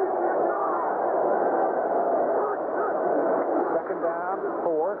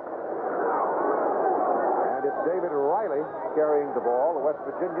 David Riley carrying the ball, the West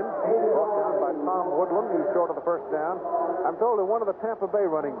Virginian, brought down by Tom Woodland. He's short of the 1st down. I'm told that one of the Tampa Bay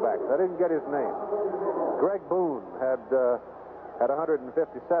running backs, I didn't get his name, Greg Boone, had 157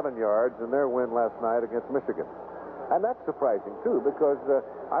 yards in their win last night against Michigan. And that's surprising, too, because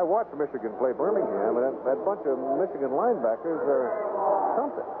I watched Michigan play Birmingham, and that bunch of Michigan linebackers are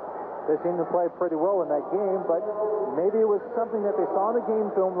something. They seemed to play pretty well in that game, but maybe it was something that they saw in the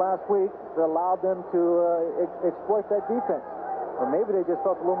game film last week that allowed them to exploit that defense. Or maybe they just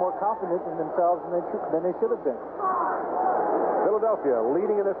felt a little more confident in themselves than they should have been. Philadelphia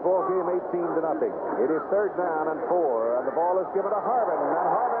leading in this ball game 18-0. It is 3rd down and 4, and the ball is given to Harbin, and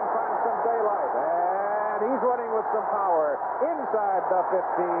Harbin finds some daylight, and he's running with some power inside the 15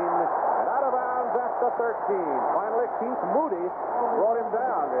 and out of bounds at the 13. Finally, Keith Moody brought him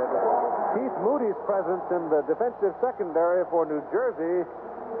down. And Keith Moody's presence in the defensive secondary for New Jersey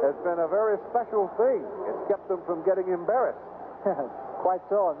has been a very special thing. It's kept them from getting embarrassed. Quite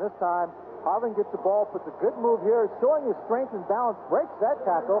so, and this time Harbin gets the ball, puts a good move here, showing his strength and balance, breaks that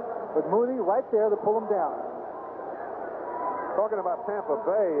tackle, with Moody right there to pull him down. Talking about Tampa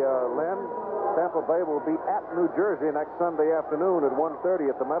Bay, Len, Tampa Bay will be at New Jersey next Sunday afternoon at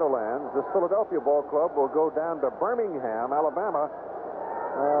 1:30 at the Meadowlands. This Philadelphia ball club will go down to Birmingham, Alabama,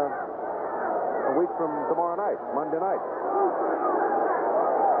 a week from tomorrow night, Monday night.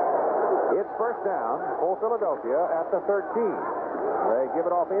 It's 1st down for Philadelphia at the 13. They give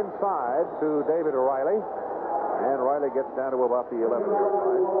it off inside to David Riley, and Riley gets down to about the 11-yard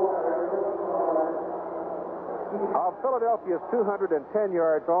line. Of Philadelphia's 210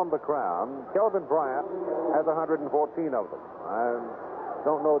 yards on the ground, Kelvin Bryant has 114 of them. I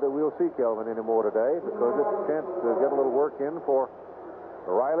don't know that we'll see Kelvin anymore today because it's a chance to get a little work in for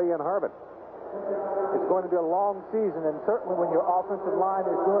Riley and Harbin. It's going to be a long season, and certainly when your offensive line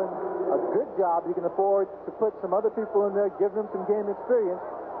is doing a good job, you can afford to put some other people in there, give them some game experience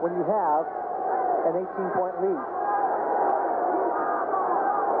when you have an 18-point lead.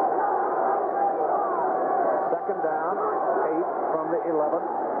 2nd down, 8 from the 11.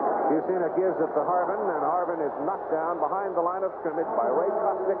 Fusina gives it to Harbin, and Harbin is knocked down behind the line of scrimmage by Ray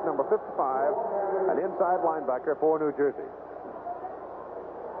Kostic, number 55, an inside linebacker for New Jersey.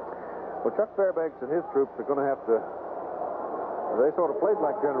 Well, Chuck Fairbanks and his troops are going to have to. They sort of played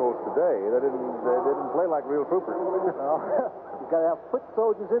like generals today. They didn't play like real troopers. Well, you've got to have foot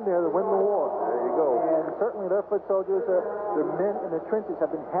soldiers in there to win the war. There you go. And certainly their foot soldiers, their men in the trenches, have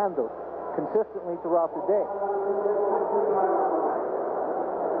been handled consistently throughout the day.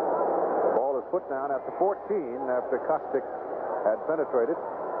 The ball is put down at the 14 after Kostic had penetrated.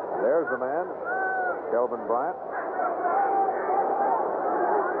 There's the man, Kelvin Bryant.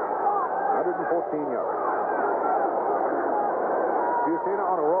 114 yards. Fusina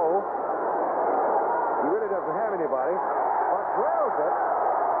on a roll. He really doesn't have anybody, but drills it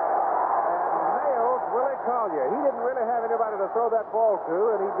and nails Willie Collier. He didn't really have anybody to throw that ball to,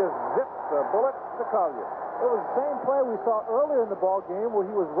 and he just zipped the bullet to Collier. It was the same play we saw earlier in the ball game where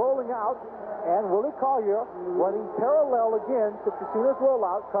he was rolling out, and Willie Collier running parallel again to Fusina's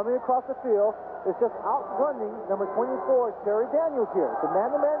rollout, coming across the field, is just outrunning number 24, Terry Daniels here. The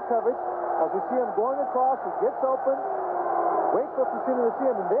man-to-man coverage. As we see him going across, he gets open, waits for Fusina to see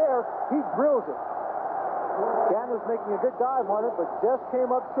him, and there, he drills it. Daniels making a good dive on it, but just came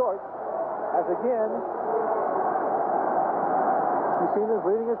up short. As again, Fusina's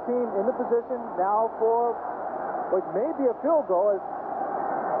leading his team in the position now for what may be a field goal.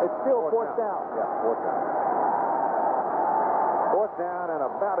 It's still fourth down. Yeah, 4th down. 4th down and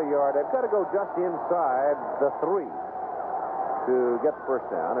about a yard. They've got to go just inside the 3 to get the 1st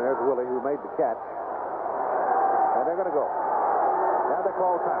down. And there's Willie who made the catch. And they're going to go. Now they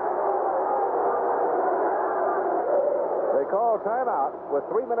call time. They call timeout with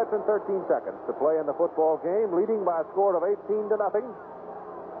 3 minutes and 13 seconds to play in the football game, leading by a score of 18-0.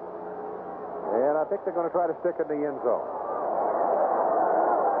 And I think they're going to try to stick in the end zone.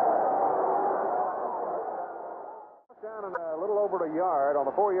 Down in a little over a yard on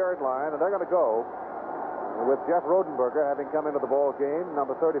the 4-yard line, and they're going to go with Jeff Rodenberger having come into the ball game,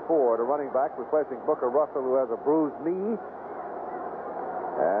 number 34, the running back, replacing Booker Russell, who has a bruised knee.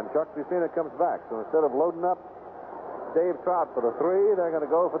 And Chuck Fusina comes back. So instead of loading up Dave Trout for the 3, they're going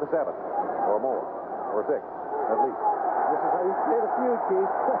to go for the 7 or more, or 6 at least. This is how you play the feud,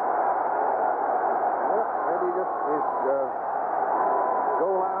 Keith. Well, maybe just his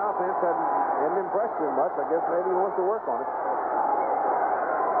goal line offense hadn't impressed him much. I guess maybe he wants to work on it.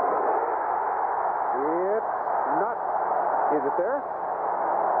 It's not. Is it there?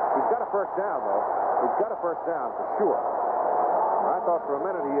 He's got a 1st down, though. He's got a 1st down for sure. I thought for a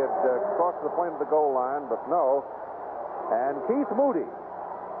minute he had crossed the plane of the goal line, but no. And Keith Moody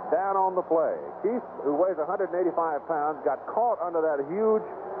down on the play. Keith, who weighs 185 pounds, got caught under that huge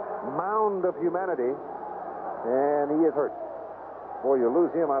mound of humanity, and he is hurt. Boy, you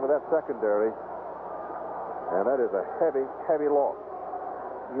lose him out of that secondary, and that is a heavy, heavy loss.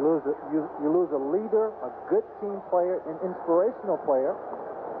 You lose a leader, a good team player, an inspirational player,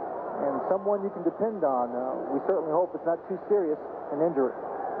 and someone you can depend on. We certainly hope it's not too serious an injury.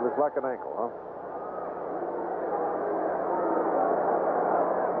 Looks like an ankle, huh?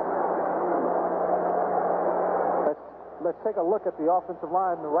 Let's let's take a look at the offensive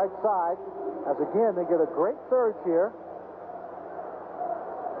line on the right side, as again, they get a great surge here.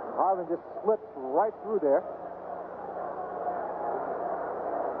 Harvin just slips right through there.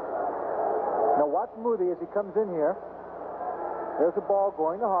 Now watch Moody as he comes in here. There's the ball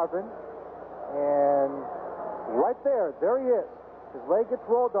going to Harvin. And right there he is. His leg gets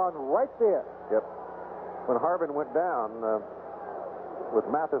rolled on right there. Yep. When Harvin went down with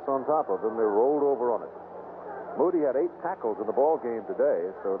Mathis on top of him, they rolled over on it. Moody had 8 tackles in the ball game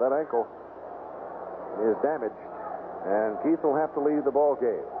today, so that ankle is damaged. And Keith will have to leave the ball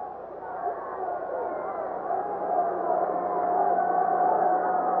game.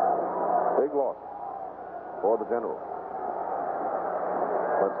 Big loss for the Generals.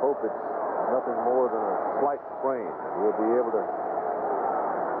 Let's hope it's nothing more than a slight sprain. We'll be able to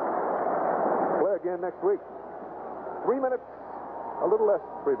play again next week. 3 minutes, a little less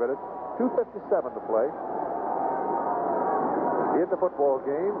than 3 minutes, 2:57 to play. In the football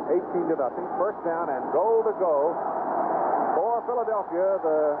game, 18-0. First down and goal to go for Philadelphia.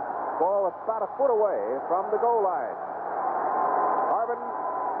 The ball is about a foot away from the goal line. Harvin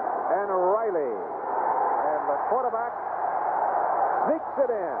and Riley. And the quarterback sneaks it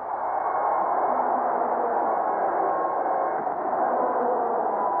in.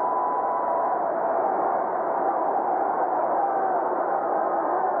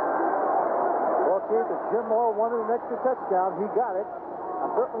 If Jim Moore wanted an extra touchdown, he got it.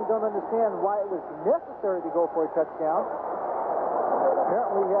 I certainly don't understand why it was necessary to go for a touchdown.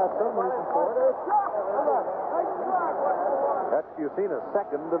 Apparently he has some reason for it. That's Fusina's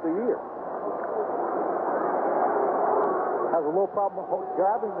second of the year. Has a little problem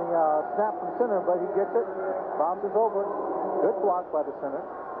grabbing the snap from center, but he gets it. Bounces over. Good block by the center.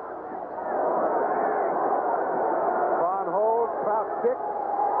 Tron holds, Trout kicks,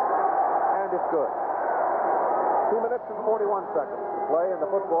 and it's good. 2 minutes and 41 seconds to play in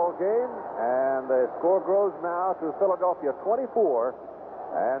the football game, and the score grows now to Philadelphia 24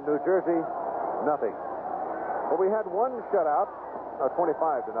 and New Jersey nothing. Well, we had one shutout,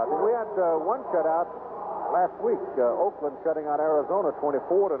 25-0. We had one shutout last week. Oakland shutting out Arizona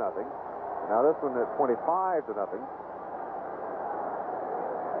 24-0. Now this one is 25-0.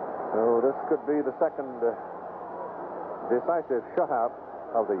 So this could be the second decisive shutout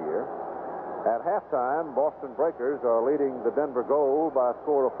of the year. At halftime, Boston Breakers are leading the Denver Gold by a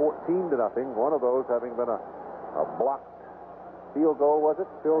score of 14-0. One of those having been a blocked field goal, was it?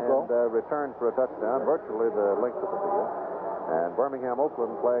 Field goal. And returned for a touchdown, virtually the length of the field. And Birmingham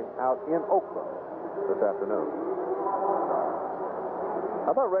Oakland playing out in Oakland this afternoon.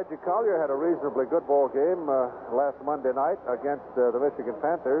 I thought Reggie Collier had a reasonably good ball game last Monday night against the Michigan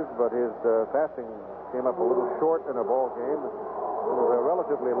Panthers, but his passing came up a little short in a ball game. It was a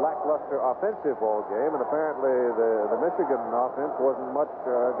relatively lackluster offensive ball game, and apparently the Michigan offense wasn't much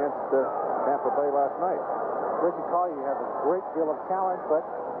against Tampa Bay last night. Reggie Collier has a great deal of talent, but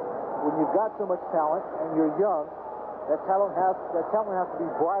when you've got so much talent and you're young, that talent has to be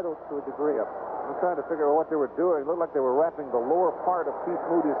bridled to a degree. Yep. I'm trying to figure out what they were doing. It looked like they were wrapping the lower part of Keith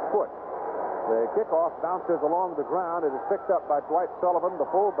Moody's foot. The kickoff bounces along the ground. It is picked up by Dwight Sullivan,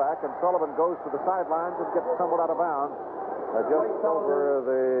 the fullback, and Sullivan goes to the sidelines and gets tumbled out of bounds. Just over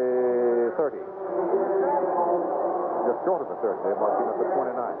the 30. Just short of the 30. They marked him at the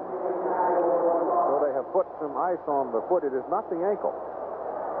 29. So they have put some ice on the foot. It is not the ankle.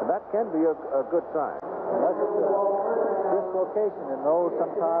 And that can be a good sign. Unless it's a dislocation, and those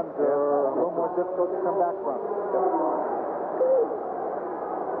sometimes are a little more difficult to come back from.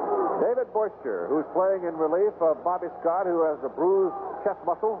 David Boyster, who's playing in relief of Bobby Scott, who has a bruised chest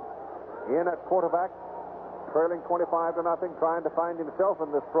muscle, in at quarterback. Trailing 25-0, trying to find himself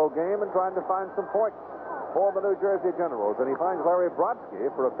in this pro game and trying to find some points for the New Jersey Generals. And he finds Larry Brodsky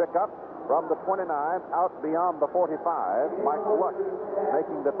for a pickup from the 29 out beyond the 45. Michael Luck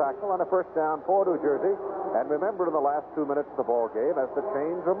making the tackle on a first down for New Jersey. And remember, in the last 2 minutes of the ball game, as the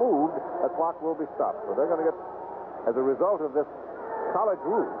chains are moved, the clock will be stopped. So they're going to get, as a result of this college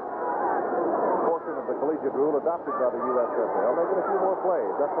rule, portion of the collegiate rule adopted by the USFL, making a few more plays.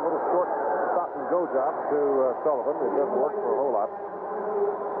 That's a little short stop-and-go job to Sullivan. It doesn't work for a whole lot.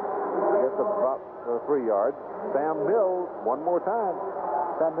 Gets about 3 yards. Sam Mills, one more time.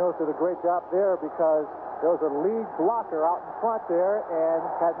 Sam Mills did a great job there because there was a lead blocker out in front there, and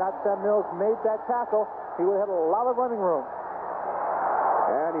had not Sam Mills made that tackle, he would have had a lot of running room.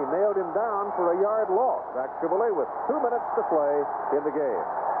 And he nailed him down for a yard loss, actually, with 2 minutes to play in the game.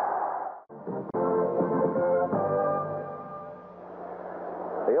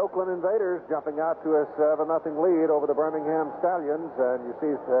 The Oakland Invaders jumping out to a 7-0 lead over the Birmingham Stallions. And you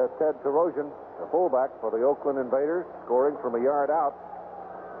see Ted Terosian, the fullback for the Oakland Invaders, scoring from a yard out.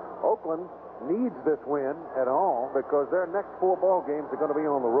 Oakland needs this win at home because their next 4 ball games are going to be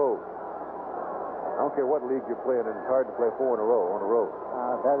on the road. I don't care what league you're playing in, it's hard to play 4 in a row on the road.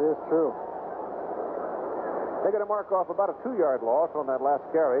 That is true. They're going to mark off about a 2-yard loss on that last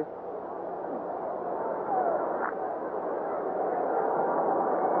carry.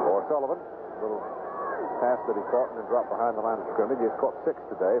 Or Sullivan, a little pass that he caught and then dropped behind the line of scrimmage. He's caught 6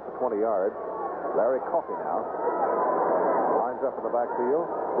 today for 20 yards. Larry Coffey now lines up in the backfield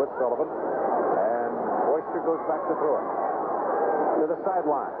with Sullivan. And Oyster goes back to throw it to the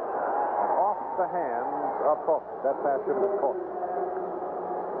sideline. And off the hands of Coffey. That pass should have been caught.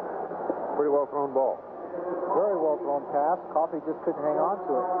 Pretty well thrown ball. Very well thrown pass. Coffey just couldn't hang on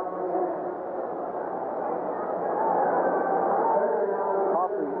to it.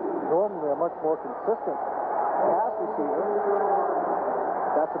 Coffey is normally a much more consistent pass receiver.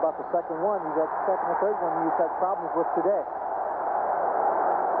 That's about the second one. He's got the second or third one he's had problems with today.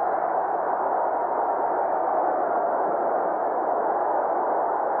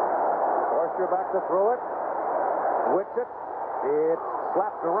 Oyster back to throw it. Wicks it. It's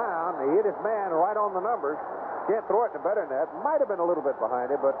slapped around. He hit his man right on the numbers. Can't throw it to better than that. Might have been a little bit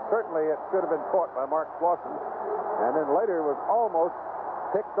behind it, but certainly it should have been caught by Mark Slauson. And then later was almost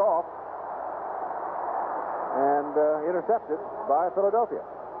picked off and intercepted by Philadelphia.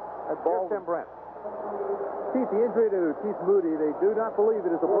 Here's Tim Brent. Keith, the injury to Keith Moody, they do not believe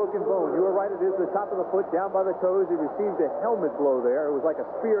it is a broken bone. You were right, it is the top of the foot, down by the toes. He received a helmet blow there. It was like a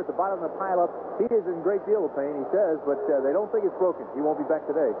spear at the bottom of the pileup. He is in a great deal of pain, he says, but they don't think it's broken. He won't be back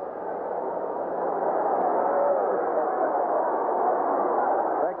today.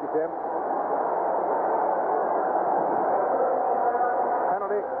 Thank you, Tim.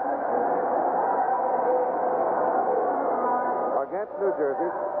 Penalty against New Jersey.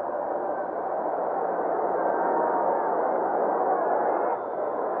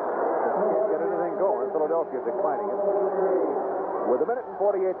 Philadelphia is declining it with 1 minute and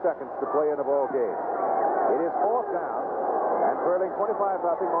 48 seconds to play in the ball game. It is 4th down and trailing 25-0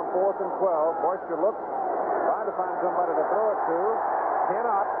 on 4th and 12. Oyster looks, trying to find somebody to throw it to.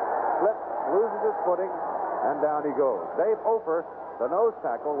 Cannot. Slips, loses his footing, and down he goes. Dave Ofer, the nose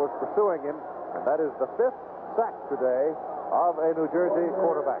tackle, was pursuing him, and that is the 5th sack today of a New Jersey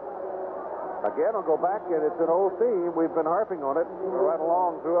quarterback. Again, I'll go back, and it's an old theme. We've been harping on it right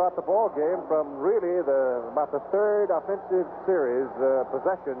along throughout the ball game from really about the 3rd offensive series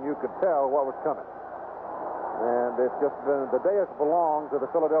possession. You could tell what was coming. And it's just been the day has belonged to the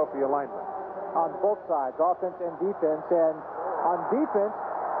Philadelphia linemen. On both sides, offense and defense. And on defense,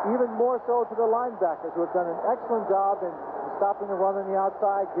 even more so to the linebackers, who have done an excellent job in stopping the run on the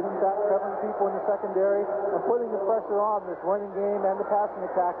outside, getting back, covering people in the secondary, and putting the pressure on this running game and the passing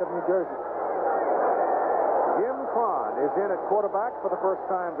attack of New Jersey. Jim Cron is in at quarterback for the first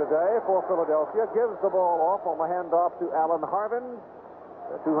time today for Philadelphia. Gives the ball off on the handoff to Alan Harvin,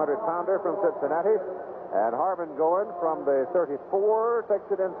 the 200-pounder from Cincinnati. And Harvin going from the 34, takes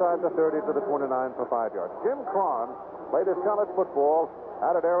it inside the 30 to the 29 for 5 yards. Jim Cron played his college football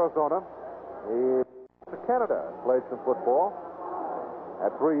out at Arizona. He went to Canada, played some football.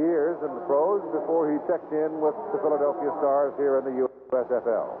 Had 3 years in the pros before he checked in with the Philadelphia Stars here in the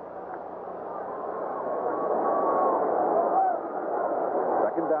USFL.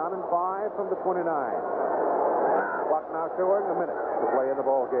 Second down and 5 from the 29. Clock now showing 1 minute to play in the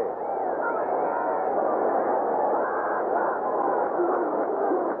ball game.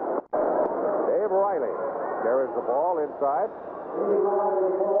 Dave Riley carries the ball inside.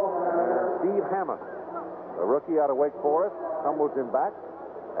 Steve Hammond, the rookie out of Wake Forest, tumbles him back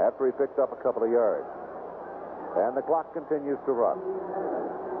after he picked up a couple of yards. And the clock continues to run.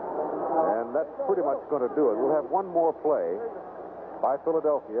 And that's pretty much going to do it. We'll have one more play by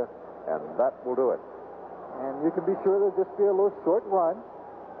Philadelphia, and that will do it. And you can be sure there'll just be a little short run.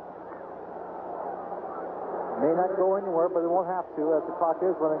 May not go anywhere, but it won't have to, as the clock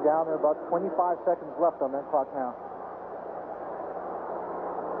is running down. There are about 25 seconds left on that clock now.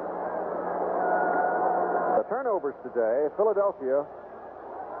 The turnovers today, Philadelphia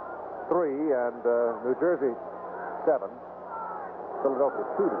 3 and New Jersey 7. Philadelphia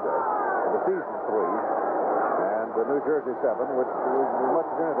 2 today. The season 3. And New Jersey 7, which was as much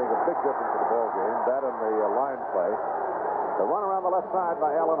as anything a big difference in the ball game. That and the line play. The run around the left side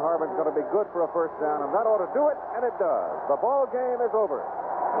by Alan Harvin is going to be good for a first down, and that ought to do it, and it does. The ball game is over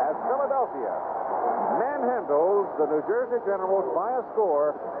as Philadelphia manhandles the New Jersey Generals by a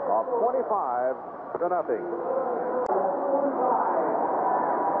score of 25-0.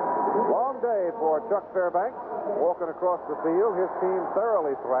 Long day for Chuck Fairbanks. Walking across the field, his team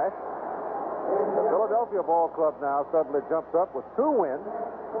thoroughly thrashed. The Philadelphia Ball Club now suddenly jumps up with 2 wins.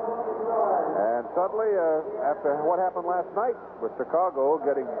 And suddenly, after what happened last night with Chicago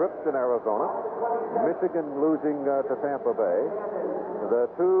getting tripped in Arizona, Michigan losing to Tampa Bay, the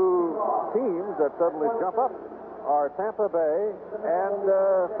 2 teams that suddenly jump up are Tampa Bay and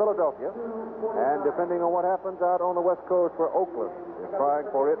Philadelphia. And depending on what happens out on the West Coast, where Oakland is trying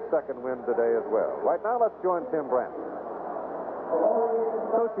for its 2nd win today as well. Right now, let's join Tim Brandt.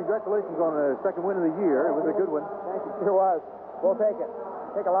 Coach, congratulations on the 2nd win of the year. It was a good one. Thank you. Sure was. We'll take it.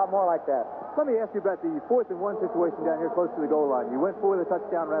 Take a lot more like that. Let me ask you about the 4th and 1 situation down here close to the goal line. You went for the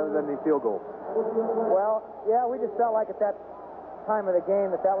touchdown rather than the field goal. Well, yeah, we just felt like at that time of the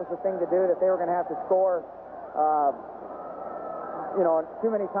game that was the thing to do, that they were going to have to score,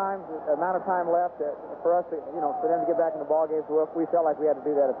 too many times, the amount of time left for us to, for them to get back in the ball game. So we felt like we had to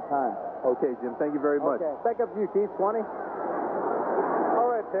do that at the time. Okay, Jim, thank you very much. Okay. Back up to you, Keith. 20. All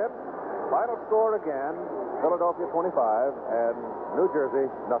right, Tim. Final score again, Philadelphia 25 and New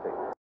Jersey nothing.